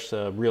ZBrush,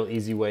 a real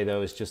easy way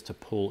though is just to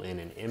pull in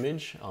an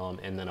image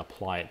and then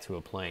apply it to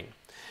a plane.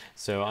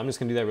 So I'm just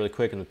going to do that really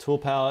quick in the tool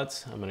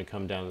palette. I'm going to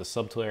come down to the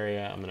subtool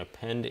area. I'm going to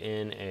append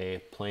in a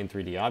plane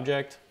 3D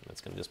object. That's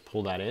going to just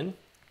pull that in.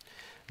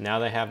 Now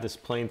that I have this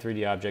plane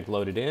 3D object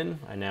loaded in,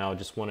 I now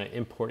just want to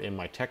import in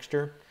my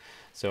texture.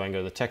 So I can go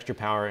to the texture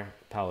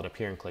palette up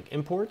here and click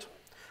import.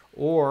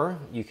 Or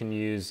you can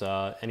use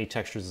any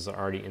textures that are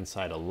already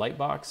inside a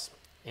lightbox.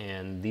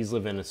 And these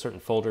live in a certain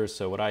folder.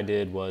 So what I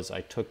did was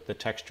I took the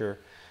texture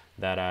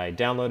that I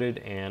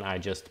downloaded and I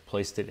just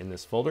placed it in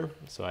this folder.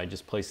 So I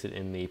just placed it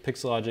in the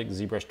Pixologic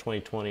ZBrush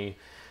 2020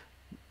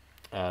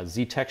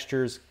 Z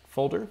textures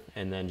folder,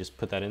 and then just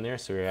put that in there.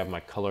 So we have my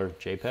color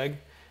JPEG.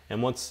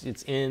 And once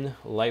it's in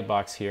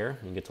Lightbox here,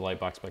 you can get to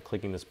Lightbox by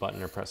clicking this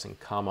button or pressing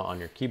comma on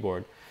your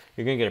keyboard.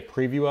 You're going to get a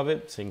preview of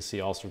it, so you can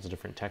see all sorts of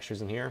different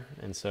textures in here.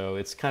 And so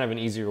it's kind of an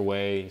easier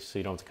way, so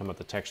you don't have to come up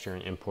with the texture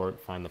and import,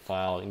 find the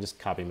file. You can just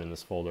copy them in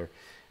this folder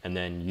and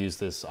then use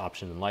this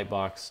option in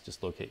Lightbox.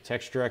 Just locate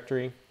text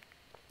directory,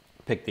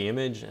 pick the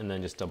image, and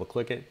then just double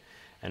click it,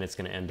 and it's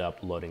going to end up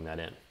loading that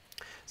in.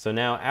 So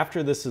now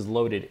after this is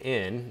loaded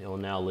in, it will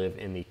now live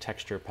in the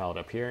texture palette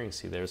up here. You can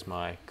see there's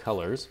my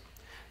colors.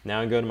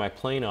 Now I go to my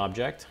plane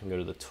object and go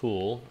to the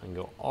tool and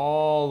go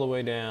all the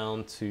way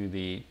down to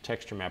the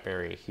texture map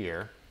area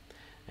here.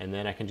 And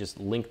then I can just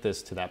link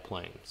this to that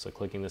plane. So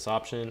clicking this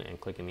option and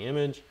clicking the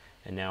image,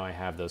 and now I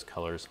have those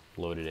colors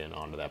loaded in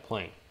onto that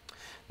plane.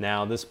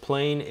 Now this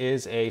plane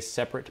is a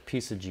separate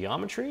piece of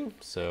geometry.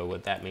 So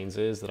what that means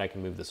is that I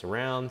can move this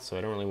around. So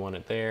I don't really want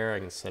it there. I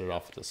can set it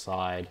off to the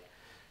side,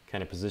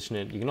 kind of position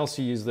it. You can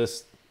also use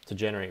this to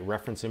generate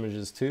reference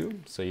images too.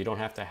 So you don't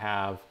have to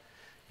have,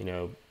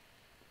 you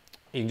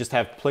can just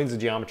have planes of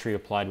geometry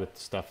applied with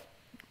stuff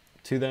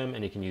to them,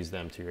 and you can use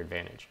them to your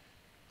advantage.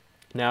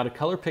 Now to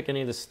color pick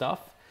any of this stuff,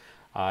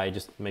 I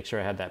just make sure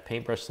I had that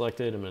paintbrush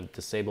selected. I'm going to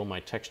disable my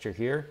texture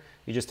here.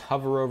 You just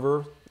hover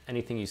over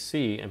anything you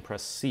see and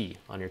press C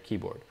on your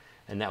keyboard,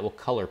 and that will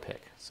color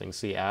pick. So you can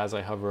see as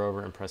I hover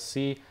over and press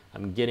C,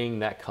 I'm getting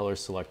that color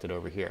selected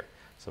over here.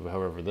 So if I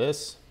hover over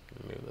this,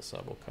 let me move this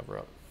up, we'll cover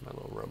up my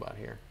little robot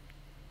here.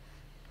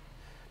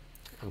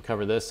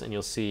 Uncover this, and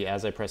you'll see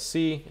as I press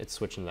C, it's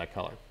switching to that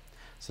color.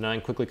 So now I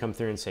can quickly come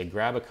through and say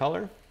grab a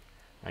color.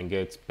 I can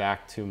go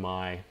back to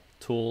my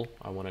tool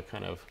I want to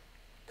kind of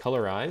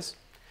colorize.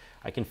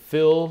 I can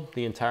fill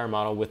the entire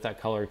model with that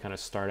color to kind of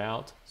start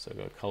out. So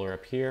go color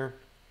up here,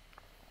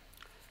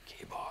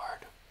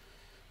 keyboard,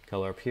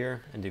 color up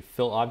here, and do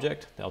fill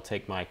object. That'll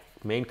take my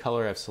main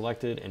color I've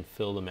selected and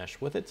fill the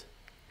mesh with it.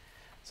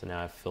 So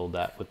now I've filled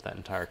that with that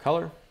entire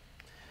color.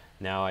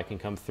 Now I can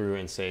come through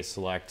and say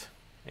select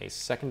a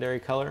secondary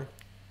color.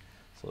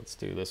 So let's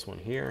do this one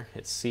here.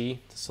 Hit C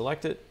to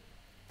select it.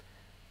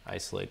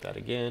 Isolate that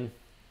again.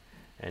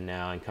 And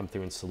now I can come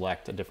through and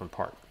select a different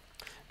part.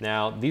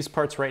 Now these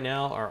parts right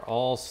now are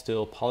all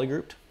still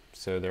polygrouped.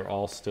 So they're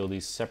all still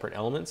these separate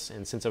elements.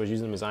 And since I was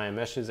using them as IM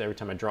meshes, every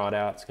time I draw it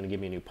out, it's going to give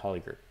me a new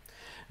polygroup.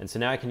 And so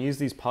now I can use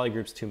these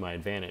polygroups to my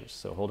advantage.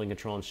 So holding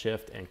Control and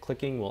Shift and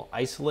clicking will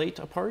isolate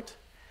a part.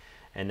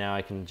 And now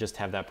I can just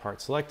have that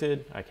part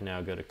selected. I can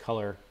now go to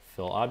color,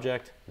 fill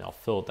object, and I'll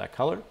fill with that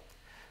color.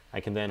 I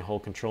can then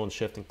hold Control and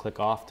Shift and click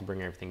off to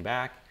bring everything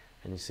back.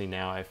 And you see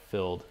now I've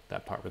filled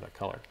that part with that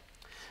color.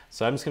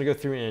 So I'm just going to go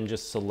through and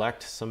just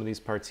select some of these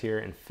parts here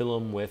and fill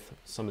them with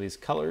some of these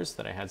colors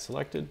that I had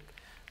selected.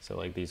 So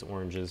like these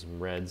oranges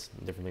and reds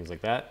and different things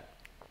like that.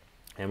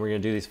 And we're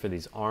going to do these for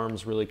these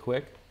arms really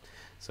quick.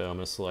 So I'm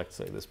going to select,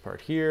 say, this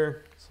part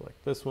here,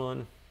 select this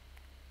one,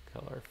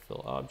 color,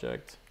 fill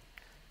object.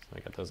 So I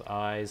got those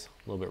eyes,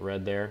 a little bit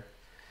red there.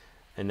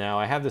 And now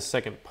I have the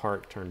second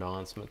part turned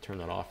on, so I'm going to turn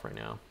that off right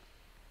now.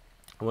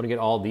 I want to get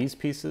all these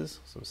pieces,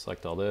 so I'm going to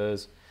select all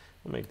those.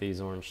 We'll make these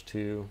orange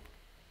too.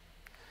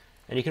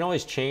 And you can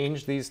always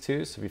change these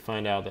too, so if you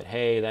find out that,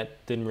 hey,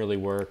 that didn't really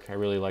work, I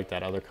really like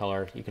that other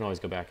color, you can always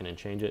go back in and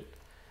change it,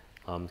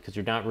 because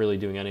you're not really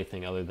doing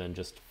anything other than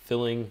just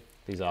filling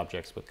these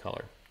objects with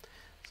color.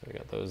 So we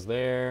got those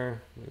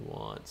there. We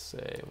want,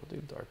 say, we'll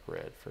do dark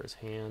red for his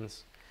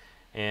hands.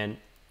 And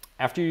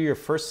after your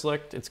first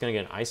select, it's going to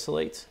get an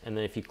isolate, and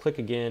then if you click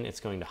again, it's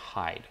going to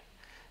hide.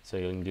 So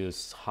you can do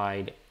this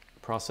hide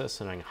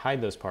process, and I can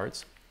hide those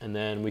parts, and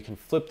then we can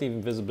flip the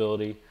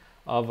invisibility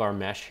of our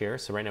mesh here.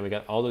 So right now we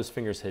got all those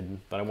fingers hidden,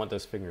 but I want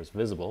those fingers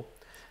visible.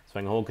 So I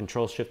can hold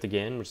Control Shift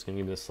again, which is going to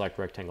give me the select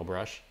rectangle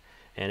brush.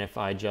 And if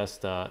I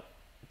just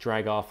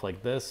drag off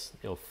like this,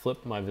 it'll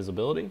flip my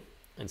visibility.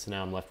 And so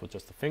now I'm left with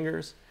just the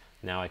fingers.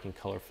 Now I can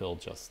color fill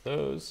just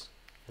those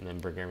and then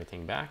bring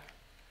everything back.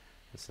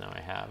 And so now I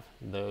have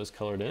those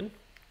colored in.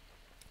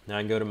 Now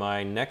I can go to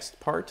my next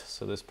part.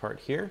 So this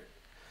part here,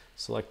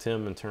 select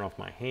him and turn off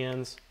my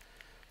hands.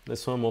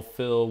 This one will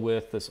fill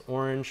with this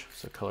orange.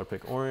 So color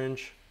pick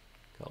orange.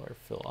 Color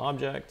fill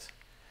object,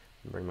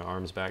 bring my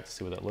arms back to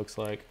see what that looks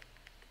like.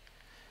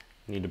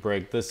 Need to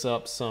break this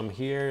up some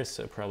here,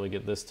 so probably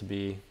get this to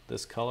be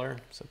this color.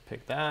 So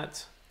pick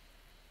that,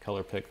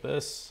 color pick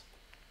this,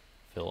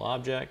 fill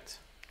object,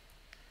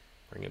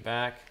 bring it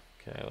back.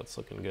 Okay, that's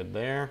looking good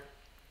there.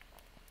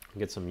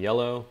 Get some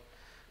yellow,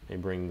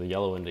 maybe bring the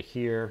yellow into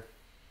here.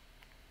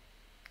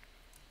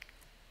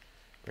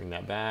 Bring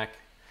that back.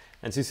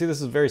 And so you see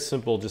this is very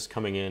simple, just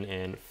coming in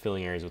and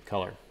filling areas with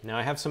color. Now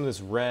I have some of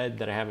this red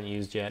that I haven't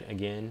used yet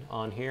again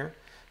on here.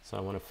 So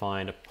I want to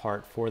find a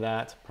part for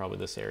that, probably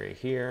this area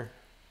here.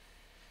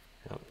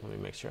 Let me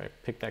make sure I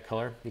pick that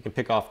color. You can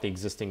pick off the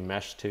existing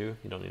mesh too.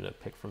 You don't need to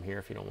pick from here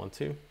if you don't want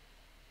to.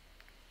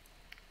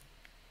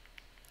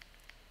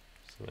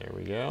 So there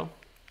we go.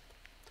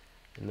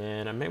 And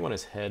then I may want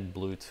his head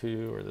blue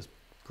too, or this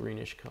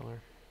greenish color.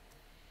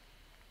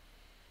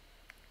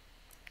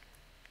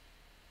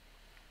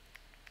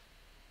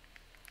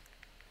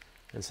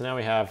 And so now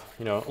we have,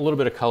 a little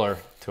bit of color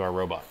to our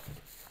robot.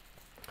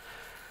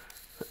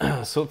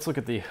 So let's look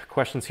at the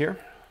questions here.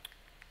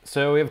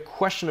 So we have a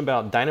question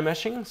about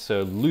dynameshing,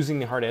 so losing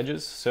the hard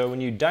edges. So when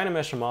you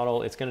dynamesh a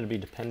model, it's going to be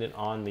dependent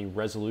on the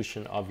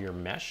resolution of your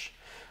mesh,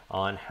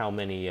 on how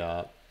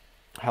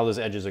those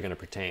edges are going to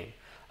pertain.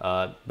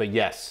 But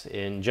yes,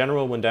 in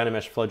general, when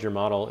dynamesh floods your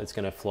model, it's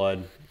going to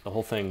flood the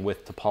whole thing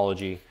with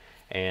topology.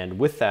 And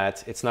with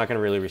that, it's not going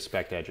to really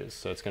respect edges.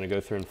 So it's going to go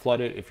through and flood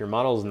it. If your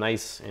model is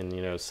nice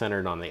and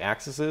centered on the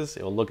axes,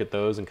 it'll look at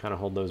those and kind of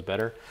hold those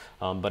better.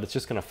 But it's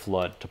just going to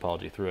flood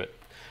topology through it.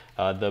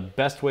 The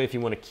best way if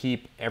you want to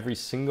keep every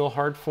single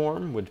hard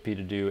form would be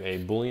to do a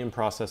Boolean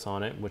process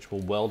on it, which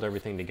will weld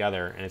everything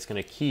together, and it's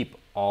going to keep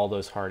all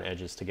those hard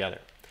edges together.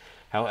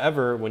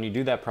 However, when you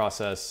do that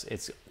process,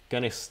 it's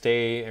going to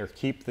stay or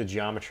keep the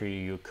geometry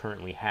you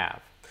currently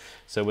have.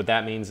 So what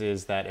that means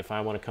is that if I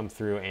want to come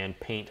through and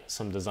paint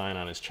some design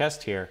on his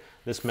chest here,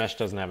 this mesh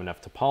doesn't have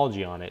enough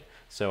topology on it,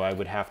 So I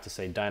would have to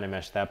say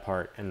Dynamesh that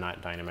part and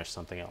not Dynamesh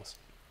something else.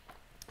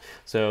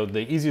 So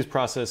the easiest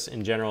process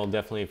in general,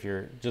 definitely if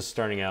you're just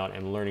starting out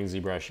and learning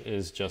ZBrush,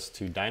 is just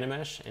to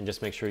Dynamesh and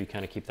just make sure you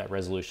kind of keep that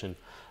resolution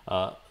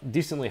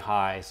decently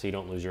high so you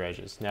don't lose your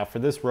edges. Now for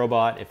this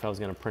robot, if I was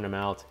going to print them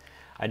out,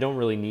 I don't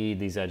really need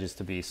these edges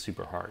to be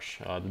super harsh.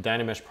 The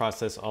Dynamesh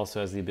process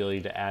also has the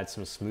ability to add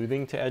some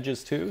smoothing to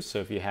edges too. So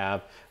if you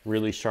have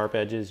really sharp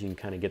edges, you can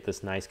kind of get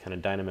this nice kind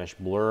of Dynamesh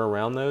blur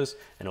around those,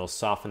 and it'll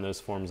soften those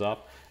forms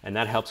up. And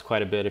that helps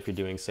quite a bit if you're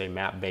doing, say,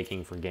 map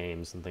baking for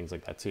games and things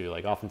like that too.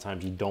 Like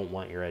oftentimes you don't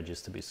want your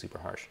edges to be super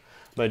harsh,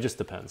 but it just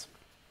depends.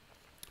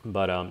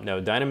 But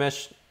no,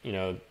 Dynamesh, you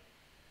know,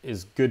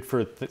 is good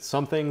for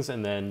some things,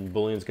 and then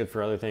Boolean's good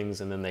for other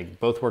things, and then they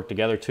both work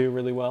together too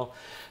really well.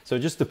 So it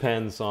just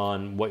depends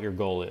on what your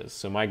goal is.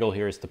 So my goal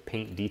here is to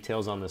paint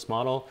details on this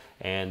model,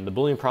 and the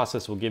Boolean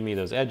process will give me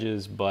those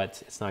edges,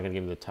 but it's not going to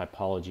give me the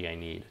typology I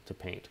need to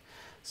paint.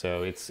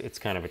 So it's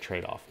kind of a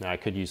trade-off. Now I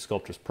could use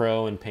Sculptris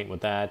Pro and paint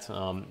with that.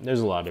 There's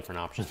a lot of different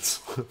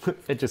options.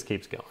 It just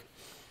keeps going.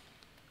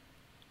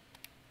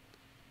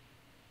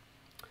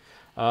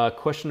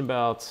 Question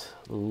about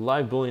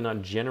live Boolean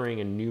not generating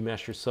a new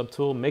mesh or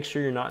subtool. Make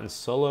sure you're not in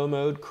solo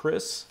mode,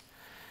 Chris.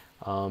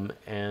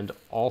 And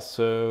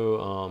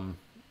also,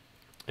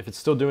 if it's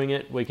still doing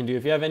it, what you can do,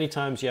 if you have any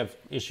times you have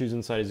issues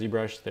inside of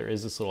ZBrush, there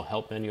is this little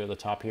help menu at the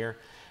top here,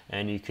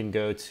 and you can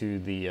go to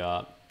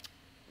the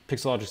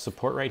Pixologic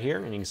support right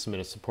here, and you can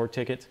submit a support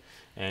ticket,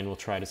 and we'll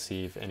try to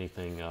see if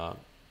anything, you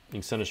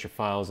can send us your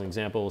files as an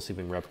example, we'll see if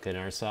we can replicate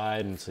on our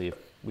side and see if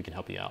we can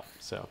help you out.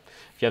 So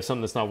if you have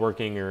something that's not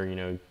working, or you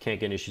know, can't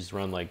get issues to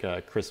run, like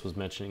Chris was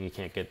mentioning, you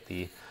can't get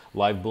the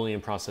live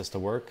Boolean process to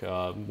work.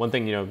 One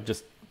thing, you know,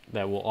 just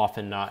that will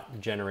often not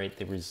generate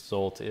the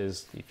result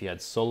is if you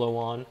had solo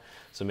on.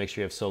 So make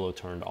sure you have solo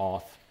turned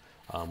off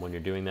when you're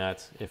doing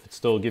that. If it's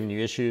still giving you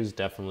issues,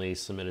 definitely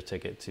submit a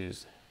ticket to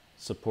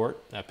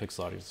support at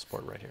Pixologic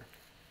support right here.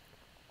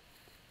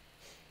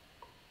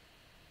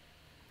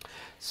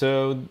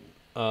 So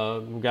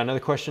we've got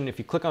another question. If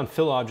you click on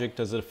fill object,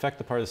 does it affect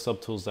the part of the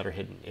subtools that are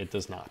hidden? It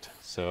does not.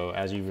 So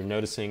as you were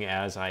noticing,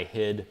 as I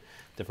hid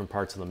different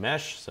parts of the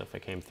mesh, so if I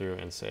came through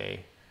and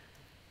say,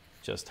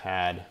 just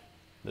had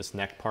this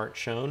neck part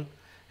shown,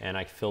 and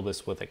I fill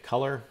this with a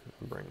color,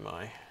 I'll bring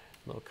my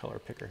little color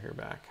picker here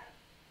back.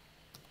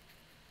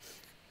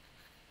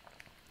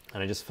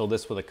 And I just fill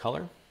this with a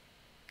color.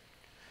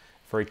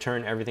 If I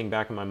return everything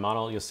back in my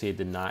model, you'll see it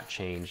did not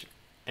change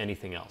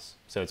anything else.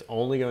 So it's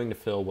only going to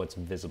fill what's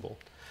visible.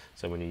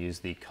 So when you use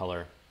the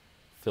color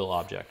fill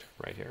object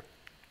right here.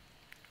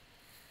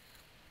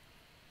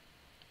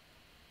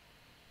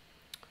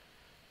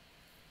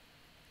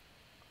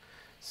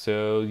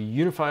 So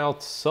unify all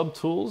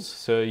subtools.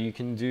 So you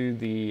can do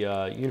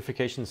the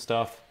unification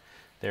stuff.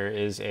 There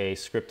is a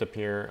script up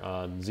here,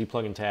 Z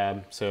plugin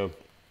tab. So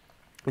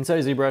inside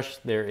of ZBrush,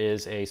 there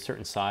is a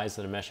certain size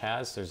that a mesh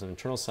has. There's an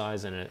internal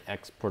size and an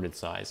exported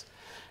size.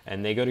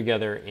 And they go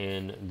together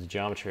in the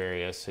geometry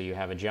area. So you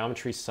have a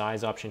geometry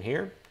size option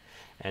here,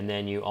 and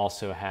then you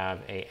also have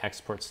a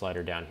export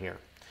slider down here.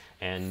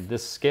 And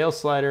this scale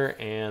slider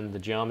and the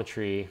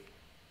geometry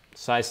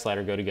size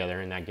slider go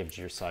together, and that gives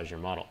you your size of your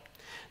model.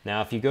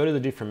 Now, if you go to the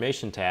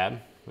deformation tab,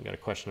 we got a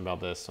question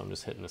about this, so I'm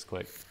just hitting this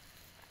quick,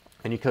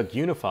 and you click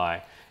unify,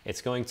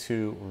 it's going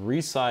to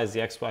resize the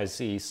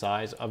XYZ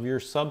size of your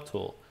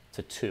subtool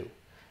to 2.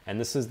 And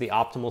this is the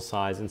optimal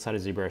size inside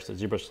of ZBrush that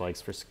ZBrush likes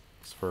for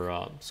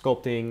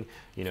sculpting,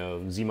 you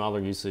know, Z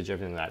modeler usage,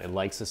 everything like that. It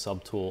likes a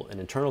subtool, an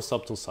internal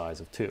subtool size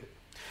of 2.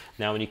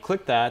 Now, when you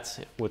click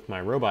that with my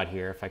robot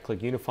here, if I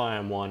click unify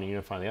on one and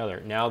unify on the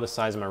other, now the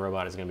size of my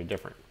robot is going to be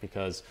different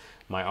because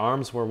my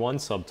arms were one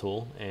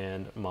subtool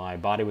and my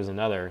body was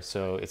another.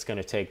 So it's going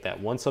to take that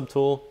one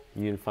subtool,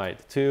 unify it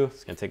to 2.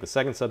 It's going to take the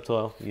second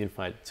subtool,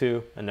 unify it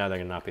to 2, and now they're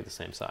going to not be the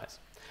same size.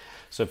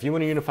 So if you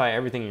want to unify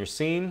everything in your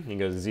scene, you can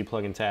go to the Z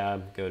plugin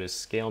tab, go to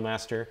Scale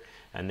Master,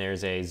 and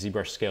there's a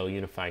ZBrush Scale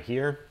Unify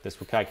here. This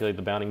will calculate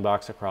the bounding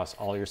box across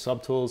all your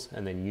subtools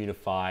and then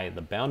unify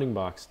the bounding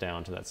box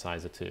down to that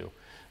size of 2,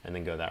 and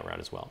then go that route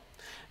as well.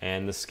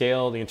 And the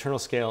scale, the internal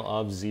scale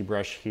of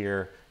ZBrush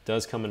here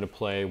does come into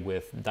play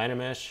with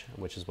Dynamesh,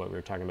 which is what we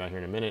were talking about here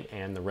in a minute,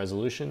 and the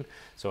resolution.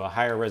 So a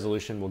higher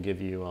resolution will give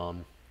you,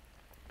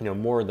 you know,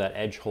 more of that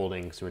edge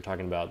holding. So we're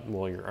talking about,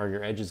 well, are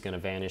your edges going to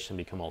vanish and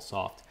become all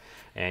soft?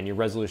 And your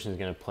resolution is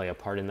going to play a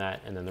part in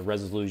that, and then the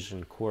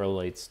resolution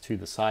correlates to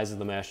the size of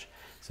the mesh.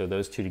 So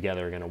those two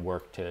together are going to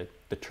work to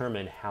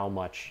determine how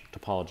much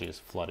topology is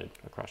flooded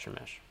across your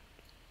mesh.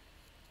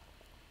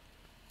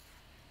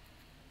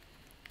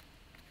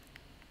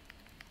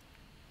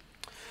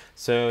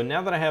 So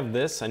now that I have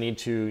this, I need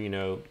to, you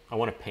know, I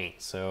want to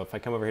paint. So if I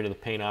come over here to the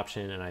paint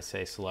option and I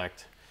say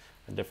select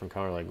a different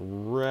color like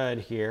red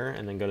here,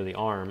 and then go to the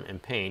arm and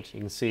paint,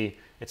 you can see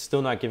it's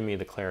still not giving me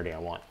the clarity I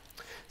want.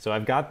 So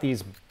I've got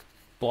these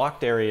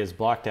blocked areas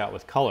blocked out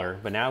with color,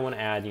 but now I want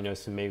to add, you know,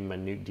 some maybe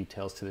minute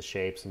details to the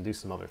shapes and do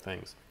some other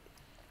things.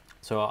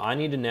 So I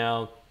need to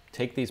now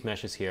take these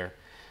meshes here,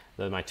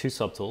 my two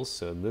subtools,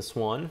 so this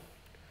one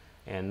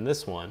and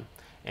this one,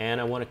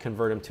 and I want to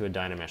convert them to a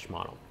Dynamesh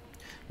model.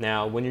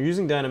 Now, when you're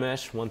using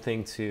Dynamesh, one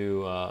thing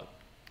to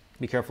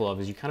be careful of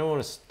is you kind of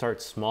want to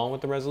start small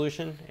with the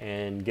resolution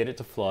and get it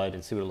to flood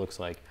and see what it looks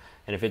like.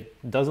 And if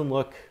it doesn't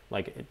look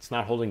like it's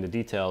not holding the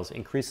details,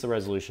 increase the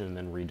resolution and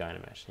then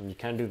re-Dynamesh. And you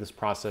kind of do this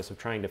process of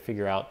trying to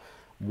figure out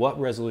what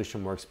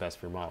resolution works best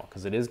for your model,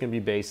 because it is going to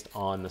be based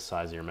on the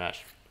size of your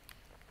mesh.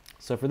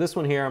 So for this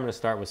one here, I'm going to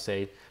start with,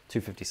 say,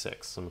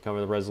 256. So I'm going to come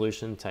over the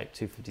resolution, type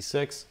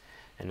 256,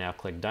 and now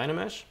click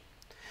Dynamesh.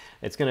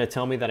 It's going to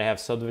tell me that I have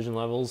subdivision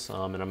levels,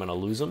 and I'm going to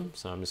lose them.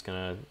 So I'm just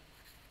going to,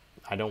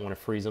 I don't want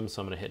to freeze them,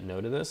 so I'm going to hit no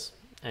to this.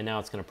 And now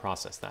it's going to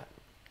process that.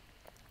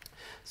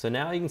 So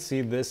now you can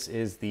see this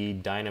is the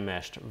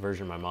Dynameshed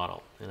version of my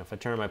model. And if I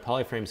turn on my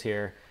polyframes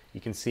here, you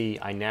can see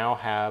I now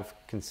have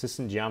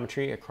consistent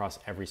geometry across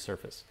every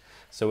surface.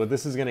 So what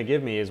this is going to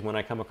give me is when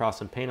I come across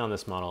and paint on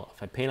this model,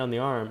 if I paint on the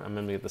arm, I'm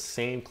going to get the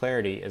same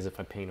clarity as if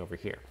I paint over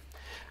here.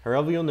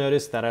 However, you'll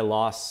notice that I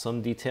lost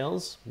some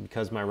details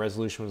because my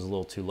resolution was a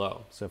little too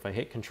low. So if I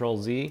hit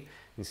Control Z, you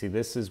can see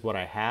this is what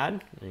I had,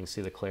 and you can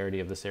see the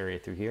clarity of this area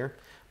through here.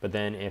 But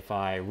then if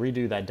I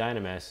redo that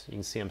Dynamesh, you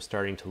can see I'm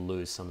starting to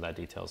lose some of that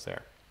details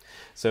there.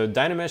 So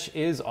Dynamesh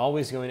is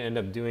always going to end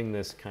up doing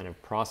this kind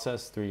of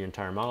process through your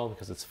entire model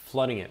because it's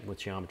flooding it with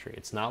geometry.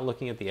 It's not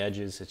looking at the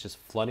edges, it's just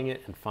flooding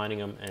it and finding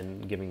them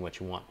and giving what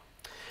you want.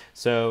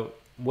 So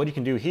what you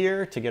can do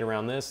here to get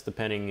around this,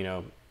 depending, you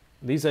know,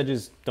 these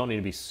edges don't need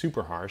to be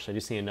super harsh. I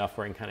just need enough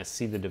where I can kind of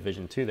see the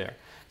division too there.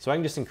 So I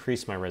can just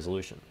increase my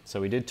resolution.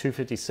 So we did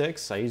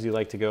 256. I usually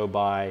like to go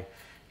by,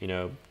 you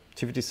know,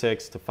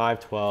 256 to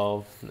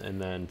 512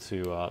 and then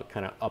to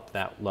kind of up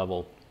that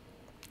level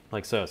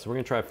like so. So we're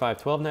going to try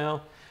 512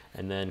 now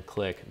and then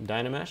click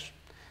Dynamesh.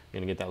 I'm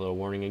going to get that little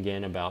warning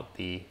again about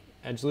the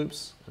edge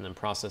loops and then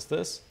process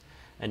this.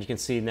 And you can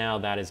see now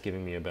that is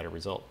giving me a better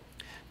result.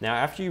 Now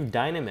after you've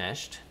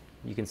Dynameshed,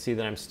 you can see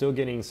that I'm still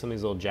getting some of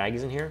these little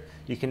jaggies in here.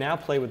 You can now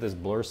play with this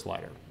blur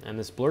slider. And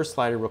this blur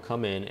slider will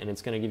come in and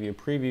it's going to give you a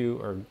preview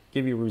or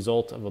give you a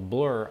result of a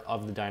blur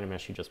of the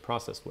Dynamesh you just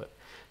processed with.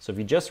 So if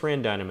you just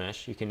ran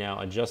Dynamesh, you can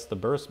now adjust the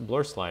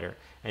blur slider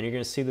and you're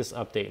going to see this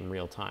update in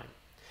real time.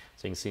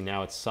 So you can see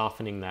now it's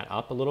softening that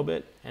up a little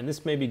bit, and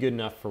this may be good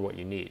enough for what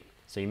you need.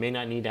 So you may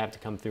not need to have to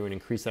come through and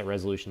increase that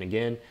resolution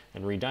again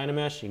and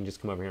re-Dynamesh. You can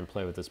just come over here and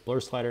play with this blur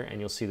slider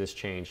and you'll see this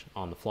change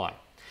on the fly.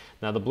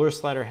 Now the blur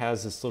slider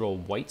has this little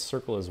white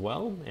circle as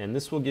well, and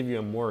this will give you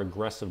a more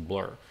aggressive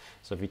blur.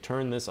 So if you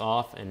turn this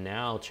off and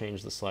now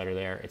change the slider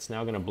there, it's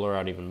now going to blur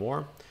out even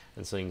more.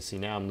 And so you can see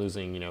now I'm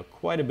losing, you know,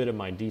 quite a bit of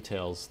my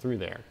details through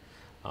there.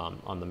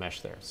 On the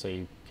mesh there. So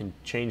you can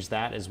change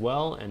that as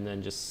well and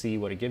then just see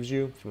what it gives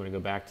you. If you want to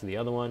go back to the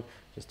other one,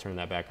 just turn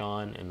that back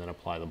on and then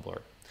apply the blur.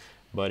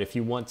 But if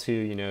you want to,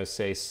 you know,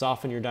 say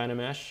soften your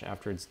Dynamesh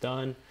after it's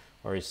done,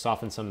 or you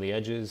soften some of the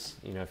edges,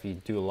 you know, if you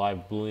do a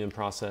live Boolean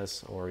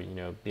process or, you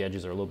know, the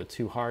edges are a little bit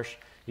too harsh,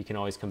 you can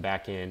always come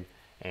back in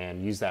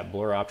and use that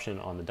blur option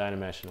on the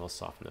Dynamesh and it'll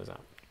soften those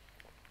out.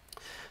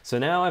 So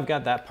now I've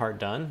got that part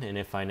done, and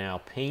if I now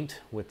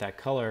paint with that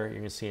color, you're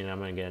going to see and I'm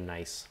going to get a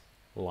nice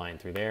line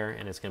through there,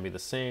 and it's going to be the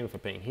same if I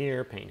paint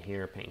here, paint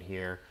here, paint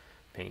here,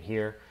 paint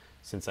here,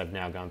 since I've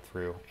now gone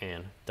through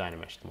and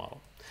Dynameshed the model.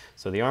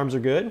 So the arms are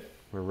good.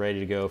 We're ready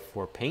to go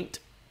for paint,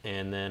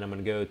 and then I'm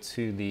going to go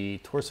to the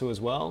torso as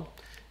well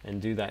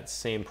and do that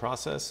same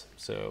process.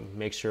 So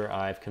make sure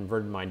I've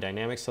converted my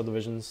dynamic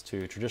subdivisions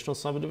to traditional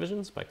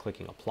subdivisions by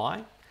clicking apply.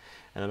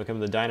 And then we come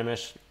to the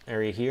Dynamesh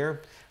area here.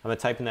 I'm going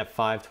to type in that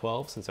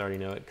 512 since I already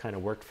know it kind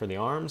of worked for the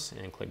arms,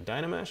 and click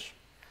Dynamesh.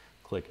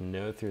 Click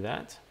no through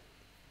that.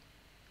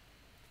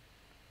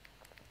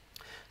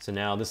 So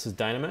now this is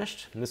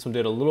Dynameshed, and this one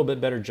did a little bit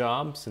better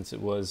job since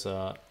it was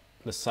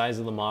the size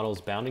of the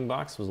model's bounding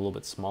box was a little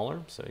bit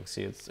smaller. So you can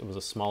see it was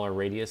a smaller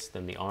radius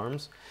than the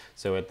arms.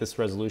 So at this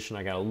resolution,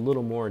 I got a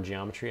little more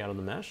geometry out of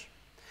the mesh.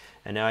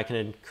 And now I can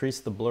increase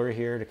the blur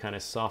here to kind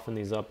of soften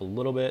these up a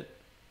little bit.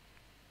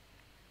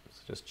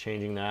 So just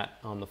changing that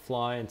on the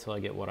fly until I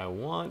get what I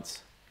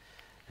want.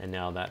 And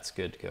now that's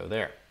good to go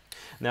there.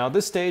 Now at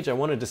this stage, I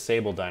want to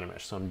disable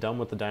Dynamesh. So I'm done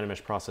with the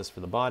Dynamesh process for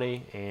the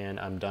body, and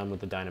I'm done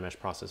with the Dynamesh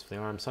process for the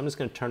arm. So I'm just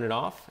going to turn it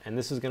off, and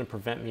this is going to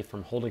prevent me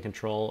from holding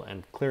control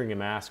and clearing a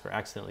mask or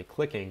accidentally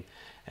clicking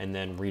and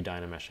then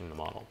re-Dynameshing the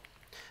model.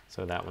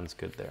 So that one's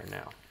good there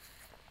now.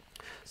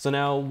 So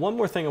now one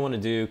more thing I want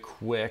to do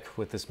quick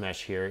with this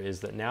mesh here is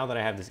that now that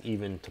I have this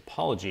even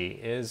topology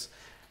is,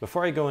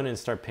 before I go in and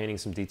start painting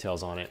some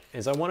details on it,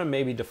 is I want to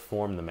maybe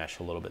deform the mesh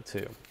a little bit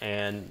too.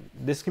 And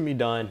this can be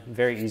done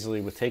very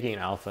easily with taking an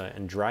alpha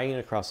and dragging it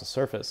across the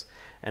surface,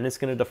 and it's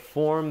going to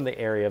deform the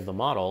area of the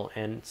model,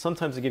 and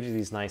sometimes it gives you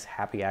these nice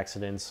happy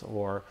accidents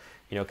or,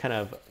 you know, kind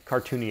of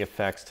cartoony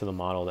effects to the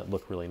model that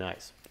look really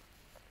nice.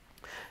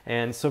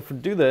 And so to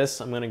do this,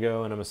 I'm going to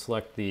go and I'm going to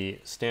select the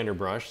standard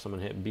brush. So I'm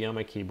going to hit B on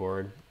my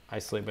keyboard,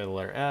 isolate by the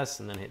letter S,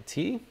 and then hit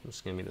T, which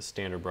is going to be the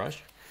standard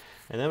brush.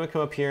 And then I'm going to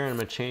come up here and I'm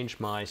going to change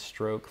my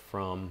stroke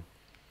from,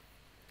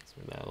 let's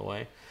move that out of the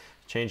way,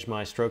 change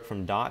my stroke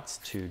from dots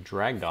to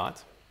drag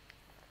dot.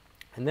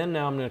 And then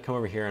now I'm going to come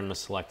over here and I'm going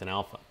to select an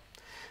alpha.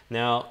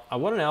 Now, I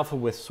want an alpha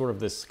with sort of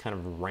this kind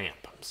of ramp.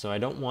 So I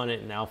don't want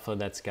it an alpha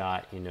that's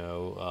got, you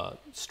know,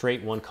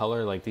 straight one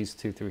color like these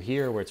two through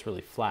here where it's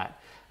really flat.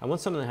 I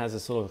want something that has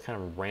this little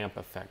kind of ramp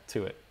effect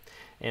to it.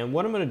 And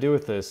what I'm going to do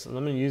with this, I'm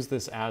going to use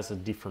this as a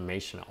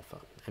deformation alpha.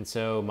 And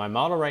so my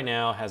model right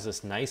now has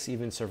this nice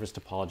even surface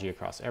topology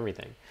across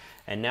everything.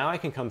 And now I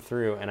can come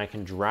through and I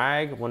can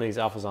drag one of these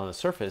alphas on the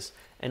surface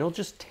and it'll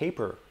just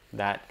taper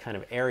that kind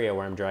of area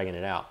where I'm dragging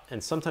it out.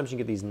 And sometimes you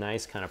get these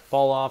nice kind of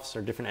fall offs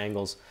or different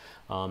angles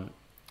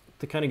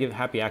to kind of give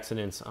happy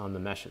accidents on the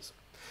meshes.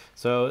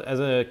 So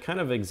as a kind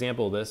of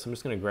example of this, I'm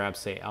just going to grab,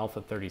 say,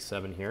 alpha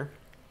 37 here.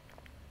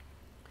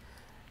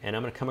 And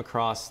I'm going to come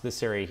across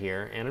this area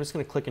here, and I'm just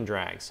going to click and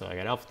drag. So I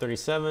got alpha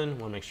 37, want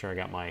to make sure I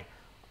got my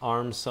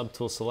arm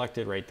subtool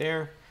selected right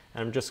there,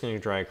 and I'm just going to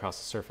drag across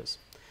the surface.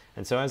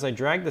 And so as I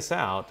drag this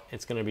out,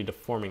 it's going to be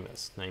deforming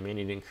this. Now you may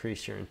need to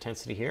increase your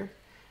intensity here,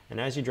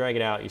 and as you drag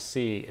it out, you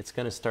see it's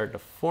going to start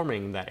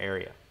deforming that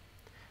area.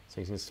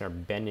 So you can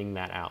start bending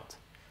that out.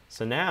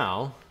 So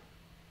now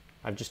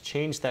I've just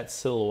changed that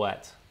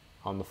silhouette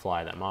on the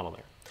fly, that model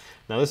there.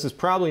 Now this is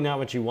probably not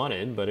what you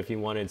wanted, but if you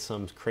wanted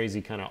some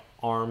crazy kind of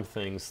arm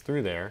things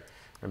through there,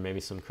 or maybe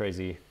some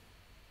crazy,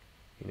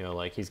 you know,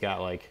 like he's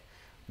got like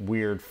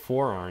weird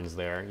forearms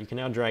there, you can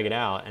now drag it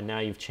out and now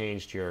you've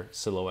changed your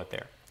silhouette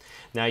there.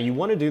 Now you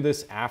want to do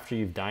this after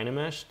you've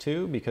dynameshed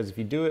too, because if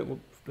you do it,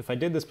 if I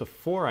did this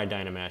before I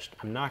dynameshed,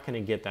 I'm not going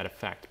to get that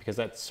effect because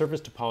that surface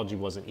topology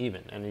wasn't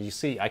even. And as you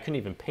see, I couldn't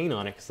even paint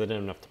on it because I didn't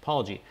have enough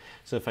topology.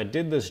 So if I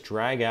did this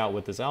drag out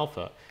with this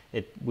alpha,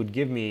 it would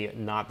give me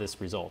not this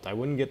result. I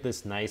wouldn't get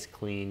this nice,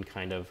 clean,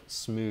 kind of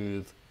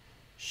smooth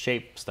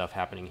shape stuff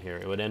happening here.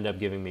 It would end up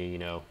giving me, you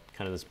know,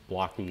 kind of this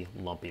blocky,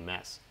 lumpy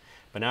mess.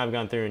 But now I've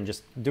gone through and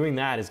just doing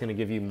that is going to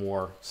give you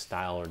more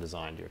style or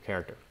design to your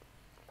character.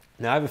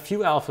 Now I have a few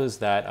alphas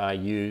that I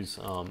use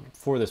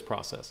for this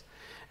process.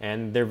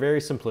 And they're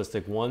very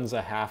simplistic. One's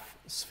a half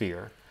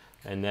sphere.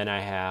 And then I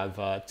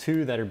have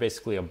two that are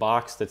basically a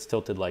box that's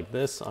tilted like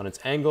this on its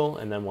angle,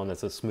 and then one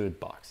that's a smooth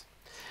box.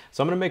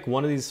 So I'm going to make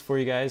one of these for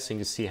you guys so you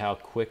can see how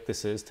quick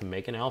this is to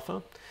make an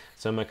alpha.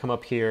 So I'm going to come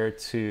up here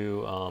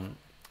to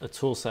a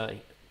tool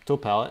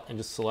palette and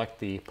just select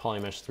the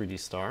Polymesh 3D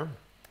star.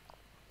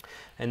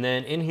 And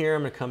then in here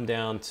I'm going to come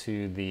down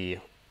to the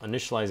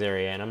initialize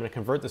area and I'm going to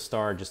convert the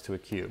star just to a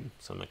cube.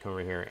 So I'm going to come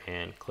over here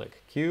and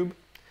click cube.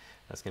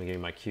 That's going to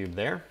give me my cube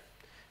there.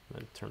 I'm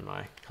going to turn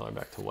my color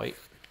back to white.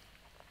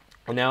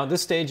 And now at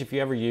this stage, if you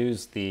ever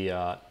use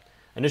the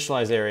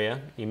initialize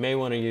area, you may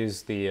want to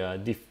use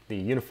the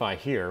unify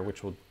here,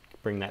 which will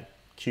bring that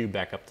cube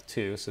back up to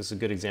 2. So this is a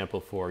good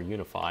example for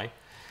unify.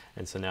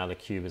 And so now the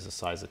cube is the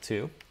size of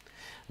 2.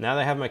 Now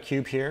that I have my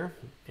cube here,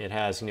 it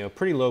has, you know,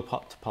 pretty low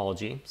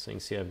topology. So you can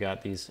see I've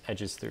got these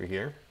edges through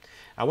here.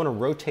 I want to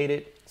rotate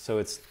it so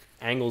its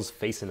angles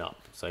facing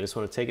up. So I just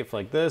want to take it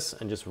like this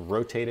and just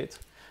rotate it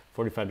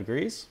 45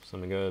 degrees. So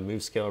I'm going to go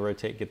move, scale,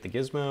 rotate, get the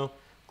gizmo,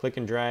 click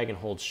and drag and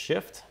hold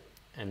shift.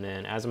 And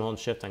then as I'm holding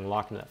shift, I can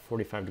lock into that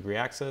 45-degree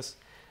axis.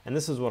 And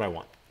this is what I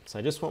want. So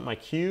I just want my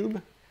cube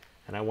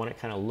and I want it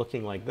kind of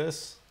looking like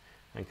this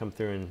and come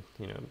through and,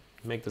 you know,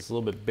 make this a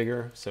little bit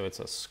bigger so it's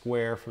a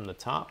square from the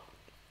top.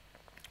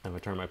 I'm going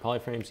to turn my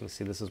polyframes. You can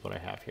see this is what I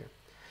have here.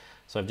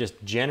 So I've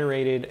just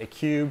generated a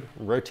cube,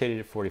 rotated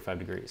it 45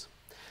 degrees.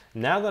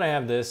 Now that I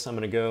have this, I'm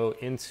going to go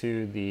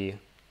into the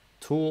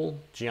tool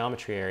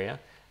geometry area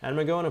and I'm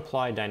going to go and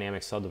apply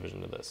dynamic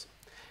subdivision to this.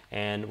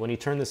 And when you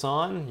turn this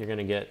on, you're going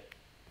to get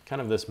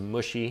kind of this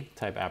mushy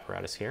type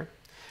apparatus here.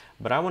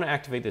 But I want to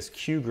activate this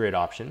Q grid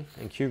option,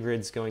 and Q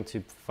grid's going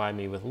to provide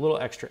me with a little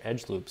extra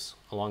edge loops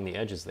along the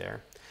edges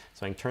there.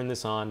 So I can turn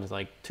this on to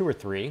like 2 or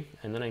 3,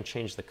 and then I can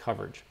change the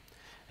coverage.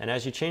 And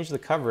as you change the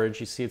coverage,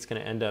 you see it's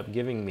going to end up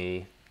giving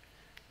me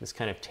this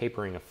kind of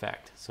tapering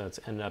effect. So it's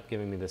ended up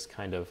giving me this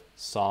kind of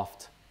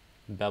soft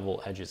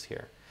bevel edges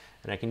here.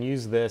 And I can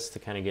use this to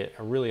kind of get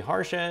a really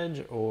harsh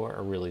edge or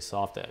a really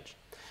soft edge.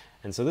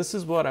 And so this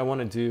is what I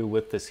want to do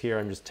with this here.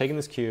 I'm just taking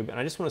this cube and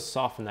I just want to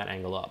soften that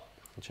angle up.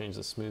 I'll change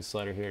the smooth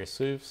slider here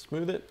to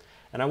smooth it.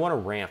 And I want to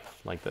ramp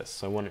like this.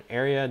 So I want an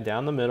area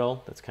down the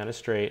middle that's kind of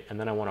straight, and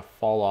then I want to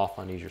fall off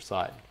on either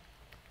side.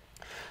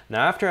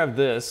 Now after I have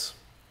this,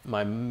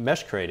 my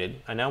mesh created,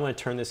 I now want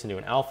to turn this into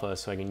an alpha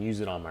so I can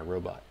use it on my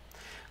robot.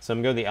 So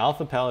I'm going to go to the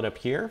alpha palette up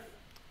here,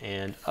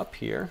 and up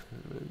here,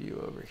 move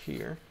you over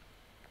here,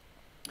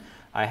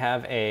 I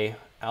have a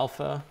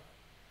alpha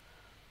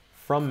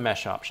from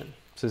mesh option.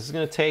 So this is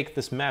going to take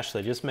this mesh that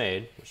I just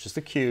made, which is just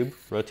a cube,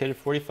 rotated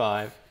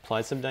 45,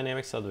 applied some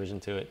dynamic subdivision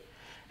to it,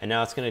 and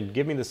now it's going to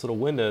give me this little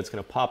window that's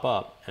going to pop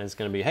up, and it's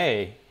going to be,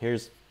 hey,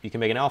 you can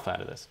make an alpha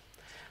out of this.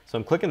 So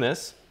I'm clicking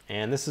this,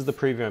 and this is the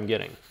preview I'm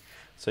getting.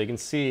 So you can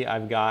see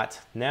I've got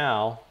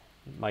now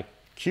my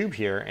cube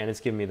here, and it's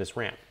giving me this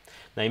ramp.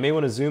 Now you may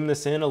want to zoom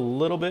this in a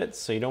little bit,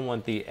 so you don't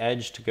want the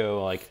edge to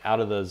go like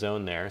out of the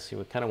zone there. So you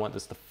would kind of want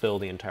this to fill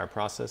the entire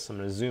process. So I'm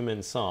going to zoom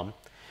in some.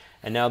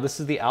 And now this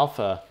is the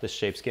alpha this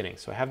shape's getting.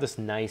 So I have this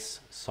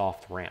nice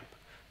soft ramp.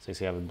 So you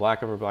see I have a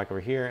black over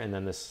here, and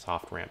then this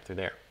soft ramp through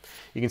there.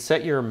 You can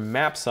set your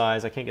map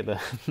size. I can't get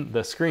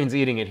the screen's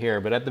eating it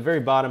here, but at the very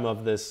bottom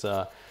of this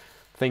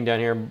thing down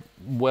here,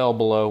 well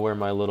below where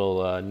my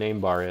little name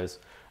bar is,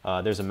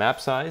 there's a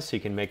map size, so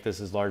you can make this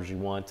as large as you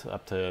want,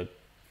 up to,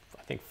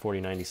 I think,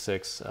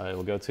 4096 it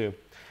will go to.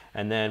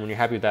 And then when you're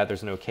happy with that,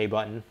 there's an OK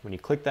button. When you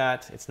click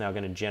that, it's now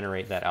going to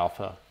generate that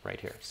alpha right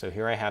here. So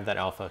here I have that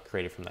alpha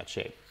created from that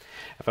shape.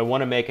 If I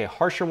want to make a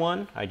harsher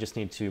one, I just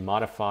need to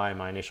modify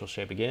my initial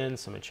shape again.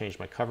 So I'm going to change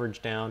my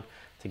coverage down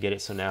to get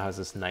it so now it has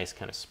this nice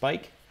kind of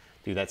spike.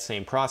 Do that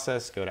same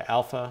process, go to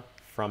alpha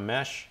from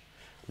mesh.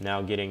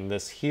 Now getting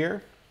this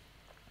here.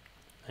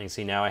 And you can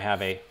see now I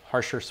have a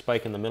harsher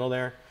spike in the middle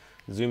there.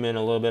 Zoom in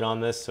a little bit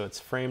on this so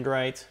it's framed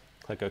right.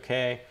 Click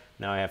OK.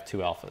 Now I have two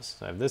alphas.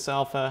 So I have this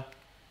alpha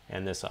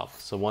and this alpha.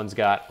 So one's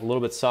got a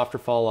little bit softer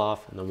fall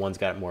off, and then one's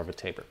got more of a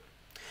taper.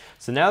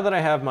 So now that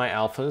I have my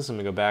alphas, I'm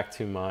going to go back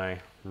to my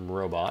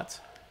robot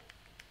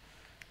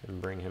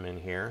and bring him in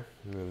here.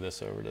 Move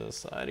this over to the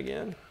side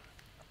again.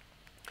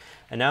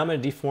 And now I'm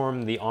going to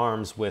deform the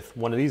arms with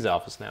one of these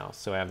alphas now.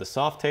 So I have the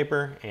soft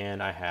taper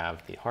and I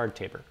have the hard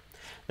taper.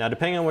 Now,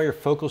 depending on where your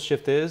focal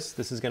shift is,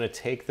 this is going to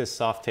take this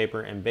soft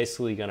taper and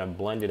basically going to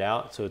blend it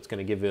out. So it's going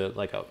to give you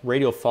like a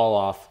radial fall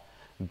off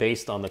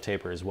based on the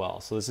taper as well.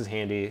 So this is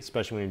handy,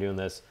 especially when you're doing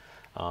this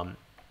on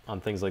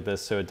things like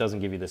this, so it doesn't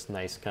give you this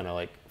nice kind of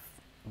like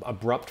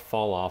abrupt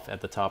fall off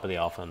at the top of the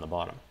alpha and the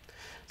bottom.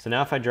 So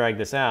now if I drag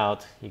this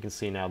out, you can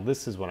see now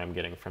this is what I'm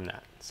getting from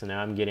that. So now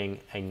I'm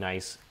getting a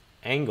nice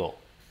angle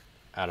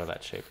out of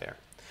that shape there.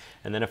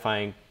 And then if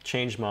I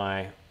change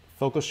my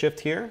focal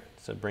shift here,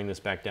 so bring this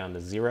back down to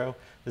 0,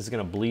 this is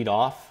going to bleed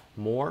off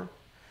more.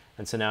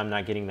 And so now I'm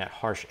not getting that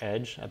harsh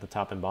edge at the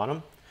top and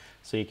bottom.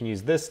 So you can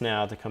use this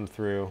now to come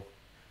through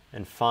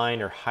and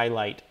find or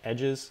highlight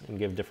edges and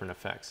give different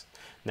effects.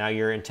 Now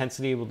your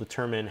intensity will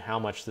determine how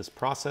much this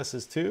process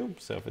is too.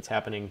 So if it's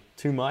happening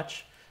too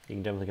much, you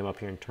can definitely come up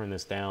here and turn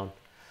this down.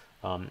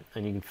 And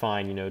you can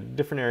find, you know,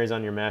 different areas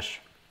on your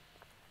mesh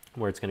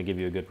where it's going to give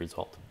you a good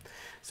result.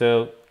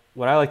 So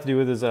what I like to do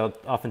with is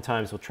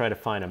oftentimes we'll try to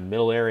find a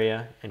middle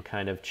area and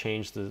kind of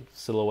change the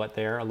silhouette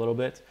there a little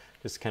bit,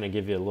 just to kind of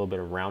give you a little bit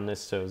of roundness.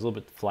 So it's a little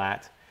bit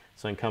flat.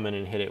 So I can come in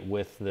and hit it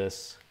with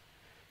this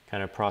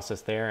kind of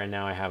process there, and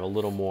now I have a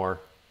little more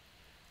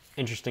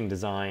interesting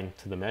design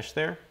to the mesh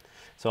there.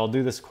 So I'll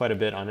do this quite a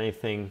bit on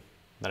anything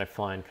that I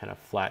find kind of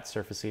flat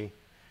surfacey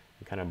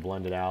and kind of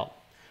blend it out.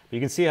 But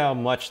you can see how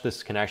much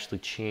this can actually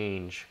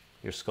change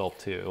your sculpt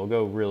too. It will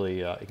go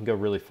really, it can go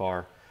really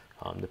far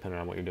depending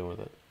on what you're doing with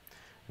it.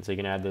 And so you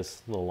can add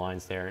this little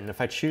lines there. And if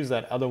I choose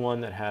that other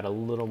one that had a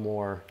little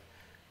more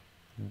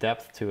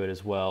depth to it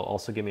as well,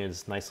 also give me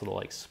this nice little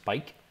like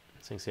spike.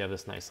 So you can see I have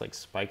this nice like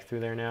spike through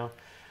there now.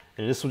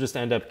 And this will just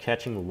end up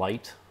catching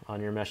light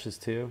on your meshes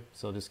too.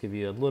 So I'll just give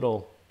you a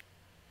little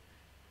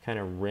kind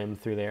of rim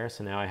through there.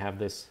 So now I have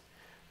this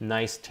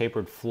nice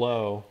tapered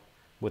flow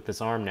with this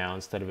arm now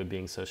instead of it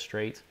being so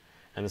straight.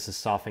 And this is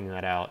softening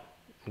that out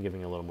and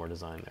giving a little more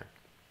design there.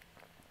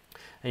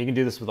 And you can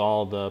do this with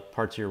all the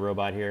parts of your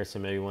robot here. So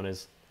maybe you want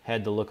his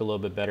head to look a little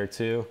bit better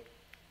too.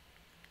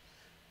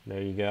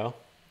 There you go.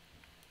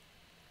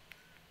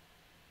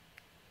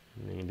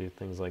 And then you can do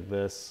things like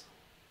this.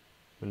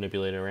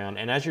 Manipulate it around,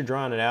 and as you're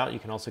drawing it out, you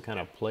can also kind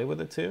of play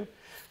with it too.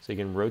 So you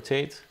can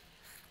rotate,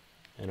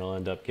 and it'll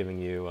end up giving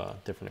you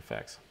different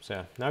effects.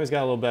 So now he's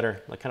got a little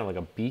better, like kind of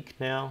like a beak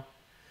now.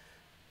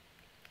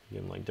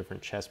 Give him like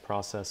different chest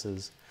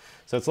processes.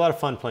 So it's a lot of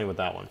fun playing with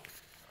that one.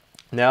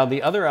 Now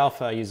the other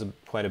alpha I use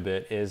quite a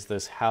bit is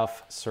this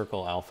half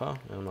circle alpha.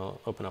 And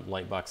I'll open up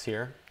Lightbox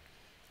here.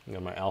 I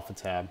got my alpha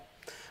tab.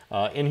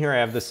 In here I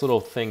have this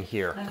little thing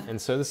here, and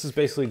so this is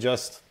basically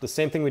just the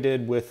same thing we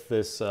did with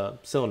this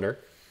cylinder.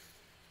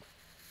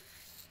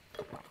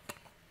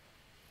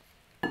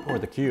 Or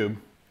the cube,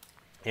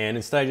 and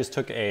instead I just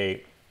took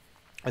a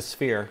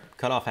sphere,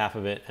 cut off half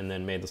of it, and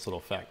then made this little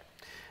effect.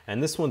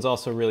 And this one's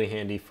also really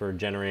handy for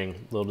generating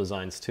little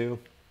designs too.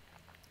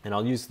 And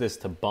I'll use this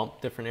to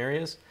bump different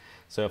areas.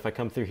 So if I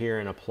come through here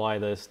and apply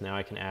this, now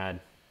I can add,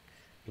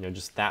 you know,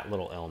 just that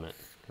little element,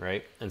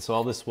 right? And so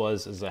all this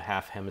is a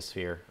half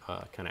hemisphere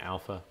kind of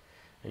alpha,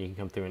 and you can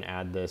come through and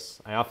add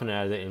this. I often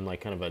add it in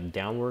like kind of a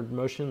downward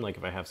motion, like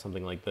if I have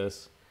something like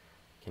this,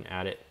 you can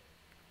add it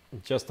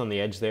just on the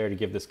edge there to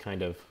give this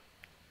kind of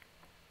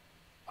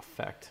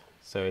effect.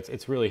 So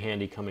it's really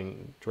handy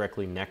coming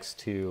directly next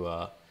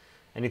to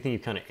anything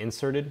you've kind of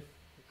inserted,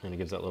 and it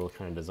gives that little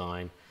kind of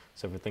design.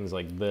 So for things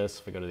like this,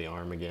 if I go to the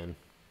arm again,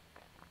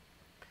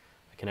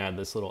 I can add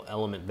this little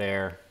element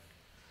there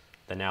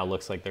that now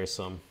looks like there's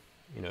some,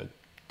 you know,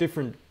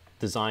 different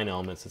design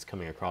elements that's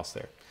coming across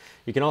there.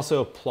 You can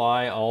also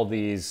apply all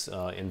these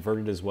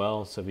inverted as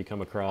well. So if you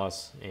come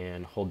across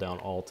and hold down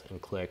Alt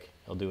and click,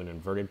 it'll do an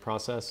inverted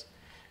process.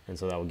 And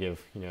so that will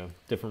give, you know,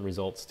 different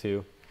results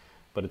too.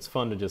 But it's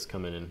fun to just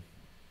come in and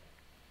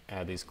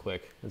add these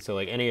quick. And so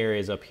like any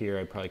areas up here,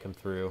 I'd probably come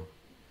through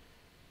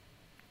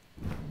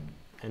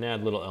and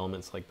add little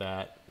elements like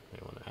that.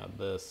 I want to add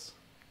this.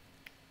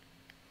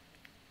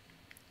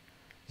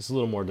 Just a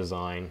little more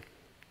design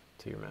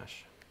to your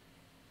mesh.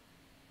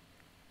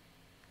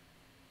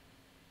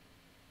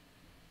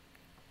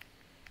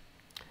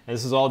 And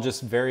this is all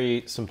just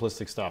very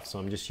simplistic stuff. So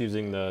I'm just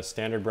using the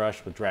standard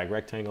brush with drag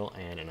rectangle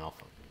and an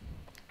alpha.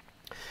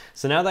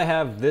 So now that I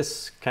have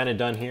this kind of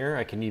done here,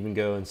 I can even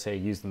go and say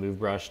use the move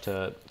brush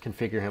to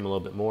configure him a little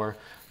bit more.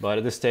 But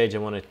at this stage, I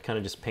want to kind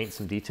of just paint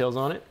some details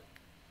on it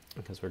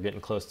because we're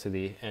getting close to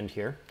the end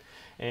here.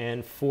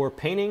 And for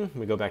painting,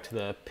 we go back to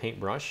the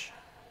paintbrush.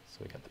 So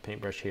we got the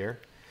paintbrush here.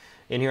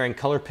 In here, I can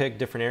color pick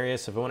different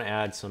areas. So if I want to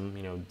add some,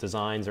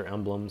 designs or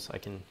emblems, I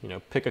can,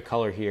 pick a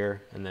color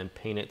here and then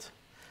paint it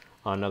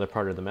on another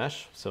part of the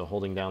mesh. So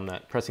holding down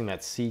pressing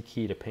that C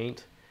key to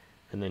paint,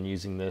 and then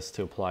using this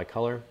to apply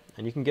color.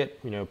 And you can get,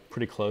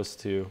 pretty close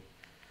to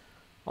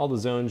all the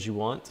zones you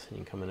want. You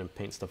can come in and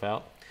paint stuff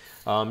out.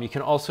 You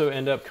can also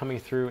end up coming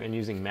through and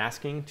using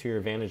masking to your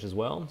advantage as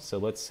well. So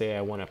let's say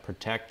I want to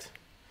protect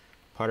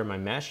part of my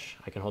mesh.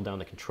 I can hold down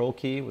the control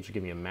key, which will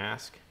give me a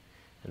mask,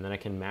 and then I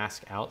can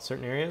mask out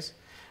certain areas.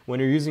 When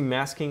you're using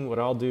masking, what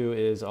I'll do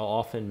is I'll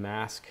often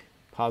mask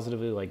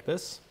positively like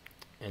this,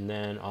 and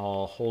then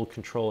I'll hold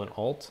Control and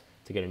Alt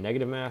to get a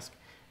negative mask,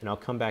 and I'll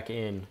come back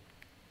in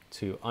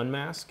to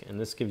unmask, and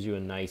this gives you a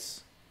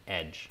nice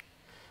edge.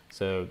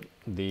 So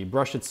the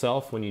brush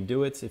itself, when you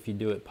do it, if you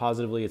do it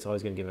positively, it's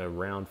always going to give it a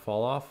round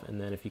fall off,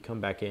 and then if you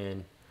come back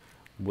in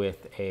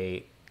with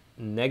a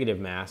negative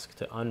mask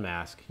to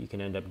unmask, you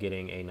can end up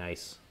getting a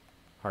nice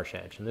harsh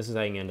edge. And this is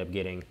how you can end up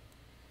getting,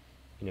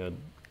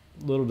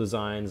 little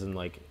designs and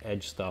like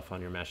edge stuff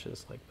on your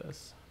meshes like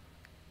this.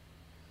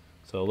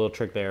 So a little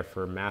trick there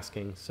for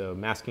masking. So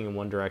masking in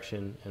one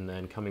direction and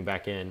then coming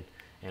back in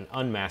and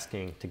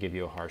unmasking to give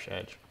you a harsh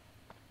edge.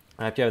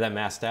 After you have that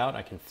masked out,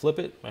 I can flip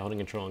it by holding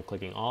Control and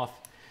clicking off.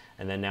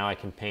 And then now I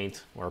can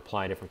paint or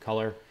apply a different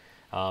color.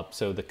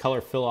 So the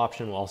color fill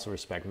option will also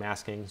respect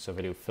masking. So if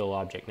I do fill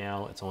object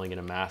now, it's only going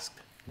to mask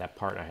that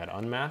part I had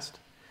unmasked.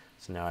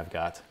 So now I've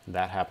got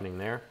that happening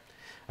there.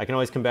 I can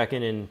always come back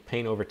in and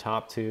paint over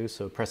top too.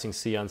 So pressing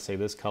C on, say,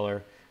 this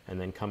color, and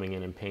then coming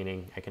in and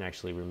painting, I can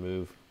actually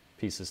remove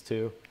pieces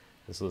too.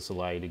 And so this will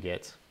allow you to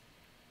get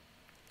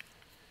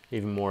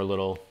even more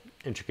little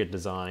intricate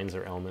designs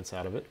or elements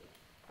out of it,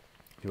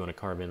 if you want to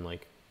carve in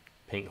like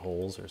paint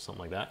holes or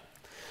something like that.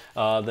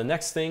 The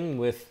next thing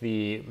with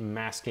the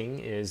masking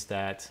is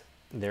that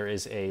there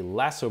is a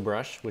lasso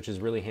brush, which is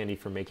really handy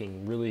for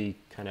making really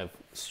kind of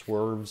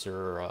swerves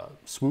or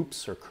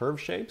swoops or curve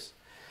shapes.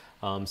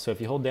 So if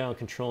you hold down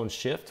Control and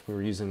Shift, we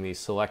were using the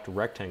Select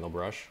Rectangle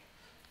brush.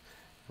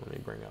 Let me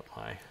bring up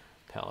my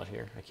palette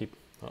here.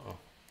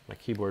 My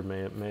keyboard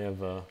may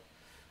have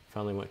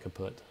finally went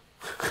kaput.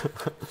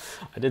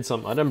 I did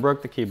something. I done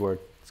broke the keyboard.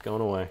 It's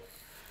going away.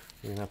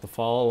 You're gonna have to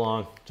follow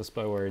along just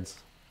by words.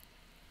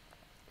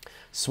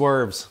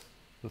 Swerves,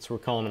 that's what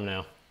we're calling them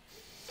now.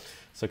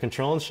 So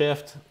Control and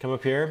Shift, come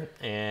up here,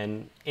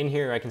 and in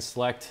here I can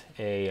select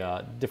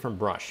a different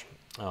brush.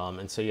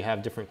 And so you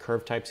have different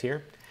curve types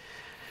here.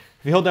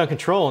 If you hold down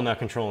Control and now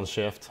Control and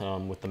Shift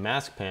with the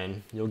mask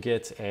pen, you'll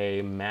get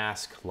a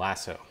mask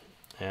lasso.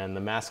 And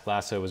the mask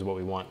lasso is what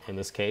we want in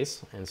this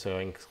case. And so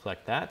I can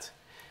select that.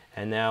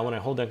 And now when I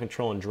hold down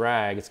Control and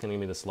drag, it's gonna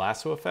give me this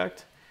lasso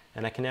effect.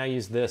 And I can now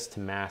use this to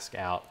mask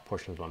out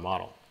portions of my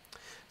model.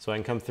 So I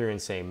can come through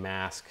and say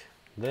mask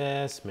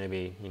this,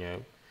 maybe,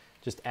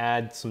 just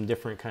add some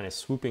different kind of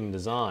swooping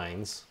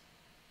designs.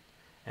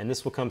 And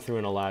this will come through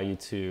and allow you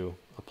to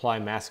apply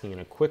masking in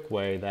a quick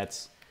way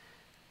that's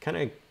kind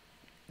of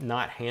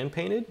not hand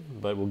painted,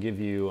 but will give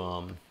you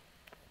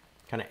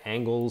kind of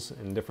angles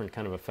and different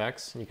kind of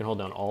effects. And you can hold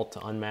down Alt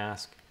to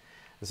unmask.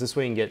 This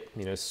way you can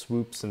get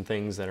swoops and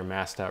things that are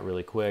masked out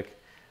really quick.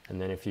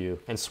 And then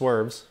and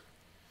swerves,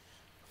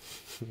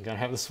 you gotta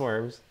have the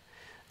swerves.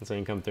 And so you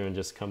can come through and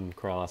just come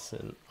across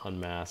and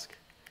unmask.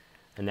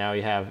 And now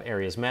you have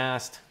areas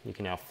masked. You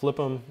can now flip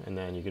them, and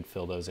then you could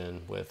fill those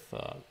in with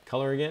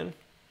color again.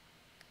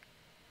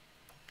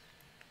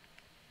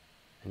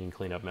 And you can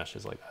clean up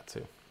meshes like that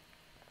too.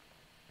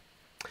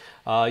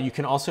 You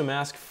can also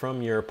mask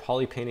from your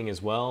poly painting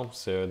as well.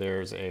 So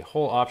there's a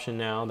whole option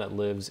now that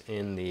lives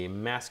in the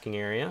masking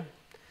area.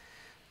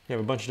 You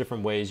have a bunch of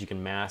different ways you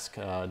can mask.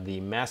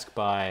 The mask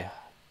by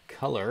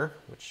color,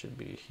 which should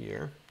be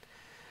here,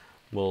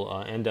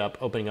 will end up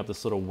opening up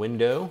this little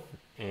window.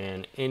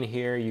 And in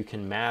here you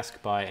can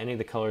mask by any of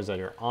the colors that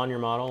are on your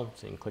model.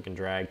 So you can click and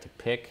drag to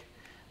pick.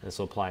 And this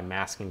will apply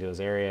masking to those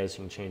areas.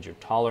 You can change your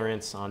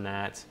tolerance on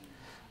that.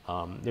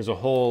 There's a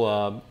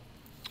whole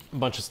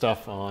bunch of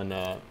stuff on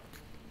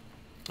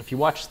if you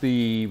watch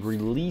the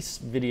release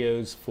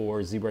videos for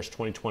ZBrush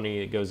 2020,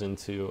 it goes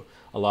into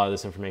a lot of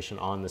this information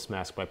on this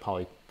mask by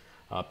poly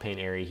paint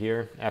area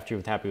here. After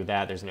you're happy with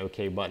that, there's an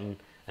OK button,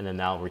 and then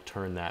that'll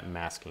return that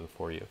masking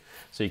for you.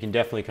 So you can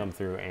definitely come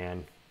through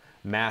and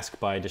mask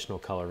by additional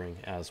coloring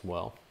as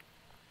well.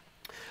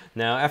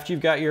 Now, after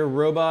you've got your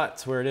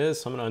robot where it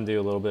is, I'm going to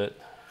undo a little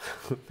bit.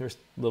 There's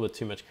a little bit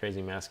too much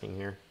crazy masking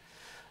here.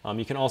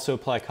 You can also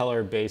apply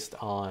color based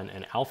on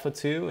an alpha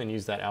too, and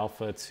use that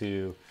alpha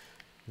to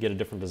get a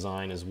different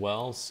design as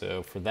well.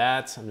 So for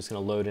that, I'm just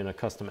going to load in a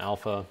custom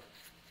alpha.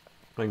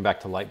 going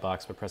back to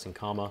Lightbox by pressing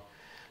comma.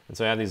 And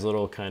so I have these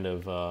little kind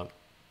of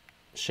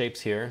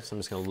shapes here. So I'm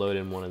just going to load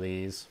in one of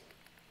these.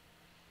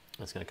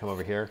 It's going to come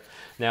over here.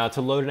 Now to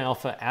load an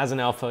alpha as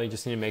an alpha, you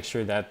just need to make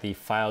sure that the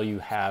file you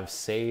have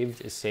saved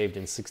is saved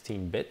in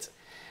 16-bit.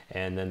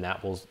 And then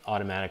that will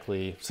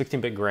automatically,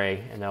 16-bit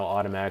gray, and that will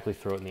automatically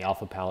throw it in the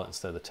alpha palette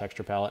instead of the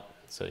texture palette.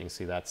 So you can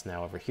see that's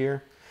now over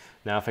here.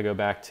 Now if I go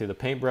back to the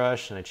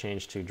paintbrush and I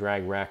change to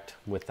drag rect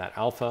with that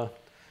alpha,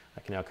 I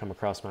can now come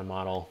across my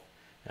model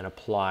and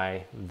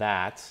apply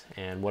that.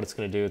 And what it's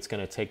going to do, it's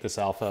going to take this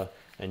alpha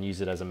and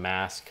use it as a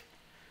mask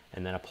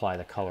and then apply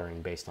the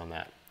coloring based on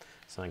that.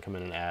 So I can come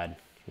in and add,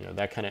 you know,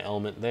 that kind of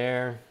element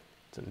there.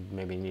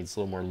 Maybe needs a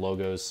little more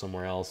logos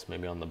somewhere else,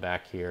 maybe on the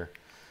back here.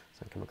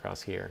 So I come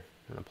across here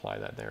and apply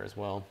that there as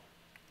well.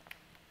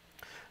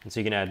 And so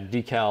you can add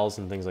decals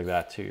and things like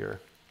that to your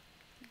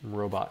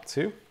robot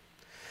too.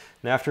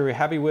 Now after we're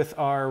happy with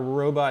our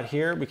robot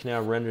here, we can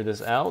now render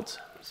this out.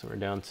 So we're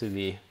down to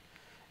the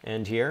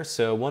end here.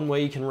 So one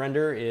way you can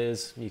render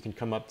is you can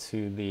come up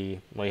to the,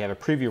 well, you have a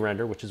preview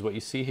render, which is what you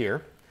see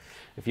here.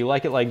 If you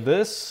like it like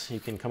this, you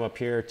can come up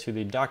here to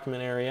the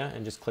document area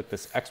and just click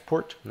this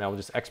export. And that will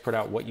just export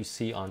out what you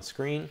see on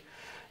screen.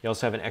 You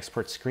also have an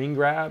export screen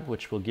grab,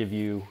 which will give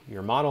you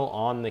your model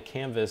on the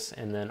canvas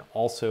and then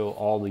also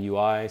all the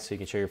UI, so you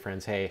can show your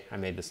friends, hey, I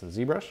made this in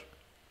ZBrush.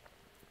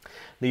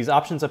 These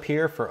options up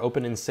here for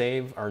open and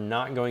save are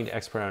not going to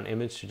export out an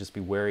image, so just be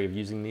wary of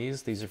using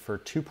these. These are for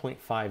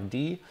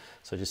 2.5D,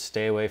 so just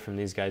stay away from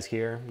these guys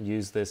here.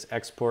 Use this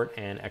export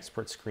and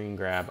export screen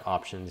grab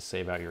option to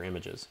save out your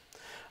images.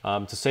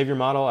 To save your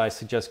model, I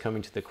suggest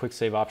coming to the quick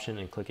save option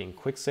and clicking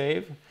quick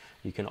save.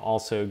 You can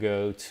also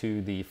go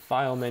to the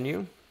file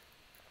menu,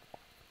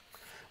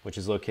 which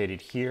is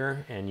located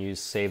here, and use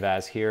save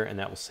as here, and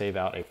that will save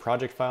out a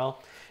project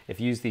file. If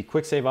you use the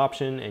quick save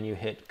option and you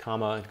hit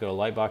comma, go to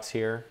Lightbox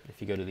here, if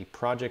you go to the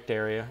project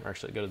area, or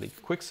actually go to the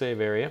quick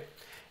save area,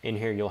 in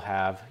here you'll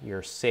have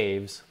your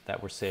saves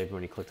that were saved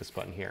when you click this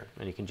button here.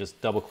 And you can just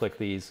double click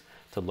these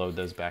to load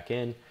those back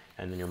in,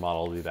 and then your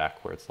model will be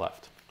back where it's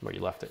left, where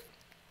you left it.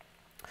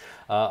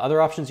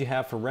 Other options you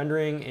have for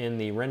rendering, in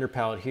the render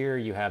palette here,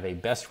 you have a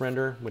best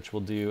render, which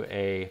will do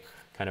a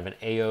kind of an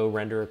AO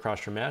render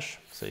across your mesh.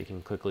 So you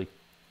can quickly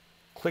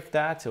click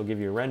that, it'll give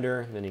you a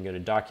render, then you can go to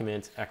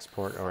document,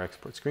 export, or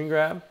export screen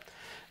grab.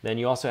 Then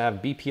you also have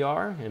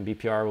BPR, and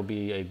BPR will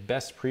be a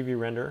best preview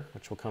render,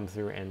 which will come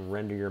through and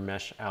render your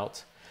mesh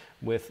out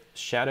with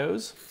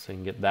shadows. So you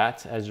can get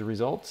that as a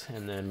result.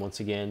 And then once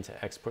again,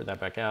 to export that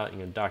back out, you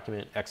can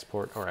document,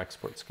 export, or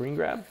export screen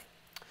grab.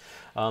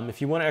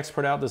 If you want to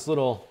export out this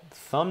little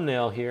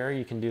thumbnail here,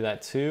 you can do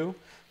that too.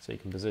 So you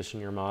can position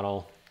your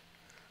model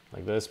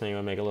like this. Maybe you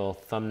want to make a little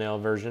thumbnail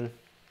version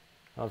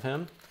of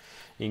him.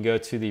 You can go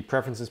to the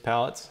preferences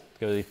palette,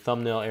 go to the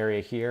thumbnail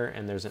area here,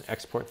 and there's an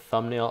export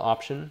thumbnail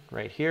option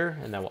right here,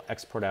 and that will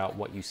export out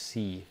what you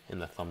see in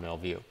the thumbnail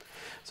view.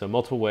 So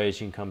multiple ways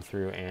you can come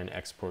through and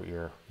export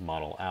your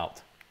model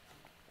out.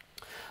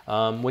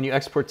 When you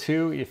export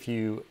too, if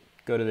you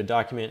go to the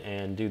document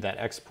and do that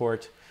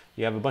export,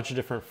 you have a bunch of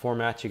different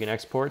formats you can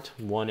export.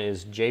 One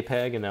is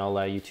JPEG, and that'll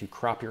allow you to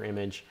crop your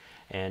image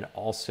and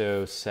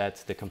also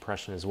set the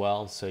compression as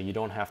well. So you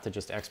don't have to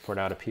just export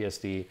out a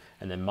PSD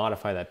and then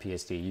modify that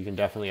PSD. You can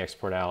definitely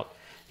export out,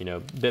 you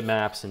know,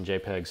 bitmaps and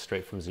JPEGs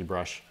straight from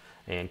ZBrush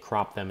and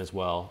crop them as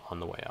well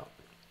on the way out.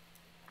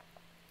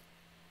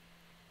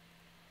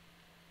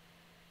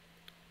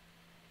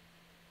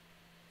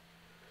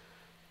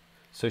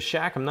 So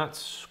Shaq, I'm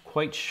not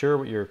quite sure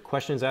what your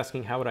question is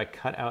asking. How would I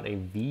cut out a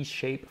V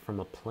shape from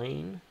a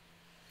plane?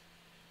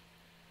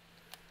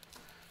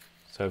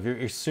 So if you're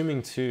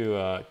assuming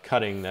to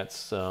cutting,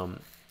 that's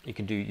you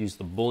can use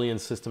the Boolean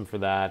system for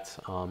that.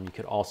 You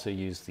could also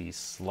use the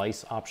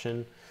slice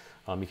option.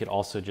 You could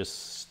also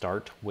just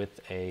start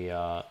with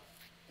a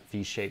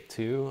V shape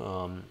too.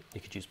 You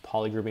could use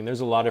polygrouping.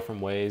 There's a lot of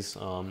different ways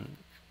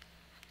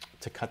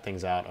to cut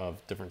things out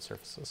of different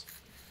surfaces.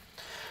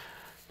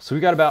 So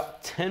we got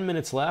about 10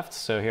 minutes left.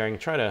 So here I can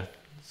try to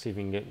see if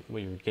we can get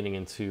what you're getting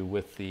into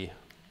with the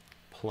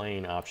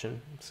plane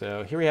option.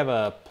 So here we have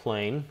a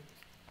plane.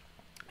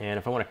 And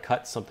if I want to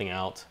cut something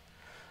out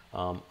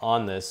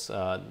on this,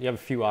 you have a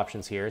few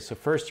options here. So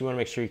first, you want to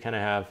make sure you kind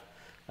of have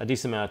a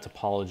decent amount of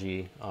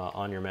topology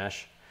on your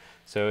mesh.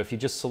 So if you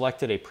just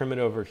selected a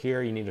primitive over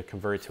here, you need to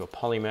convert it to a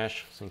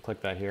polymesh. So you can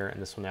click that here,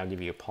 and this will now give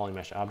you a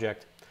polymesh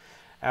object.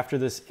 After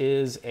this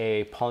is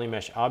a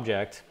polymesh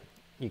object,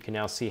 you can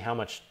now see how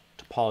much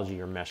topology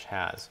your mesh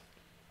has.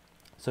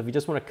 So if you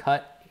just want to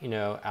cut, you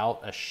know,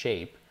 out a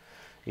shape,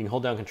 you can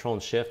hold down Control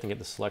and Shift and get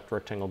the select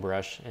rectangle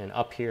brush. And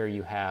up here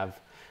you have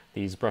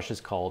these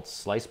brushes called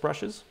slice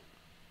brushes.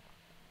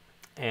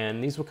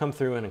 And these will come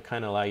through and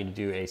kind of allow you to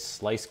do a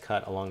slice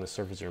cut along the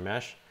surface of your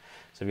mesh.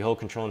 So if you hold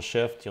Control and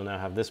Shift, you'll now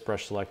have this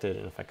brush selected.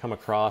 And if I come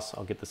across,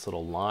 I'll get this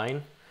little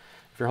line.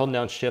 If you're holding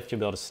down Shift, you'll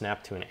be able to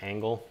snap to an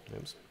angle.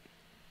 Oops.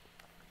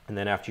 And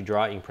then after you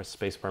draw it, you can press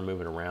spacebar,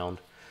 move it around.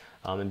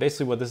 And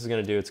basically what this is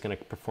going to do, it's going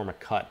to perform a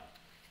cut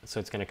So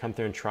it's going to come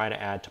through and try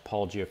to add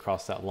topology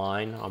across that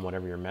line on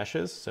whatever your mesh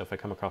is. So if I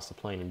come across the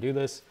plane and do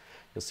this,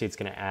 you'll see it's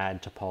going to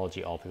add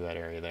topology all through that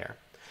area there.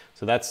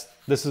 So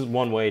this is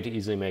one way to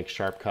easily make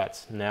sharp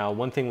cuts. Now,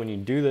 one thing when you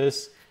do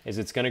this is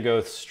it's going to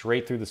go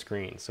straight through the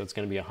screen. So it's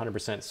going to be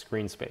 100%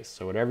 screen space.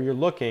 So whatever you're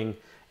looking,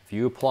 if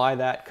you apply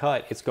that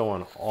cut, it's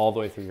going all the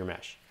way through your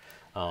mesh.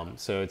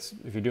 So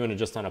if you're doing it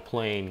just on a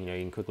plane, you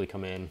can quickly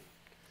come in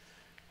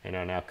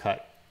and now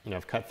cut.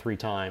 I've cut 3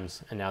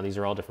 times, and now these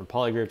are all different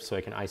polygroups, so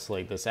I can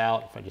isolate this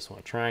out if I just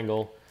want a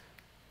triangle.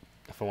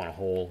 If I want a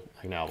hole,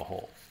 I now have a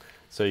hole.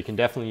 So you can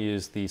definitely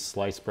use these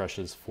slice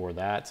brushes for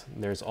that.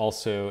 There's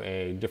also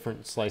a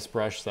different slice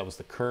brush, that was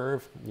the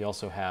curve. You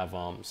also have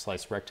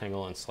slice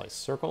rectangle and slice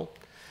circle,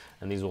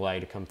 and these will allow you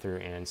to come through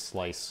and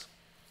slice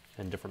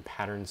in different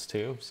patterns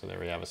too. So there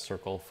we have a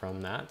circle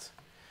from that.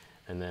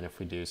 And then if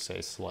we do,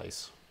 say,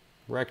 slice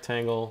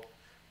rectangle,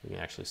 we can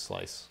actually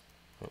slice.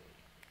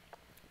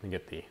 We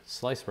get the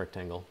slice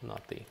rectangle,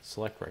 not the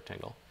select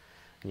rectangle.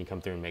 And you come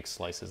through and make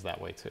slices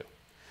that way too.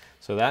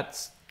 So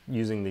that's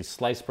using these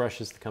slice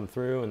brushes to come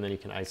through, and then you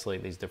can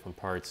isolate these different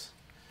parts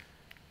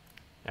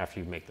after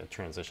you make the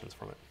transitions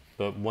from it.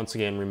 But once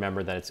again,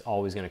 remember that it's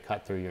always going to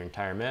cut through your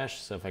entire mesh.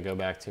 So if I go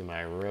back to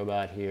my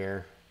robot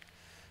here,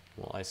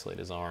 we'll isolate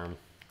his arm.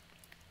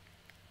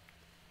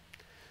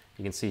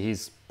 You can see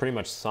he's pretty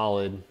much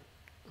solid.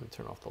 Let me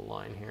turn off the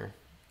line here.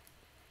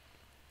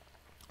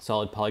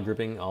 Solid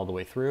polygrouping all the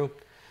way through.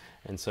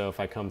 And so if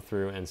I come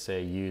through and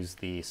say use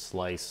the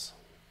slice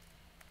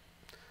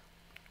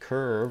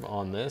curve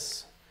on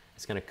this,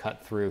 it's going to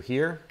cut through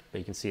here, but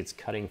you can see it's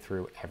cutting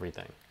through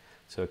everything.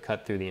 So it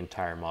cut through the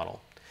entire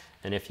model.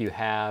 And if you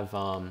have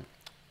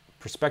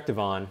perspective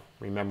on,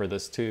 remember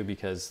this too,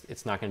 because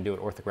it's not going to do it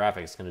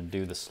orthographic, it's going to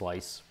do the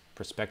slice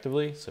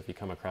prospectively. So if you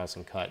come across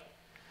and cut,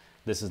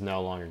 this is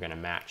no longer going to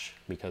match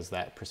because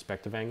that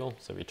perspective angle.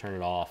 So if you turn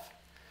it off,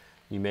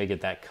 you may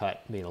get that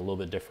cut being a little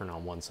bit different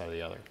on one side or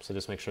the other. So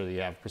just make sure that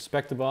you have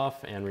perspective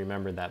off, and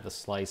remember that the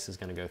slice is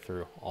going to go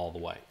through all the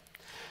way.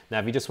 Now,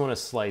 if you just want to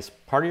slice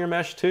part of your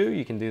mesh too,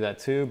 you can do that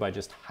too by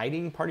just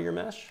hiding part of your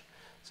mesh.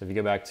 So if you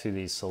go back to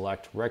the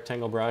select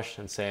rectangle brush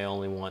and say I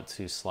only want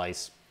to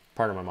slice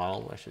part of my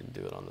model, I should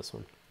do it on this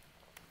one.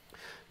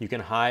 You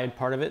can hide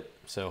part of it.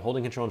 So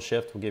holding Control and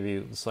Shift will give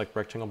you, the select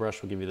rectangle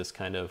brush will give you this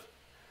kind of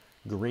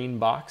green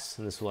box,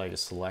 and this will allow you to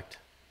select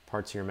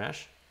parts of your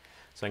mesh.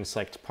 So I can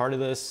select part of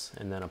this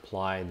and then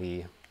apply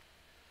the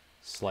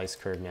slice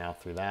curve now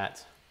through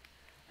that.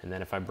 And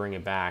then if I bring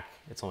it back,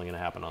 it's only going to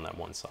happen on that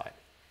one side.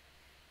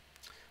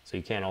 So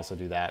you can also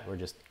do that. We're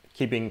just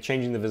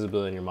changing the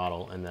visibility in your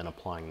model and then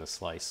applying the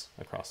slice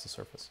across the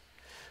surface.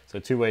 So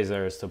 2 ways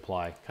there is to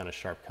apply kind of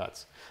sharp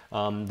cuts.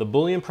 The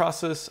Boolean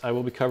process I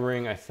will be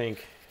covering, I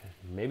think,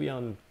 maybe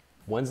on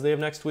Wednesday of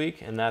next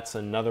week, and that's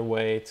another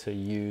way to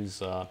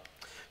use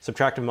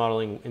subtractive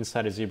modeling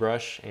inside of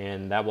ZBrush,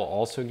 and that will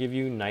also give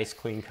you nice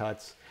clean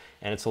cuts,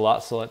 and it's a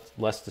lot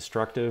less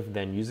destructive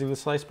than using the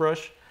slice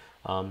brush.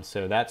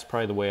 So that's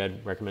probably the way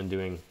I'd recommend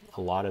doing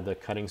a lot of the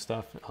cutting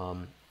stuff,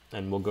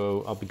 and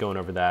I'll be going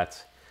over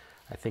that.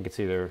 I think it's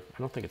I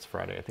don't think it's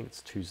Friday, I think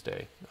it's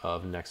Tuesday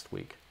of next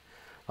week.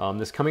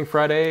 This coming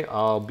Friday,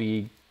 I'll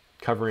be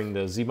covering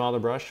the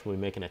ZModeler brush. We'll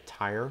be making a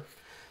tire.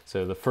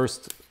 So the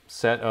first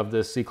set of the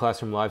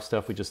ZClassroom live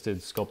stuff, we just did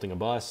sculpting a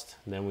bust.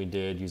 Then we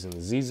did using the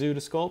ZZoo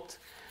to sculpt.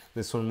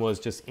 This one was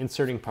just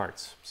inserting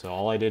parts. So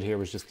all I did here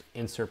was just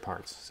insert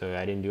parts. So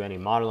I didn't do any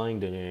modeling,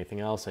 didn't do anything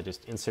else. I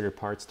just inserted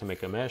parts to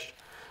make a mesh.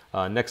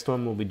 Next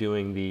one, we'll be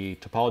doing the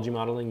topology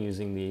modeling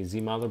using the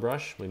ZModeler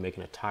brush. We'll be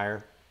making a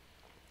tire.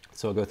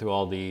 So I'll go through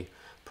all the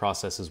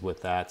processes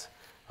with that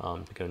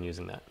to go and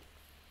using that.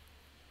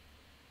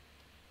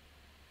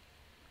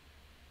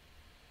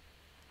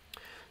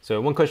 So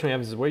one question we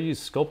have is, where do you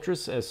use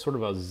Sculptress as sort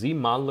of a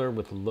ZModeler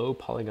with low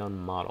polygon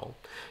model?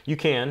 You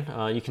can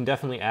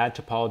definitely add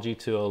topology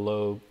to a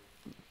low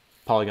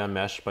polygon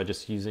mesh by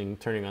just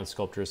turning on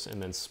Sculptress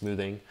and then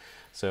smoothing.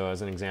 So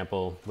as an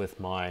example, with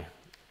my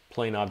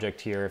plane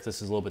object here, if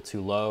this is a little bit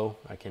too low,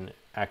 I can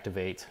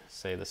activate,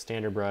 say, the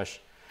standard brush,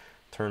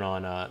 turn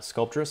on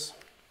Sculptress,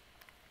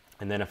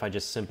 and then if I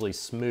just simply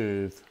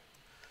smooth,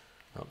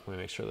 let me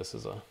make sure this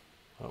is hold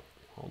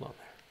on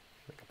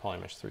there, like a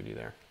Polymesh 3D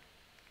there.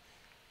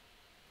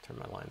 Turn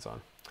my lines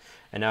on.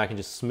 And now I can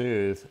just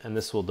smooth, and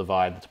this will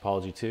divide the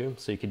topology too.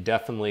 So you could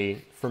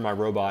definitely, for my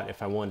robot,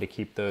 if I wanted to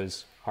keep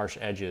those harsh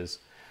edges,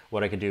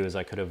 what I could do is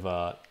I could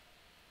have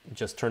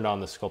just turned on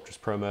the Sculptress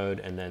Pro mode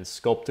and then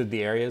sculpted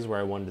the areas where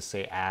I wanted to,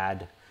 say,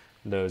 add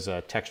those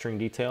texturing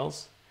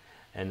details,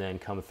 and then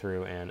come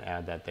through and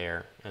add that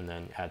there, and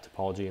then add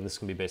topology. And this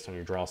can be based on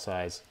your draw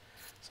size.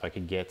 So I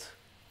could get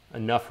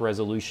enough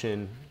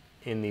resolution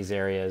in these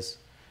areas,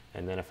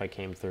 and then if I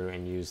came through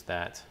and used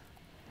that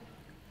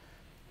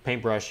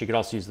paintbrush, you could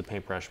also use the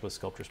paintbrush with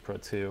Sculptress Pro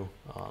 2.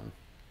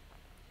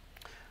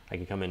 I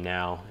can come in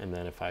now, and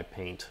then if I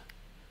paint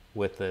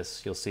with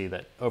this, you'll see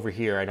that over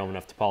here I don't have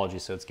enough topology,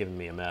 so it's giving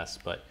me a mess.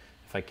 But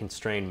if I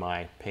constrain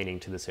my painting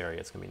to this area,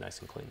 it's going to be nice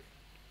and clean.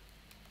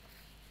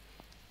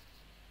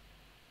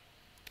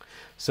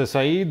 So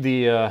Saeed,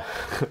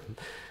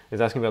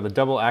 is asking about the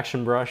double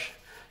action brush.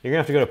 You're gonna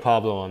have to go to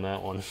Pablo on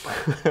that one.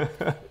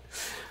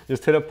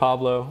 Just hit up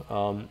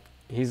Pablo.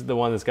 He's the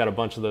one that's got a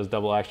bunch of those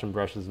double action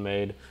brushes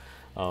made.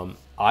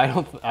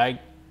 I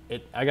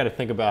got to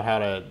think about how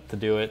to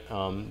do it,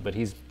 but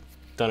he's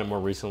done it more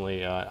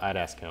recently. I'd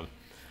ask him.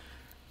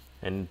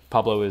 And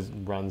Pablo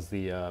runs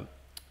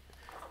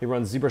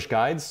ZBrush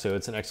guides, so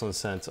it's an excellent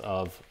sense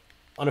of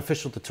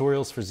unofficial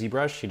tutorials for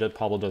ZBrush.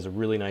 Pablo does a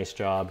really nice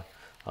job.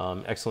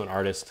 Excellent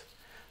artist,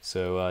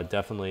 so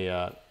definitely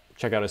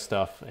check out his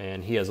stuff.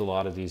 And he has a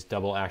lot of these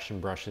double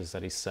action brushes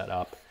that he's set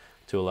up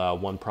to allow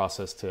one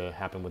process to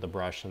happen with a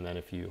brush, and then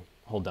if you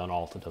hold down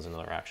Alt, it does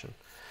another action.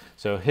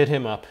 So hit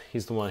him up.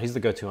 He's the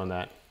go-to on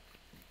that.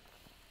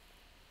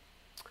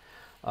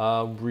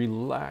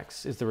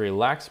 Relax is the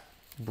relax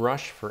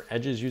brush for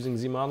edges using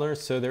ZModeler.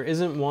 So there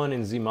isn't one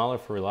in ZModeler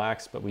for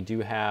relax, but we do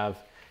have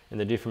in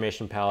the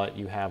deformation palette,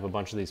 you have a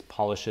bunch of these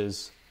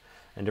polishes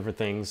and different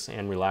things,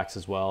 and relax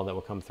as well, that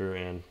will come through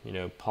and, you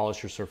know,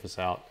 polish your surface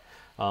out.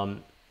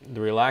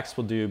 The relax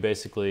will do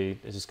basically,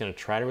 it's just going to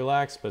try to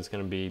relax, but it's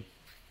going to be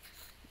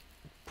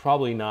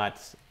probably not,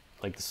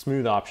 like the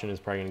smooth option is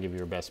probably going to give you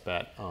your best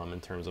bet in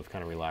terms of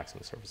kind of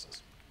relaxing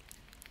surfaces.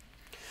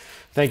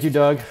 Thank you,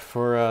 Doug,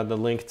 for the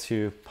link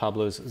to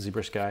Pablo's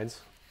ZBrush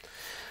guides.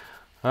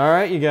 All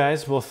right, you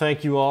guys. Well,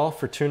 thank you all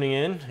for tuning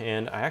in.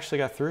 And I actually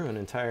got through an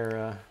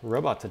entire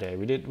robot today.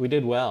 We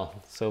did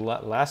well. So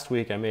last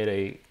week I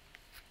made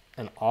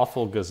an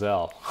awful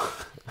gazelle.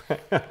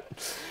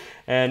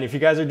 And if you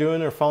guys are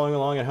doing or following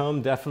along at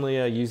home, definitely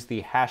use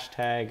the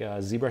hashtag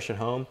ZBrush at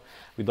home.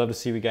 We'd love to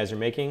see what you guys are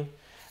making.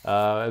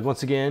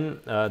 Once again,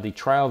 the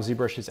trial of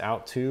ZBrush is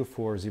out too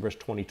for ZBrush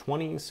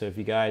 2020. So if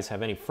you guys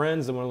have any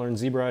friends that want to learn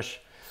ZBrush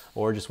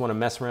or just want to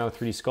mess around with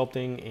 3D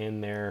sculpting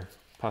and they're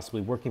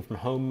possibly working from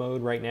home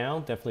mode right now,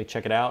 definitely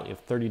check it out. You have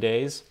 30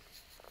 days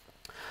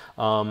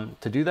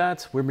to do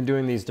that. We've been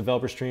doing these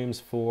developer streams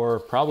for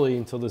probably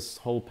until this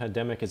whole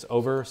pandemic is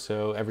over.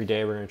 So every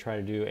day we're going to try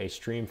to do a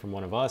stream from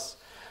one of us.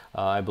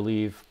 I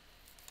believe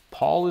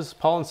Paul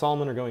and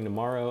Solomon are going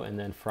tomorrow, and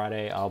then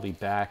Friday I'll be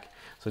back.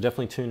 So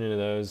definitely tune into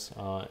those.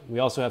 We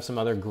also have some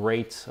other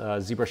great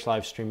ZBrush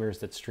Live streamers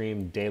that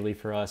stream daily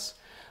for us.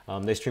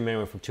 They stream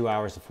anywhere from 2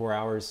 hours to 4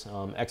 hours.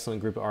 Excellent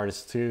group of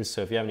artists too.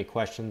 So if you have any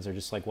questions or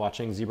just like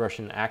watching ZBrush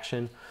in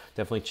action,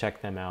 definitely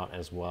check them out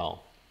as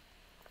well.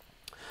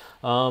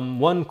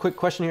 One quick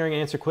question here I can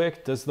answer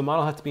quick. Does the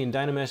model have to be in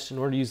Dynamesh in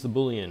order to use the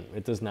Boolean?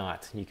 It does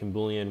not. You can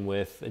Boolean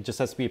with, it just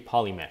has to be a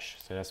polymesh.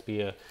 So it has to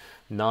be a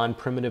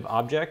non-primitive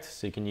object.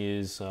 So you can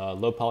use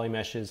low poly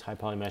meshes, high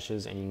poly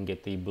meshes, and you can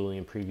get the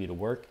Boolean preview to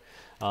work.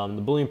 The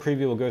Boolean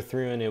preview will go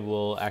through and it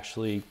will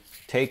actually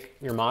take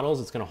your models.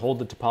 It's going to hold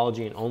the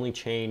topology and only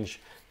change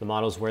the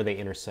models where they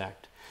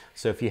intersect.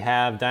 So if you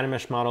have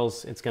Dynamesh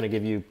models, it's going to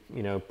give you,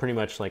 pretty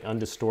much like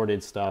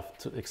undistorted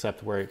stuff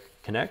except where it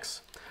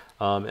connects.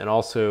 And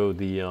also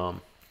the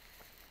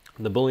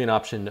Boolean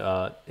option,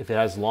 if it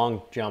has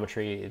long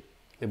geometry,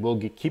 it will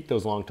keep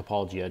those long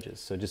topology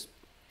edges. So just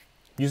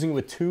using it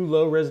with too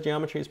low res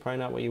geometry is probably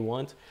not what you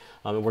want.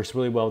 It works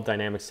really well with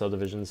dynamic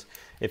subdivisions.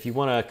 If you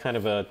want to kind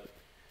of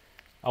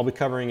I'll be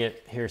covering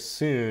it here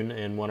soon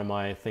in one of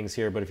my things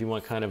here, but if you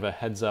want kind of a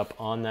heads up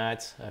on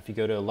that, if you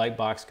go to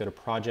Lightbox, go to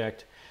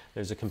Project,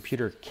 there's a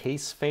computer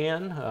case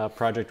fan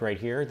project right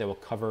here that will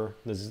cover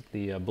the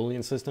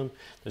Boolean system.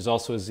 There's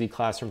also a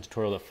ZClassroom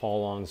tutorial that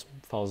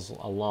follows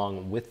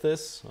along with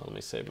this. Let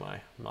me save my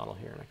model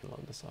here and I can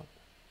load this up.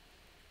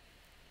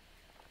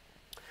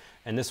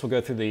 And this will go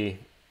through the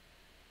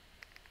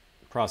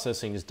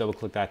processing. Just double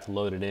click that to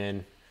load it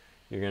in.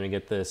 You're going to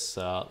get this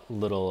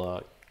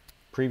little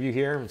preview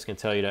here. It's going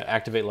to tell you to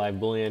activate live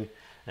Boolean.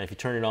 And if you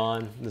turn it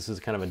on, this is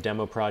kind of a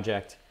demo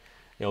project.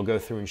 It'll go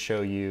through and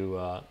show you,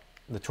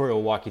 the tutorial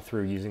will walk you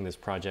through using this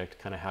project,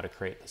 kind of how to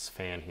create this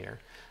fan here.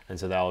 And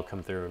so that will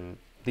come through. And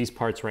these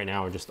parts right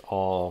now are just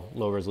all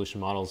low resolution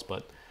models,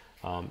 but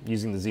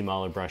using the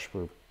ZModeler brush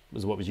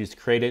was what was used to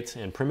create it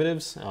and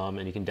primitives.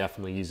 And you can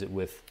definitely use it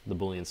with the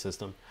Boolean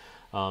system.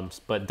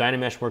 But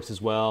Dynamesh works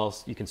as well.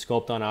 You can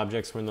sculpt on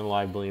objects when they're in the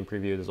live Boolean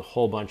preview. There's a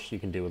whole bunch you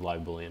can do with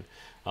live Boolean.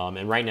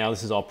 And right now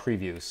this is all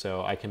preview,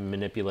 so I can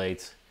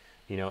manipulate,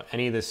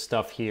 any of this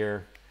stuff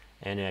here,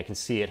 and I can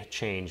see it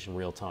change in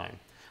real time.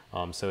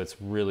 So it's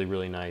really,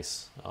 really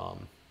nice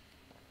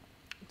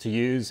to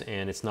use,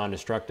 and it's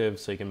non-destructive,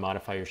 so you can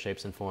modify your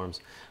shapes and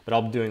forms. But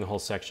I'll be doing a whole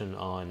section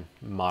on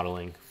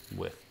modeling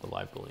with the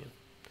live Boolean.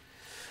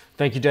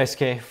 Thank you,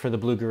 Daisuke, for the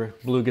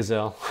blue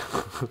gazelle.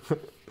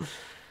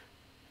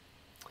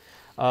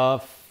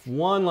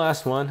 One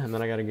last one, and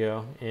then I gotta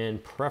go. In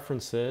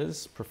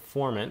preferences,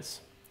 performance.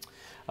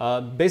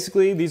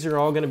 Basically, these are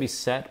all going to be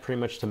set pretty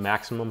much to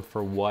maximum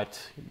for what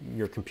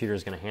your computer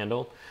is going to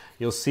handle.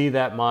 You'll see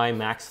that my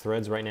max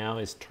threads right now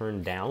is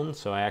turned down.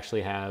 So I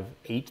actually have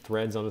 8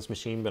 threads on this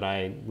machine, but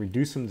I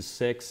reduce them to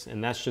 6,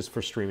 and that's just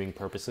for streaming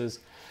purposes.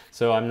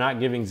 So I'm not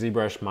giving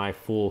ZBrush my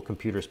full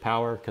computer's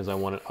power because I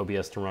want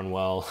OBS to run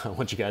well. I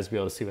want you guys to be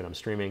able to see what I'm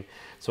streaming.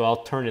 So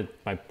I'll turn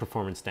my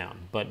performance down.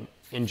 But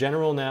in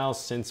general now,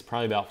 since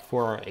probably about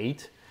 4 or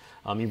 8,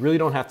 You really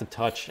don't have to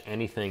touch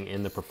anything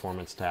in the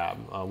performance tab.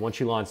 Once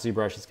you launch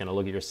ZBrush, it's going to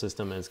look at your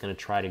system and it's going to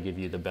try to give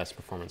you the best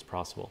performance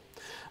possible.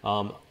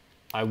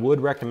 I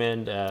would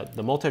recommend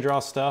the multi-draw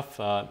stuff.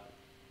 I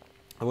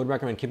would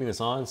recommend keeping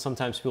this on.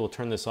 Sometimes people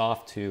turn this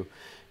off to,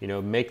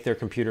 make their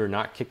computer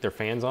not kick their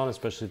fans on,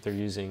 especially if they're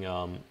using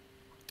kind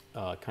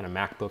of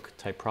MacBook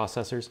type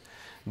processors.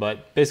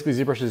 But basically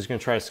ZBrush is going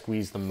to try to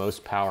squeeze the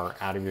most power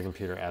out of your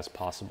computer as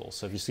possible.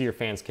 So if you see your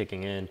fans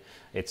kicking in,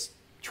 it's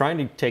trying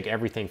to take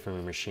everything from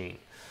your machine.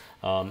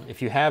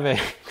 If you have a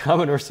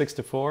Commodore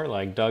 64,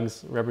 like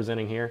Doug's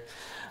representing here,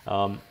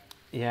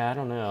 yeah, I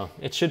don't know.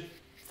 It should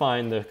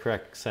find the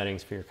correct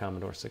settings for your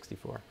Commodore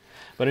 64.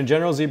 But in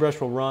general, ZBrush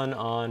will run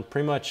on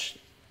pretty much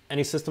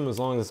any system as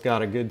long as it's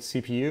got a good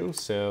CPU.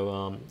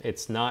 So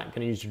it's not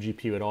going to use your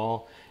GPU at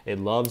all. It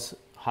loves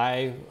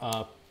high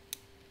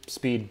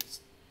speed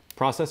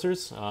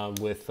processors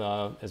with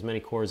as many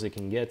cores it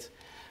can get.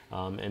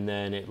 And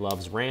then it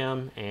loves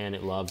RAM and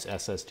it loves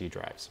SSD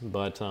drives.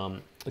 But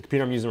the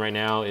computer I'm using right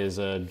now is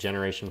a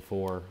Generation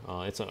 4.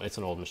 It's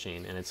an old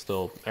machine, and it's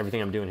still,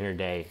 everything I'm doing here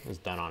today is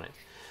done on it.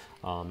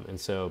 And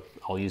so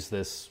I'll use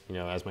this,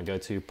 as my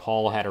go-to.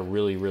 Paul had a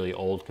really, really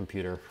old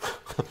computer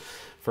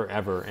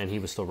forever, and he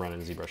was still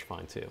running ZBrush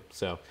fine too.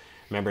 So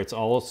remember, it's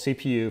all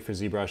CPU for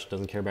ZBrush. It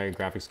doesn't care about your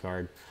graphics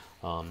card.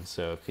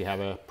 So if you have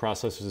a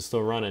processor that's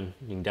still running,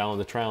 you can download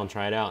the trial and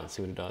try it out and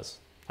see what it does.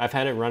 I've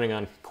had it running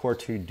on Core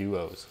 2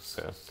 Duos,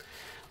 so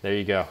there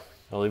you go.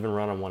 I'll even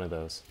run on one of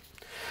those.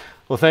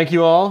 Well, thank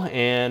you all,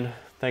 and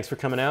thanks for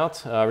coming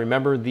out.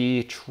 Remember,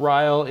 the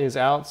trial is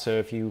out, so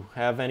if you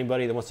have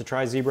anybody that wants to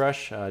try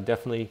ZBrush,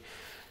 definitely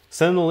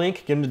send them the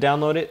link, get them to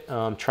download it,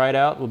 try it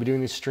out. We'll be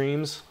doing these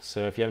streams,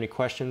 so if you have any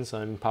questions,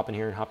 pop in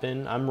here and hop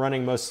in. I'm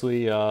running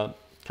mostly kind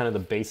of the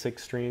basic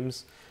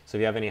streams, so if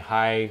you have any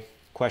high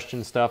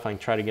question stuff, I can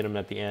try to get them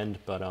at the end,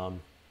 but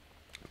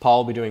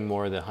Paul will be doing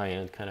more of the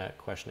high-end kind of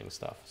questioning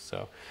stuff.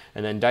 So,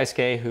 and then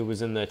Daisuke, who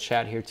was in the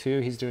chat here too,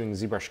 he's doing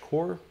ZBrush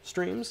Core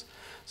streams.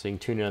 So you can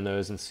tune in on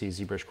those and see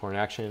ZBrush Core in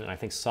action. And I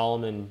think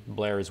Solomon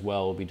Blair as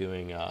well will be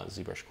doing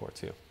ZBrush Core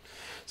too.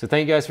 So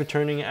thank you guys for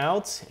turning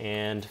out.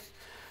 And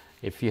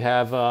if you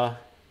have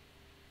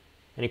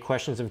any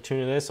questions of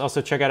tuning to this,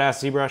 also check out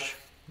Ask ZBrush.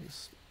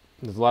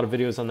 There's a lot of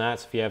videos on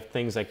that. So if you have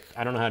things like,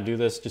 I don't know how to do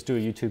this, just do a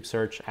YouTube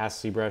search,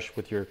 Ask ZBrush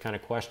with your kind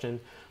of question.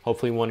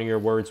 Hopefully one of your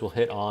words will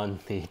hit on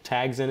the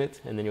tags in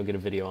it, and then you'll get a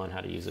video on how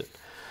to use it.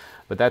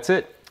 But that's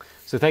it.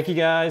 So thank you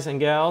guys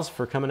and gals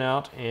for coming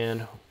out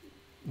and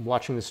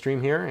watching the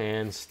stream here,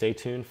 and stay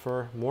tuned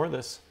for more of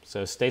this.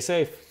 So stay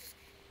safe.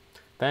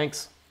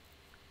 Thanks.